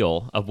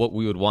ideal of what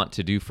we would want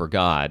to do for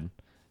God,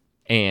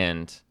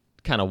 and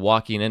kind of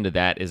walking into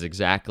that is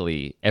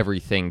exactly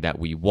everything that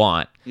we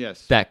want,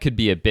 that could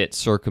be a bit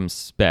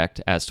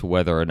circumspect as to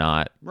whether or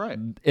not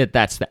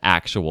that's the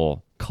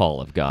actual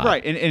call of God.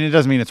 Right, and it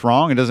doesn't mean it's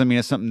wrong. It doesn't mean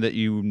it's something that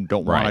you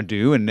don't want to Right.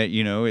 do, and that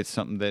it's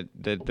something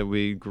that will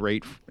be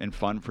great and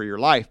fun for your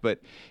life. But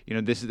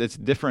it's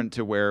different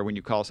to where when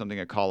you call something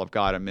a call of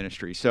God, a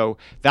ministry. So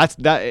that's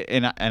that,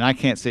 and I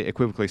can't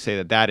equivocally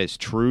say that is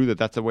true,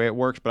 that's the way it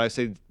works. But I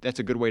say that's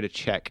a good way to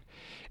check.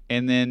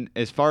 And then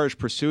as far as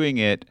pursuing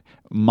it,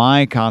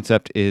 my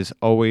concept is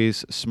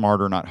always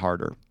smarter, not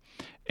harder.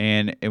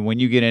 And when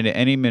you get into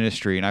any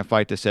ministry, and I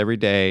fight this every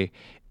day,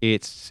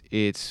 it's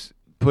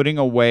putting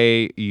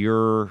away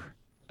your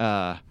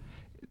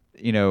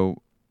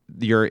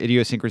your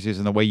idiosyncrasies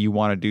and the way you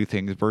want to do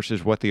things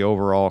versus what the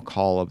overall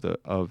call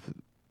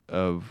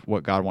of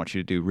what God wants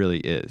you to do really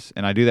is.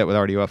 And I do that with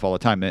RDOF all the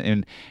time.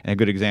 And a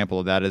good example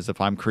of that is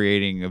if I'm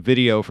creating a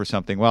video for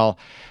something, well,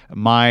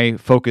 my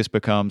focus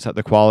becomes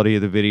the quality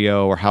of the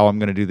video or how I'm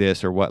going to do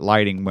this or what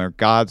lighting, where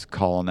God's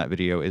call on that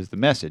video is the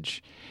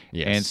message.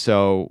 Yes. And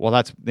so, well,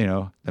 that's,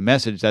 the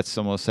message, that's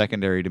almost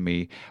secondary to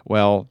me.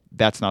 Well,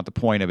 that's not the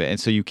point of it. And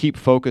so you keep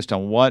focused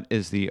on what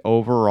is the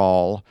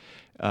overall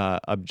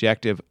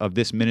objective of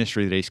this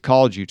ministry that He's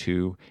called you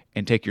to,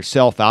 and take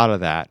yourself out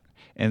of that.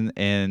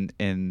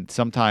 And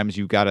sometimes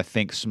you got to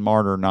think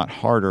smarter, not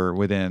harder,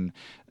 within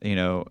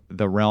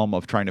the realm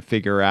of trying to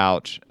figure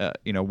out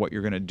what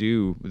you're going to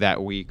do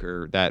that week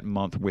or that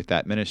month with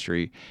that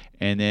ministry.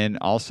 And then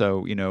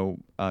also you're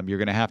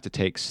going to have to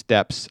take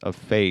steps of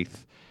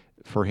faith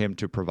for Him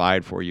to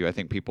provide for you. I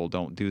think people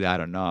don't do that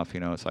enough.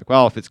 It's like,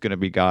 well, if it's going to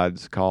be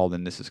God's call,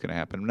 then this is going to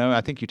happen. No,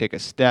 I think you take a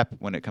step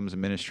when it comes to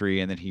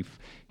ministry, and then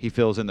He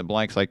fills in the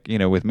blanks. Like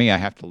with me, I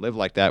have to live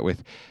like that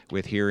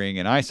with hearing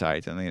and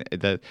eyesight. I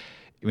mean,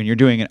 when you're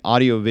doing an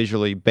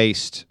audio-visually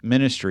based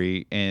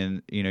ministry,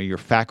 and your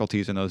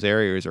faculties in those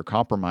areas are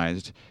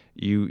compromised,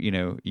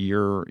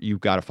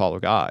 you've got to follow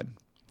God.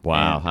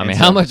 Wow. And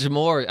how much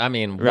more? I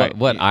mean, Right.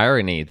 what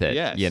irony that,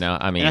 Yes.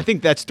 I mean. And I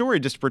think that story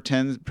just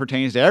pertains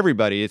to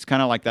everybody. It's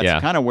kind of like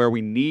that's kind of where we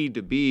need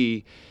to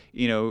be,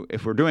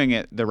 if we're doing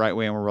it the right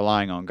way and we're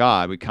relying on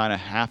God, we kind of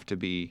have to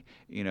be,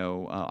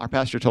 our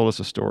pastor told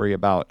us a story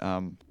about,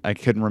 I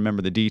couldn't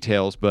remember the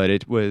details, but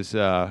it was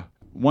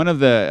one of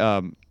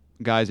the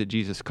guys that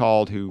Jesus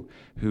called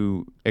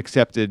who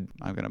accepted,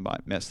 I'm going to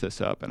mess this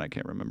up and I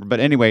can't remember. But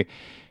anyway,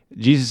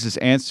 Jesus'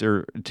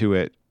 answer to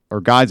it, or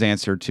God's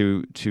answer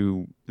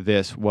to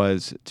this,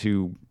 was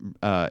to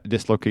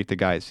dislocate the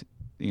guy's,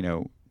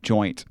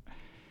 joint,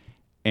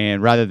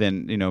 and rather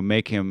than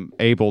make him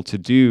able to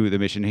do the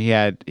mission,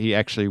 he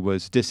actually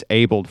was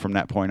disabled from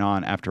that point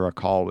on after a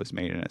call was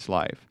made in his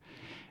life,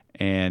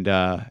 and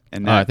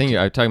I think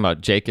you're talking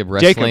about Jacob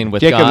wrestling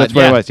with Jacob, God. that's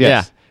what it was.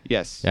 Yes,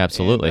 yes,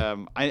 Absolutely.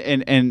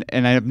 And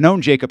I have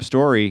known Jacob's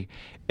story,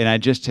 and I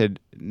just had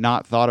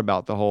not thought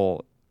about the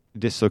whole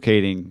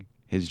dislocating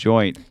his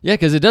joint. Yeah,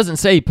 because it doesn't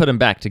say he put him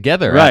back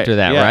together after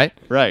that, yeah, right?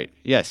 Right.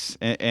 Yes.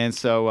 And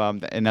so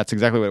and that's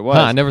exactly what it was.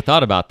 I never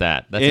thought about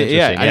that. That's interesting.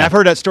 Yeah, and I've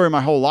heard that story my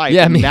whole life.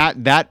 Yeah,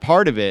 and that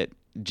part of it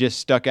just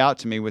stuck out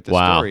to me with the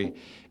Wow. story.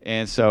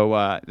 And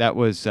so that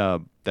was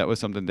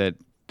something that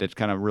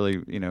kind of really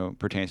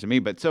pertains to me.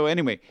 But so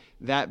anyway,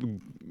 that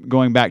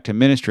going back to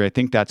ministry, I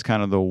think that's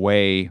kind of the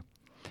way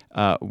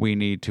we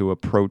need to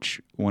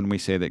approach when we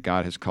say that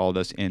God has called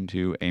us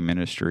into a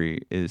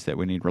ministry, is that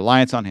we need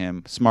reliance on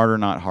Him, smarter,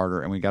 not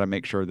harder, and we got to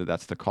make sure that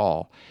that's the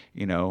call,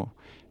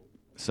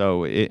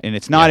 So it's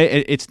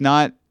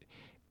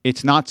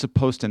not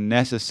supposed to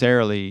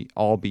necessarily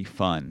all be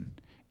fun.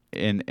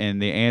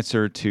 And the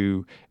answer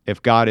to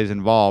if God is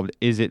involved,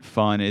 is it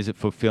fun? Is it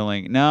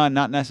fulfilling? No,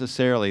 not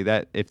necessarily.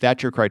 That if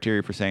that's your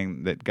criteria for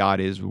saying that God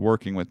is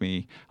working with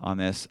me on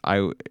this,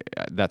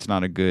 that's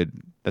not a good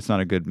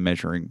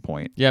measuring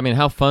point. Yeah, I mean,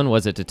 how fun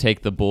was it to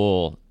take the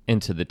bull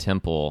into the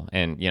temple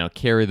and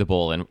carry the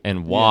bull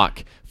and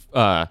walk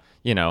how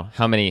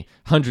many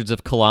hundreds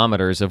of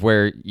kilometers of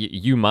where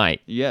you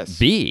might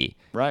be,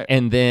 right?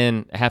 And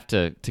then have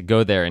to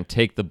go there and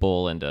take the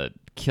bull and to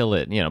kill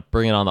it,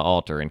 bring it on the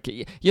altar, and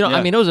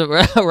I mean, it was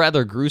a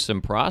rather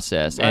gruesome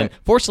process, right. And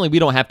fortunately, we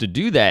don't have to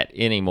do that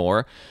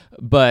anymore,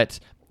 but.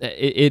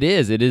 It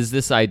is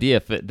this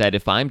idea that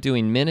if I'm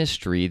doing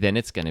ministry, then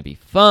it's going to be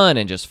fun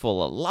and just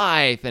full of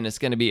life, and it's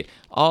going to be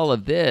all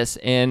of this.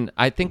 And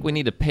I think we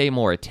need to pay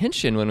more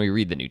attention when we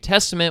read the New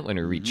Testament, when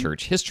we read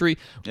church history,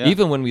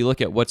 even when we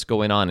look at what's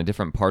going on in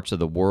different parts of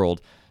the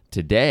world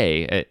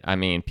today. I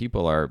mean,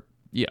 people are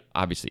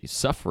obviously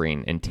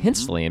suffering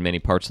intensely in many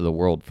parts of the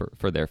world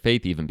for their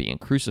faith, even being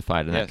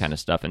crucified and that kind of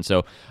stuff. And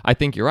so I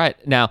think you're right.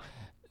 Now,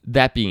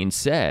 that being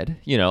said,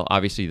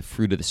 obviously the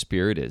fruit of the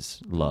Spirit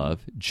is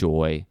love,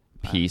 joy,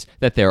 peace.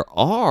 That there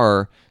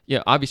are,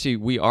 obviously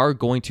we are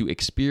going to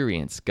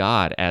experience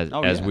God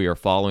as we are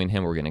following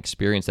Him. We're going to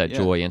experience that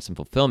joy and some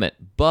fulfillment.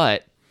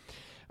 But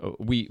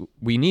we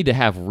need to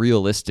have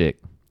realistic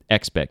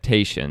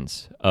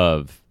expectations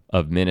of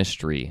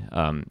ministry,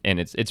 and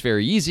it's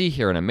very easy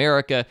here in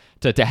America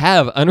to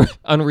have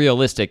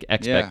unrealistic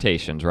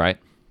expectations, right?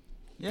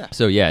 Yeah.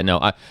 So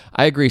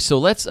I agree. So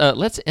let's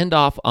end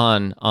off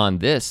on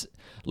this.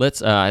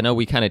 I know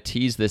we kind of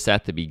teased this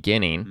at the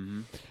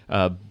beginning,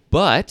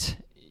 but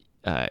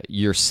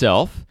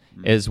yourself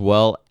as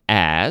well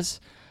as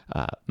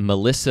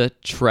Melissa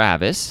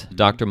Travis,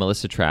 Dr.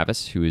 Melissa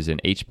Travis, who is an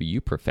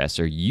HBU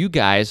professor. You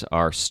guys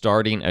are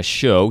starting a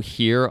show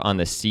here on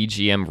the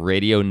CGM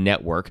Radio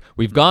Network.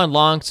 We've gone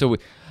long, so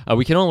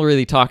we can only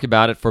really talk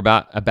about it for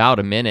about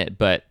a minute,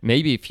 but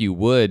maybe if you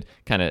would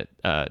kind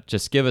of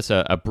just give us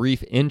a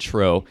brief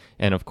intro,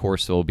 and of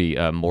course there'll be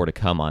more to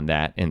come on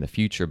that in the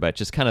future, but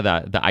just kind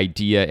of the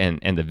idea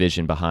and the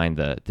vision behind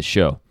the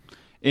show.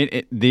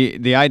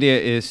 The idea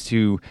is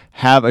to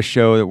have a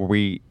show that where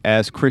we,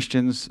 as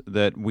Christians,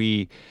 that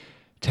we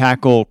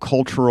tackle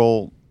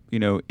cultural,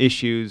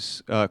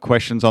 issues,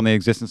 questions on the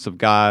existence of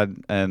God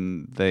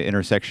and the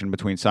intersection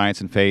between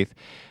science and faith.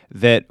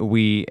 That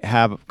we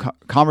have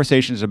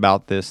conversations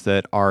about this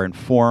that are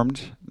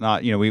informed.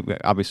 Not, we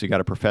obviously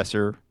got a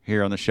professor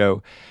here on the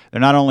show. They're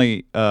not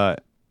only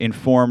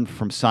informed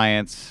from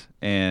science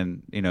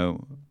and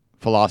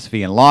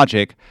philosophy and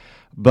logic,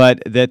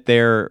 but that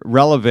they're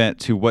relevant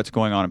to what's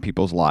going on in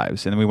people's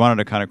lives. And we wanted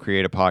to kind of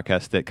create a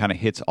podcast that kind of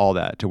hits all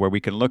that, to where we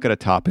can look at a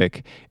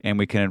topic and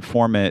we can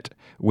inform it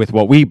with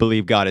what we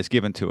believe God has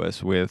given to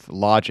us, with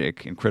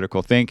logic and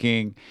critical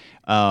thinking,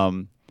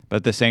 but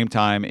at the same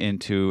time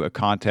into a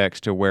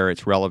context to where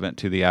it's relevant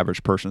to the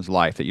average person's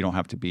life, that you don't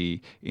have to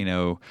be,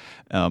 a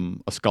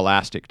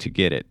scholastic to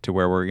get it, to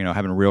where we're,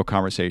 having real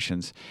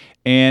conversations.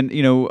 And,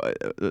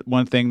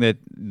 one thing that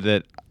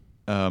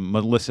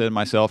Melissa and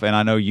myself, and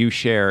I know you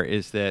share,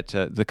 is that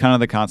the kind of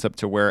the concept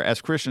to where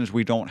as Christians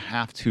we don't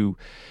have to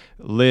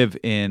live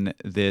in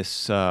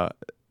this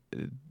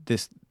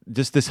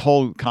this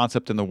whole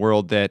concept in the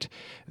world that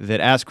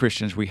as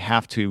Christians we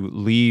have to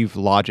leave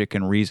logic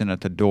and reason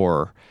at the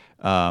door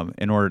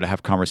in order to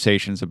have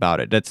conversations about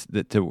it.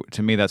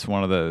 To me, that's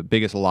one of the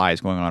biggest lies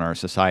going on in our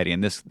society,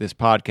 and this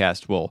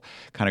podcast will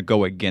kind of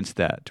go against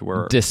that, to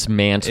where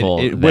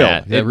dismantle it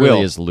that. Will. It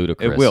really is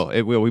ludicrous.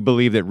 It will. We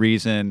believe that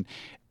reason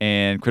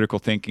and critical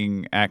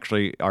thinking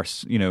actually are,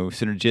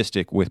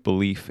 synergistic with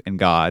belief in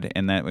God,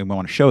 and that we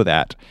want to show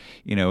that,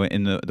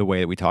 in the way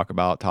that we talk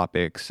about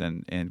topics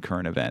and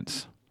current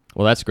events.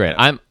 Well, that's great.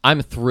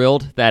 I'm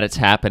thrilled that it's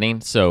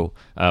happening. So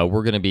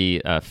we're going to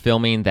be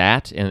filming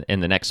that in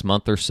the next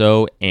month or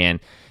so, and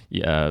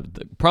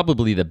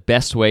probably the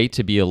best way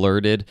to be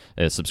alerted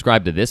is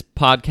subscribe to this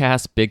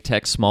podcast, Big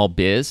Tech Small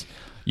Biz.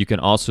 You can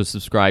also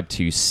subscribe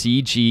to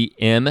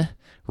CGM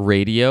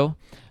Radio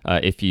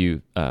if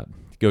you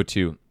go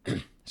to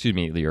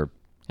your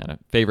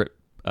favorite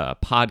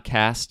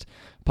podcasting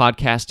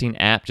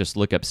app. Just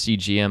look up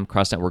CGM,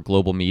 Cross Network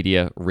Global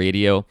Media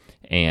Radio,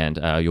 and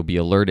you'll be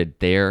alerted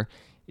there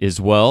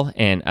as well.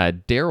 And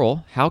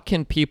Daryl, how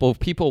can people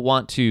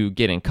want to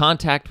get in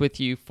contact with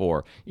you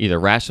for either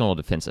Rational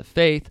Defense of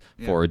Faith,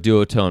 for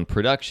Duotone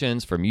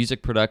Productions, for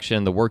music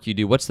production, the work you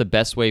do? What's the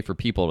best way for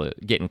people to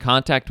get in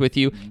contact with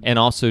you, and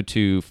also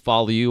to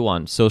follow you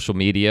on social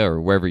media or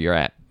wherever you're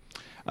at?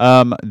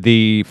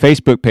 The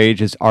Facebook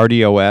page is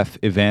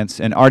RDOF Events,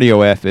 and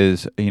RDOF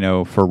is,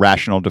 for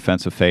Rational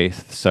Defense of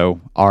Faith,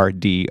 so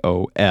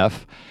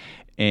RDOF.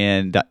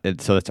 And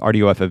so that's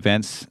RDOF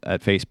Events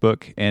at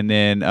Facebook. And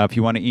then if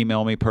you want to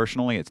email me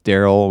personally, it's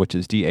Daryl, which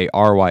is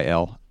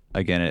DARYL,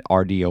 again at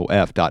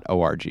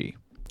rdof.org.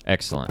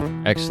 Excellent.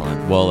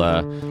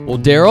 Well,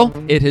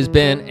 Daryl, it has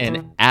been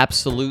an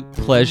absolute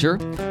pleasure.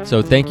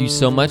 So thank you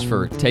so much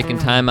for taking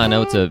time. I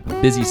know it's a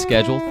busy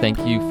schedule. Thank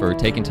you for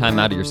taking time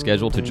out of your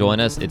schedule to join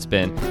us. It's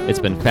been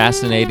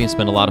fascinating. It's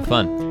been a lot of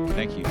fun.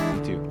 Thank you.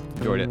 Me too.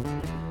 Enjoyed it.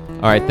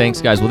 All right,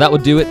 thanks, guys. Well, that will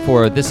do it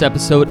for this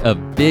episode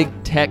of Big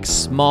Tech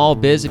Small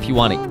Biz. If you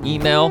want to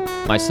email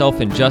myself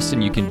and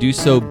Justin, you can do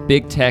so,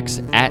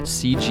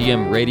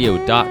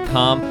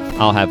 bigtechs@cgmradio.com.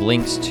 I'll have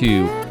links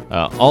to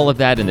all of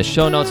that in the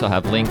show notes. I'll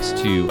have links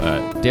to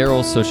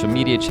Daryl's social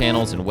media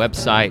channels and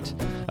website,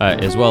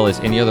 as well as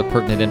any other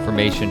pertinent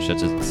information,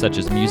 such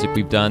as music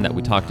we've done that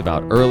we talked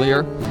about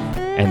earlier.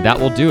 And that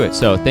will do it.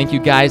 So thank you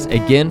guys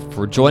again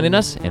for joining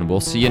us, and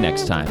we'll see you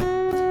next time.